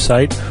our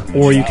website,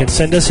 or you can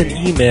send us an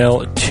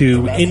email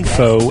to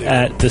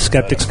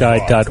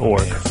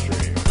info@theskepticsguide.org.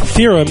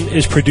 Theorem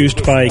is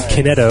produced by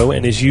Kineto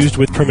and is used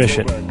with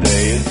permission.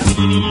 Days,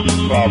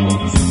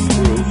 problems,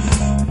 proof,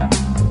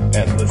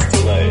 endless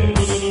delays.